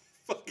this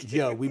fucking.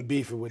 Yo, we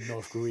beefing with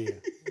North Korea.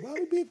 Why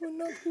we beefing with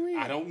North Korea?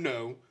 I don't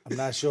know. I'm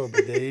not sure,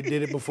 but they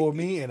did it before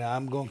me, and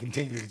I'm gonna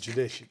continue the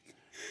tradition.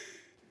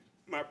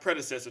 My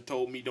predecessor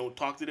told me don't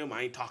talk to them.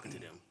 I ain't talking to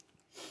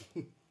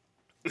them.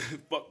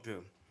 Fuck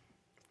them.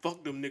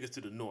 Fuck them niggas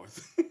to the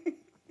north.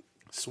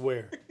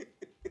 Swear.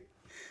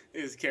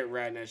 They just kept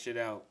riding that shit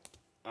out.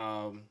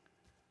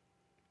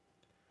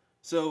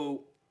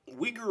 So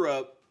we grew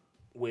up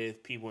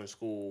with people in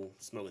school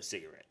smoking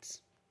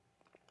cigarettes.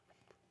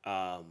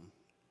 I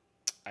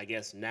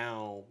guess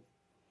now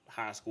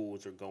high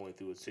schools are going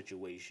through a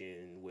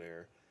situation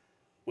where,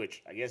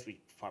 which I guess we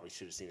probably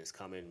should have seen this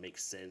coming,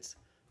 makes sense.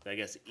 But I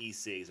guess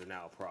e-cigs are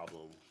now a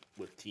problem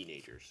with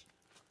teenagers.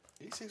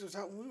 E6 was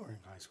out when we were in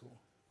high school.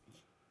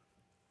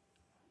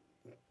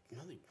 No,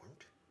 they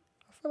weren't.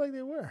 I feel like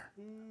they were.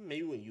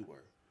 Maybe when you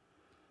were.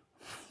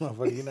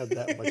 Motherfucker, you're not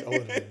that much older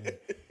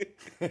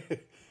than me.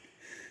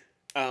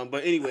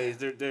 But anyways,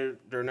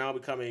 they're now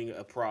becoming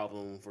a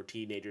problem for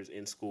teenagers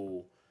in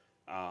school.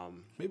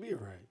 Maybe you're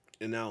right.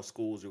 And now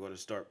schools are going to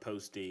start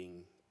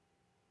posting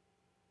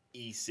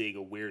e-cig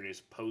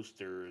awareness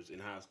posters in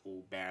high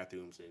school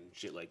bathrooms and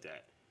shit like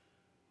that.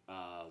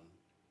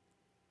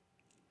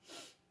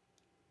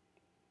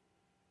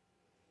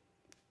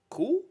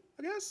 Cool,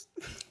 I guess.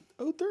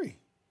 03.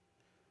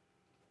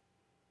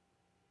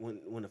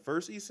 When the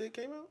first e-cig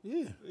came out?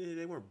 Yeah. Yeah,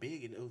 they weren't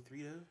big in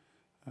 03 though.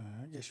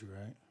 I guess you're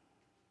right.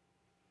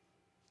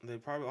 They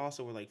probably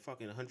also were like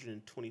fucking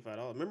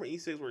 $125. Remember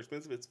e-cigs were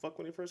expensive as fuck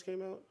when they first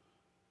came out?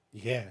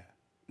 Yeah.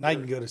 Now you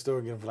can go to the store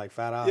and get them for like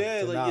 $5.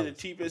 Yeah, like $10. get the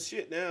cheapest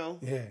shit now.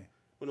 Yeah.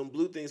 When them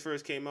blue things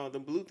first came out,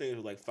 them blue things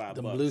were like $5.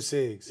 Them blue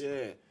cigs.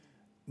 Yeah.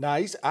 Nah,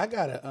 I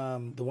got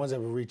the ones that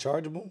were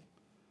rechargeable.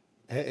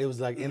 It was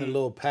like in a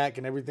little pack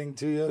and everything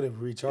too, yo. They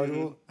were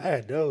rechargeable. I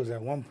had those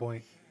at one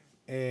point.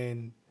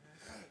 And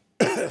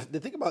the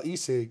thing about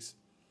e-cigs,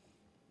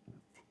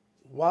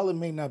 while it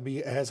may not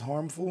be as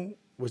harmful,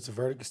 which the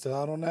verdict is still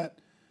out on that.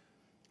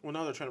 Well,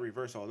 now they're trying to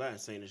reverse all that and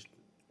saying it's,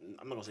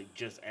 I'm not going to say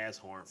just as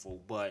harmful,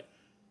 but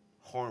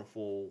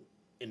harmful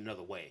in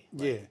another way.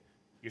 Like, Yeah.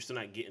 You're still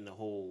not getting the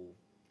whole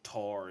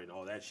tar and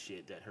all that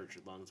shit that hurts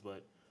your lungs,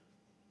 but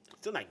it's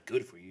still not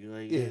good for you.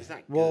 Like, Yeah. it's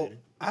not Well, good.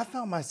 I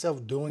found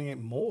myself doing it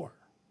more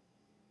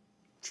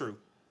True.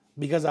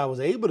 because I was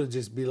able to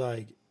just be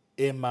like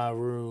in my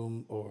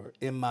room or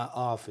in my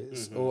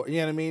office or, you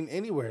know what I mean?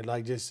 Anywhere.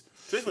 Like just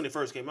Especially when they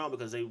first came out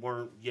because they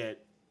weren't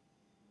yet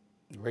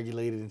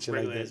regulated and shit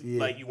regulated. like that. Yeah.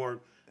 Like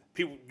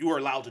you were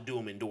allowed to do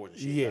them indoors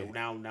and shit. Yeah. Like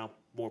now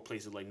more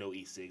places like no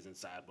e-cigs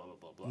inside, blah, blah,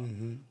 blah, blah.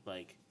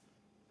 Like,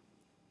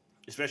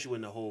 especially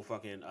when the whole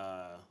fucking,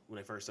 when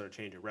they first started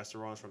changing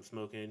restaurants from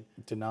smoking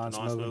to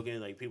non-smoking.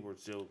 like people were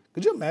still.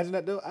 Could you imagine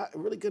that though? I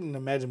really couldn't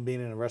imagine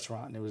being in a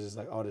restaurant and it was just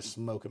like all this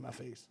smoke in my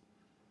face.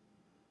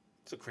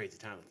 It's a crazy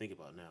time to think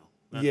about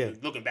now. Yeah.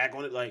 Looking back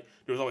on it, like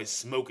there was always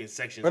smoking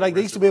sections. Or like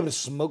they used to be able to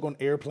smoke on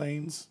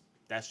airplanes.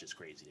 That's just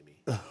crazy to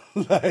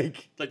me.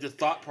 Like Like the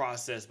thought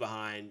process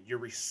behind you're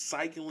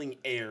recycling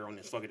air on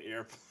this fucking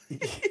airplane.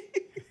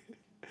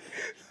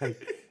 And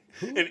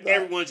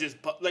everyone's just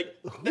like.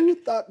 who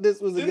thought this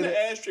was a Then good the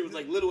ashtray was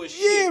like little as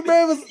Yeah, shit.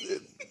 man, it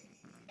was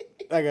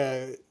like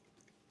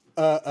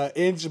a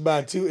inch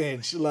by 2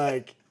 inch,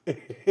 like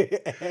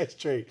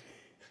ashtray.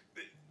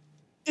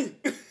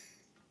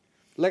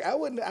 Like I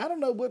don't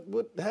know what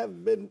would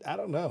have been. I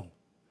don't know.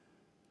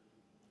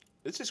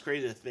 It's just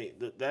crazy to think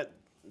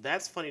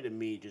that's funny to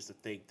me just to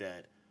think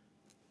that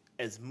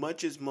as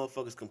much as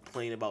motherfuckers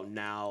complain about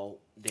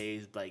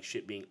nowadays like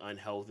shit being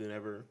unhealthy and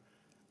ever,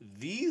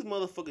 these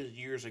motherfuckers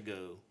years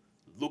ago,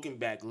 looking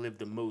back, lived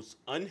the most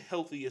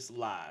unhealthiest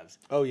lives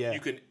Oh yeah. you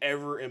can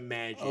ever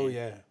imagine. Oh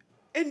yeah.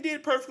 And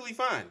did perfectly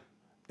fine.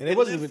 And it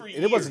wasn't lived even, for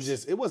and it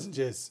years. wasn't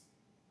just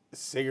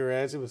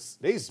cigarettes. It was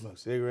they used to smoke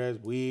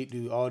cigarettes, weed,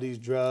 do all these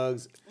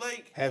drugs,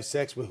 Like, have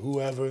sex with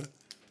whoever.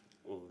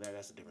 well,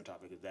 that's a different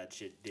topic because that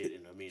shit did,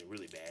 and I mean,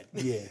 really bad.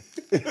 Yeah.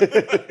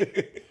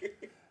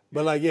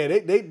 But like, yeah,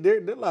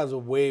 their lives are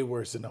way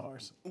worse than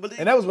ours. But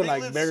And that was when they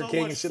like lived Burger so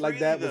King much and shit like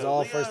freely, that was though.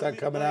 all Yeah, first I time mean,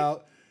 coming like,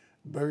 out.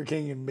 Burger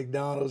King and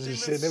McDonald's They and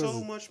live shit. It so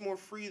was much more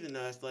free than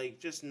us. Like,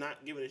 just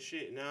not giving a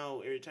shit. Now,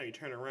 every time you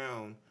turn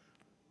around,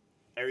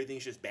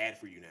 everything's just bad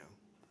for you now.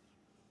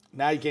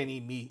 now you can't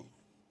eat meat.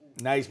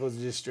 Now you're supposed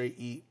to just straight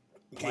eat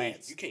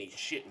plants. You can't eat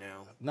shit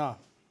now. No,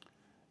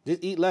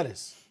 just eat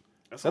lettuce.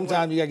 That's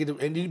Sometimes you gotta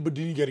get but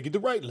then you gotta get the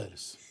right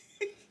lettuce.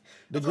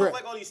 That's why I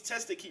like all these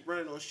tests that keep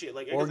running on shit.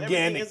 Like, 'cause everything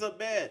Organic. ends up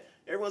bad.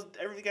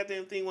 Every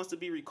goddamn thing wants to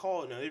be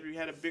recalled now. They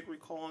had a big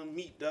recall on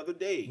meat the other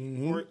day,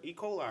 or E.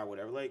 coli or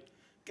whatever. Like,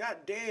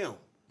 goddamn,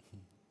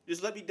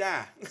 just let me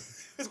die.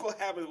 It's gonna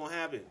happen. It's gonna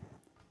happen.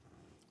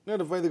 You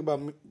know the funny thing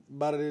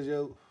about it is,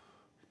 yo,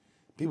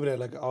 people that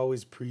like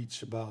always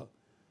preach about,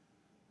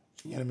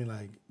 you know what I mean,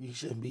 like you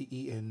shouldn't be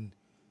eating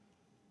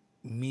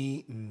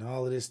meat and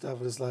all of this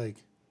stuff. It's like,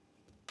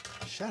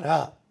 shut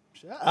up.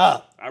 Shut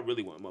up. I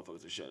really want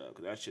motherfuckers to shut up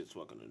because that shit's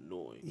fucking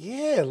annoying.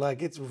 Yeah,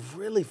 like it's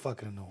really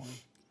fucking annoying.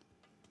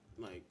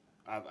 Like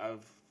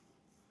I've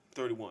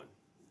 31,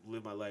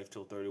 lived my life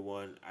till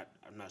 31.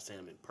 I'm not saying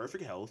I'm in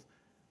perfect health,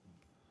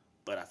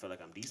 but I feel like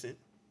I'm decent.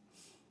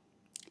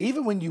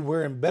 Even when you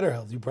were in better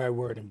health, you probably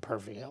weren't in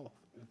perfect health.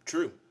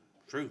 True.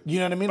 You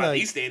know what I mean? By like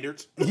these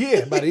standards.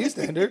 Yeah, by these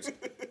standards.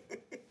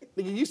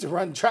 Nigga used to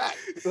run track.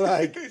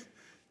 Like,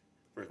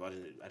 First of all, I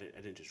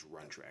didn't just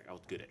run track. I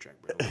was good at track,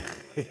 bro.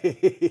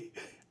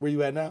 where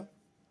you at now?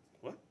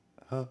 What?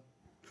 Huh?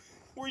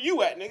 Where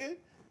you at, nigga?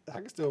 I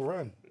can still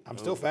run. I'm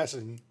still faster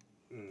than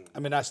you. I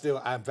mean, I'm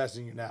faster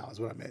than you now,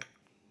 is what I meant.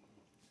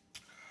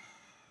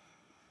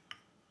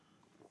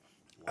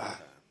 One time.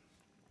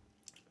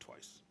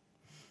 Twice.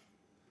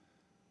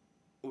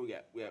 What we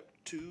got? We have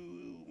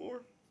two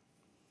more.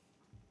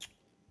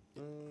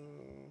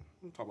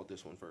 Let's talk about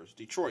this one first.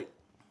 Detroit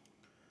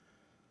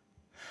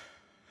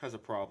has a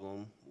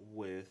problem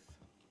with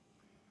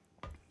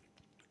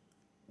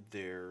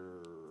their,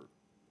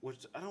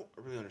 which I don't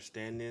really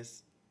understand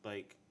this,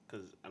 like,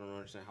 because I don't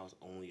understand how it's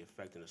only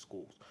affecting the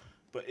schools.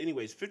 But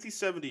anyways,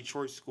 57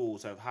 Detroit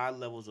schools have high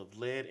levels of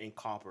lead and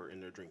copper in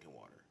their drinking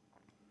water.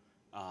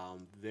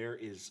 There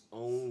is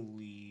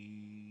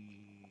only,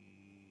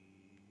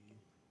 I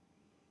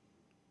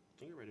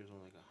think I read there's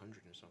only like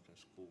 100 and something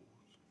schools.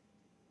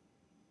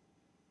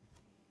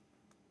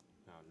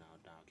 Now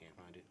I can't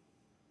find it.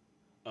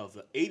 Of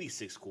the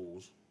 86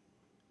 schools,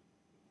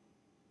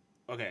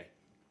 okay,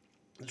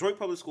 Detroit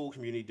Public School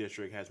Community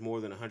District has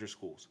more than 100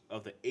 schools.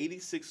 Of the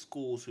 86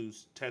 schools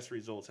whose test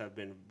results have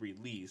been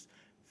released,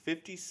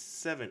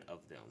 57 of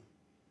them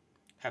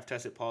have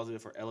tested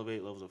positive for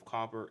elevated levels of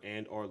copper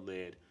and or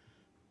lead,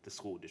 the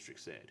school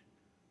district said.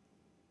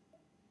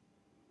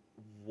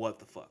 What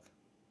the fuck?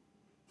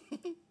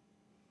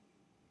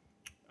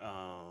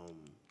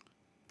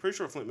 Pretty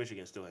sure Flint,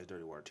 Michigan still has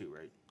dirty water too,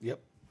 right? Yep.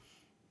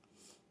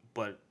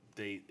 But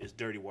it's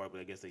dirty water,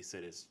 but I guess they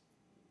said it's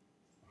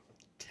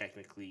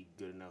technically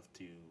good enough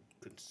to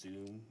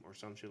consume or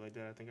some shit like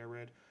that, I think I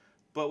read.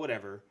 But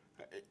whatever.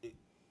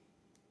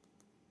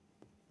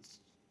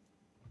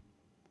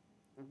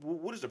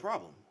 What is the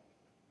problem?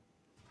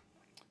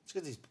 It's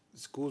because these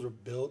schools were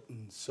built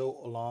and so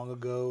long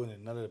ago,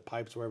 and none of the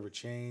pipes were ever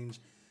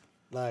changed.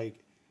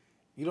 Like,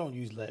 you don't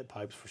use lead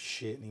pipes for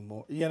shit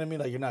anymore. You know what I mean?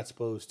 Like, you're not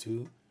supposed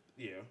to.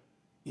 Yeah.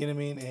 You know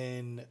what I mean?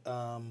 And,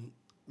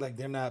 like,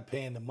 they're not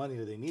paying the money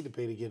that they need to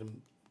pay to get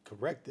them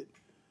corrected.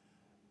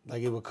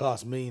 Like, it would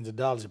cost millions of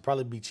dollars. It'd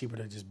probably be cheaper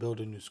to just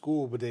build a new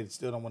school, but they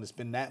still don't want to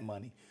spend that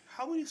money.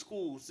 How many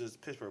schools does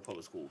Pittsburgh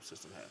public school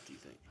system have, do you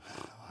think?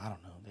 I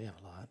don't know. They have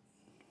a lot.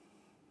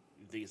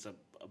 You think it's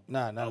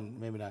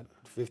Maybe not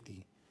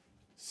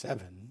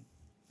 57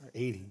 or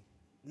 80.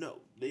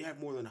 No, they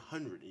have more than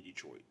 100 in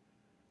Detroit.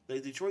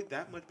 Like, Detroit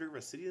that much bigger of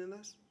a city than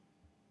us?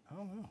 I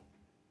don't know.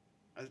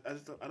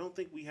 I don't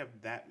think we have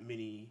that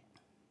many.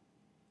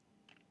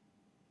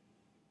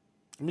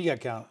 I mean, you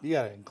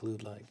gotta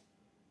include, like,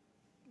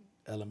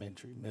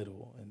 elementary,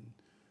 middle, and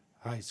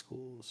high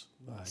schools.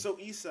 Like, So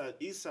east side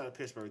of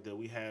Pittsburgh, though,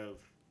 we have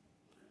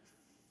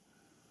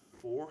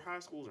 4 high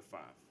schools or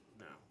 5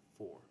 now?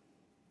 4.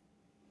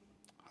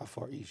 how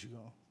far east you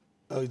go?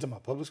 Oh, you talking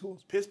about public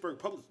schools? Pittsburgh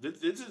public.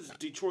 This is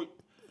Detroit,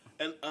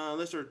 and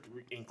unless they're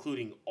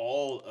including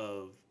all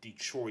of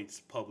Detroit's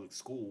public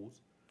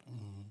schools,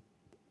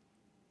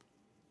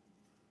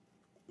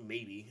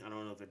 maybe I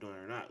don't know if they're doing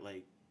it or not.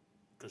 Like,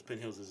 because Penn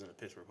Hills isn't a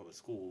Pittsburgh public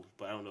school,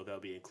 but I don't know if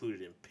that'll be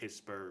included in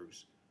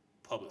Pittsburgh's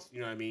public. You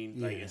know what I mean?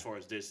 Like, Yeah. as far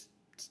as this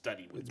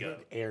study would It's go.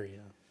 an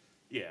area.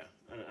 Yeah,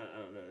 I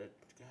don't know.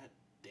 God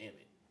damn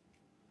it.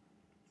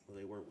 Well,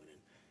 they were winning.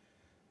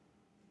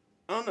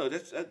 I don't know.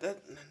 That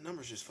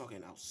number's just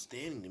fucking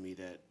outstanding to me.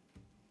 That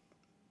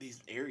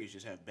these areas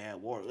just have bad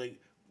water.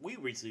 Like,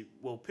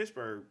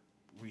 Pittsburgh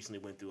recently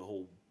went through a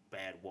whole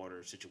bad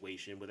water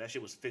situation, but that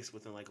shit was fixed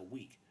within like a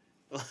week.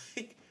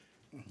 Like,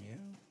 Yeah.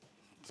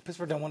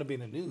 Pittsburgh don't want to be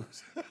in the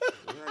news. yeah,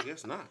 I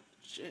guess not.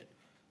 Shit,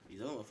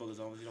 these other motherfuckers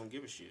obviously don't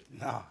give a shit.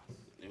 Nah.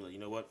 They're like, you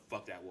know what?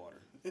 Fuck that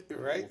water.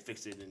 Right? We'll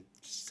fix it in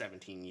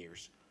 17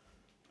 years.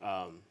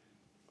 I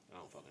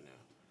don't fucking know.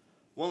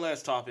 One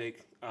last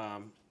topic.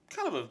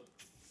 Kind of a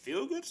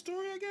feel-good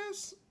story, I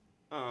guess.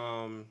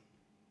 Kind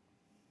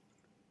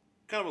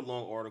of a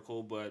long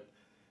article, but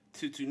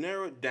to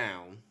narrow it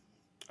down,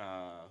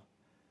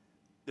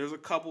 there's a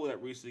couple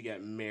that recently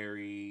got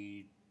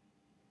married.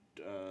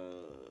 I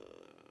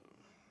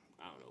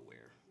don't know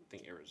where. I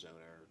think Arizona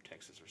or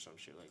Texas or some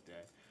shit like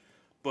that.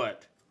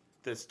 But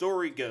the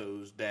story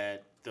goes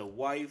that the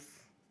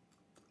wife,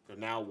 the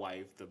now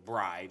wife, the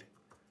bride,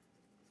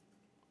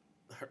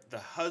 the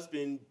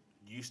husband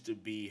used to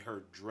be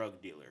her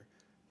drug dealer.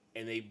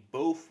 and they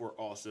both were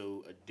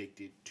also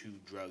addicted to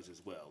drugs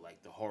as well,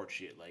 like the hard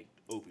shit, like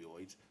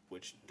opioids,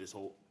 which this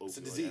whole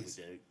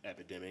opioid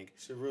epidemic.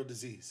 It's a real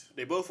disease.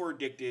 They both were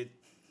addicted.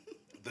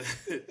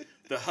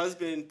 The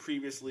husband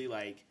previously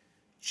like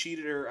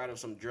cheated her out of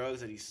some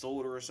drugs that he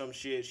sold her or some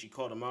shit. She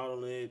called him out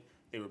on it.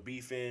 They were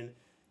beefing,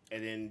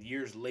 and then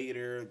years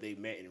later they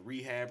met in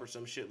rehab or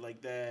some shit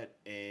like that.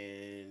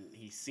 And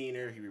he seen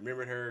her. He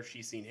remembered her.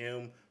 She seen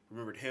him.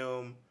 Remembered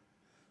him.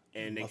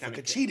 And they kind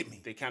of cheated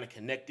me. They kind of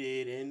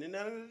connected, and then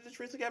they just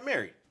recently got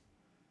married.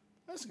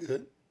 That's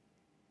good.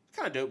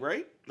 Kind of dope,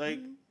 right? Like,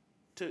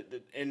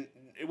 and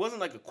it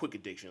wasn't like a quick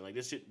addiction. Like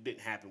this shit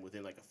didn't happen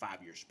within like a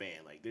 5-year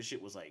span. Like this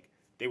shit was like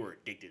they were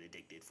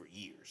addicted for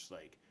years.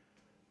 Like,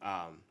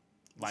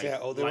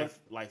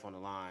 life on the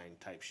line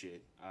type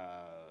shit. I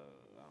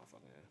don't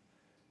fucking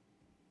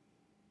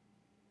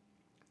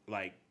know.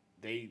 Like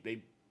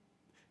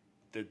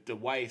the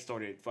wife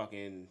started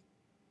fucking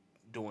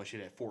doing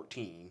shit at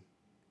 14.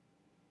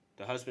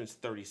 The husband's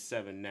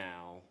 37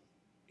 now.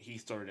 He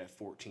started at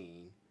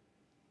 14.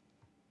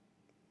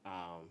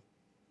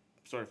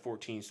 Started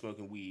 14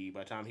 smoking weed. By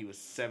the time he was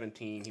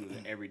 17, he was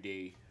an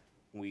everyday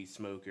weed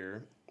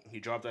smoker. He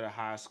dropped out of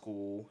high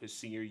school his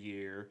senior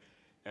year.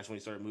 That's when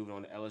he started moving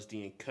on to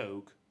LSD and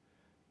coke.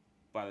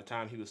 By the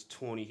time he was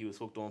 20, he was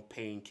hooked on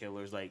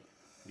painkillers. Like,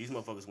 these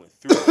motherfuckers went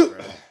through it,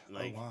 bro.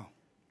 Like, oh, wow.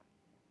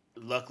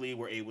 Luckily,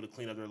 we're able to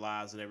clean up their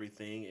lives and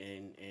everything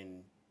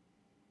and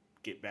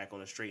get back on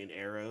a straight and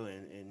narrow,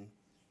 and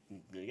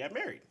they got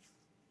married.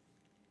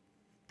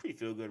 Pretty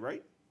feel good,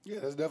 right? Yeah,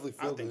 that's definitely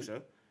feel good. I think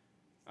so.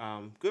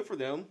 Good for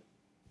them.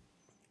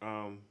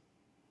 I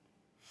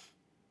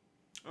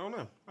don't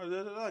know. I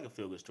like a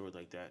feel good story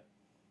like that.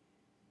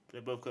 They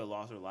both could have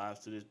lost their lives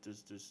to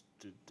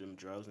them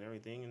drugs and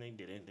everything, and they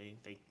didn't.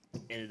 They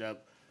ended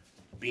up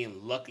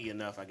being lucky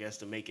enough, I guess,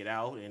 to make it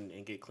out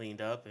and get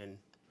cleaned up, and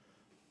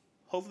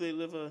hopefully they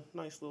live a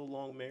nice little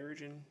long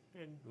marriage and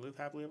live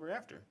happily ever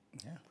after.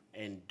 Yeah.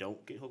 And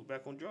don't get hooked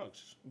back on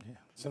drugs. Yeah,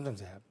 sometimes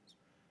it happens.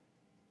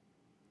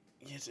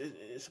 Yes,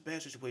 it's a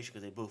bad situation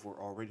because they both were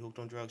already hooked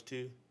on drugs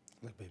too.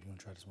 Like, baby, you want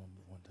to try this one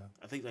time?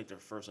 I think like their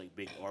first like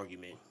big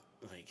argument,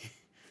 like,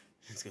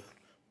 let's go,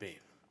 babe,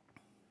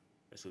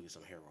 let's go get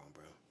some heroin,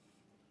 bro.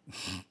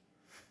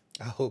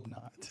 I hope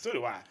not. So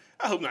do I.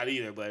 I hope not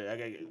either, but I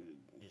got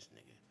this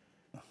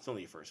nigga. It's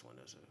only your first one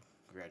though, so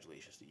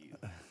congratulations to you,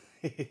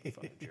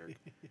 fucking jerk.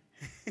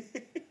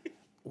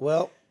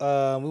 Well,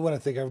 we want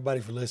to thank everybody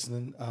for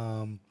listening.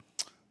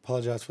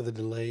 Apologize for the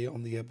delay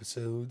on the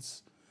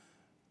episodes.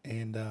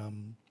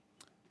 And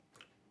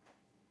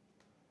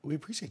we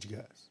appreciate you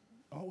guys.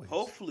 Always.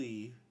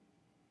 Hopefully,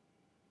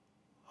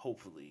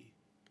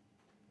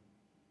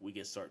 we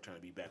can start trying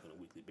to be back on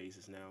a weekly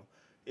basis now.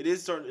 It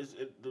is starting.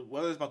 The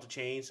weather's about to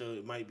change, so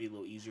it might be a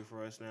little easier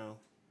for us now.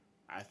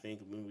 I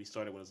think when we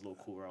started when it's a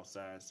little cooler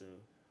outside, so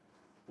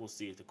we'll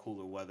see if the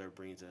cooler weather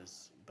brings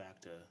us back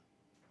to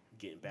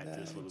getting back to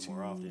this a little bit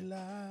more often.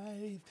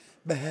 Life,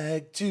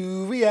 back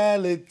to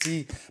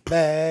reality,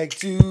 back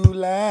to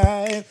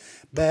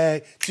life,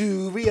 back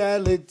to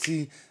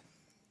reality.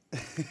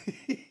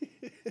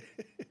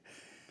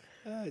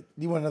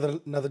 You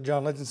want another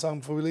John Legend song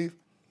before we leave?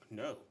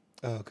 No.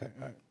 Oh, okay,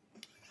 all right.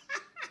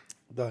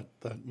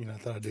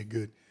 Thought I did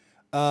good.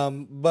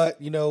 But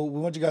we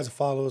want you guys to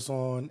follow us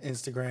on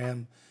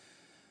Instagram,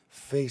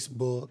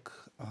 Facebook,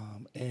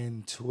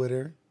 and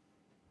Twitter.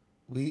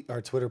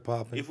 Our Twitter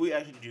popping. If we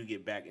actually do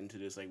get back into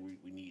this, like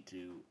we need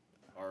to,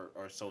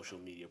 our social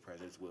media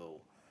presence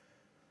will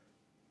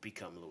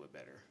become a little bit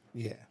better.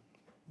 Yeah.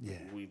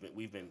 We've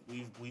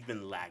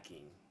been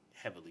lacking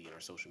heavily in our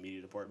social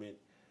media department,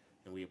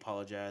 and we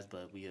apologize,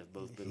 but we have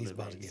both been. He's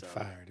about to get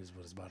fired. Is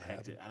what is about to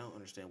happen. I don't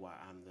understand why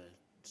I'm the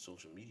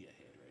social media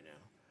head right now.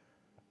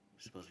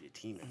 It's supposed to be a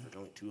team effort. There's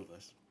only two of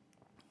us.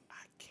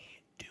 I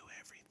can't do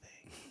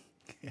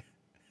everything.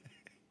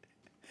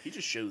 He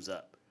just shows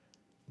up.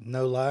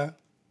 No lie.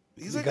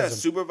 He's like that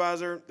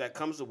supervisor that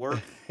comes to work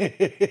and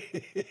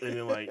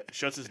then like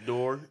shuts his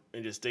door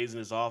and just stays in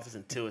his office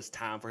until it's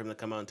time for him to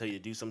come out and tell you to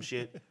do some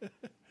shit,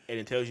 and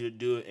then tells you to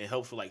do it and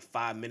helps for like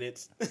 5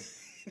 minutes.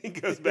 He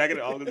goes back in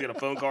the office, get a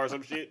phone call or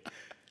some shit.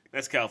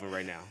 That's Calvin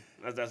right now.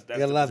 That's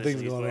got a lot of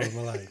things going on in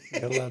my life.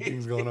 Got a lot of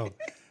things going on.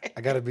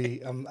 I gotta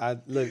be.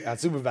 I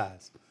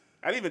supervise.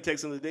 I didn't even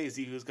text him today to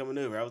see if he was coming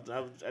over.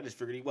 I just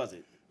figured he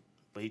wasn't,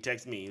 but he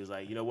texted me. He was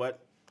like, you know what?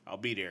 I'll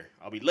be there.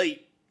 I'll be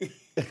late.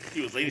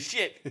 He was late as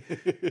shit.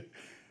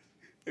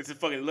 It's a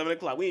fucking 11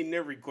 o'clock. We ain't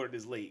never recorded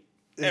this late.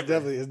 It's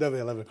definitely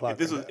 11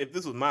 o'clock. If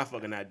this was my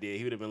fucking idea,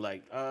 he would have been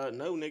like,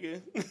 no,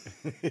 nigga.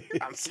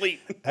 I'm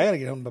asleep. I gotta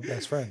get home to my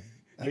best friend.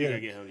 You gotta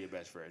get home to your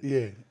best friend.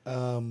 Yeah.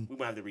 We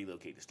might have to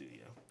relocate the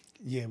studio.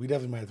 Yeah, we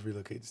definitely might have to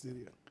relocate the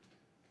studio.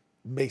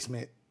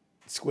 Basement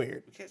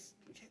squared. We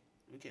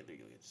can't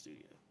relocate the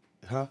studio.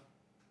 Huh?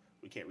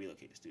 We can't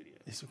relocate the studio.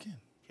 Yes, we can.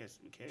 Yes,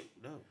 we can't.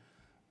 No.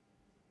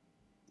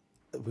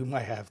 We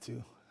might have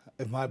to.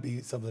 It might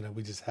be something that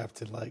we just have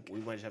to like. We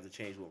might just have to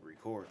change what we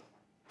record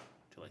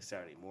to like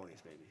Saturday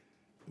mornings, maybe.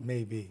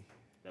 Maybe.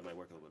 That might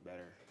work a little bit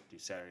better. Do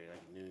Saturday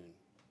like noon.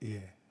 Yeah.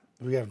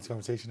 We having this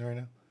conversation right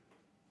now?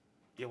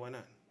 Yeah, why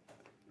not?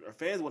 Our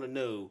fans want to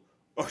know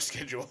our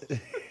schedule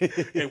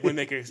and when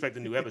they can expect a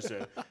new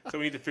episode. So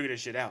we need to figure this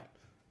shit out.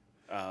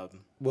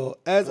 Well,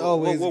 as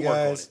always, we'll work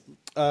on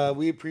guys,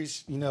 we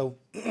appreciate,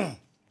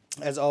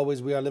 as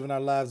always, we are living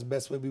our lives the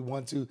best way we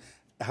want to,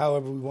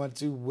 however we want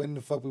to, when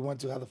the fuck we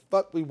want to, how the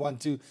fuck we want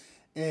to,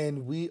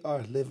 and we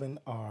are living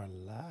our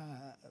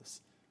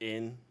lives.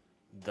 In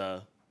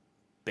the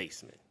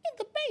basement. In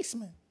the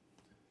basement.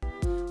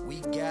 We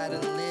gotta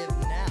live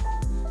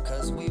now,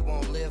 cause we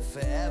won't live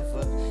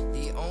forever.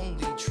 The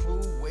only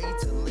true way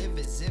to live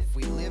is if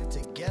we live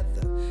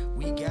together.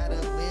 We gotta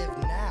live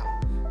now,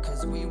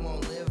 cause we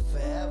won't live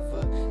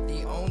forever.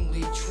 The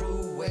only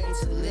true way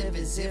to live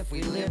is if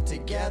we live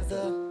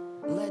together.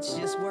 Let's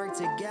just work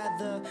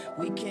together,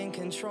 we can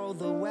control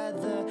the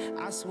weather.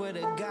 I swear to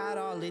God,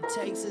 all it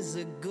takes is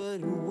a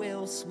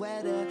Goodwill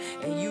sweater.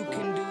 And you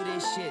can do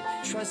this shit,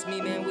 trust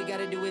me man, we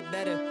gotta do it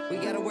better. We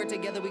gotta work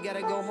together, we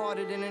gotta go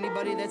harder than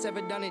anybody that's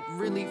ever done it,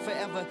 really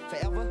forever.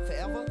 Forever,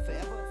 forever,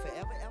 forever, forever.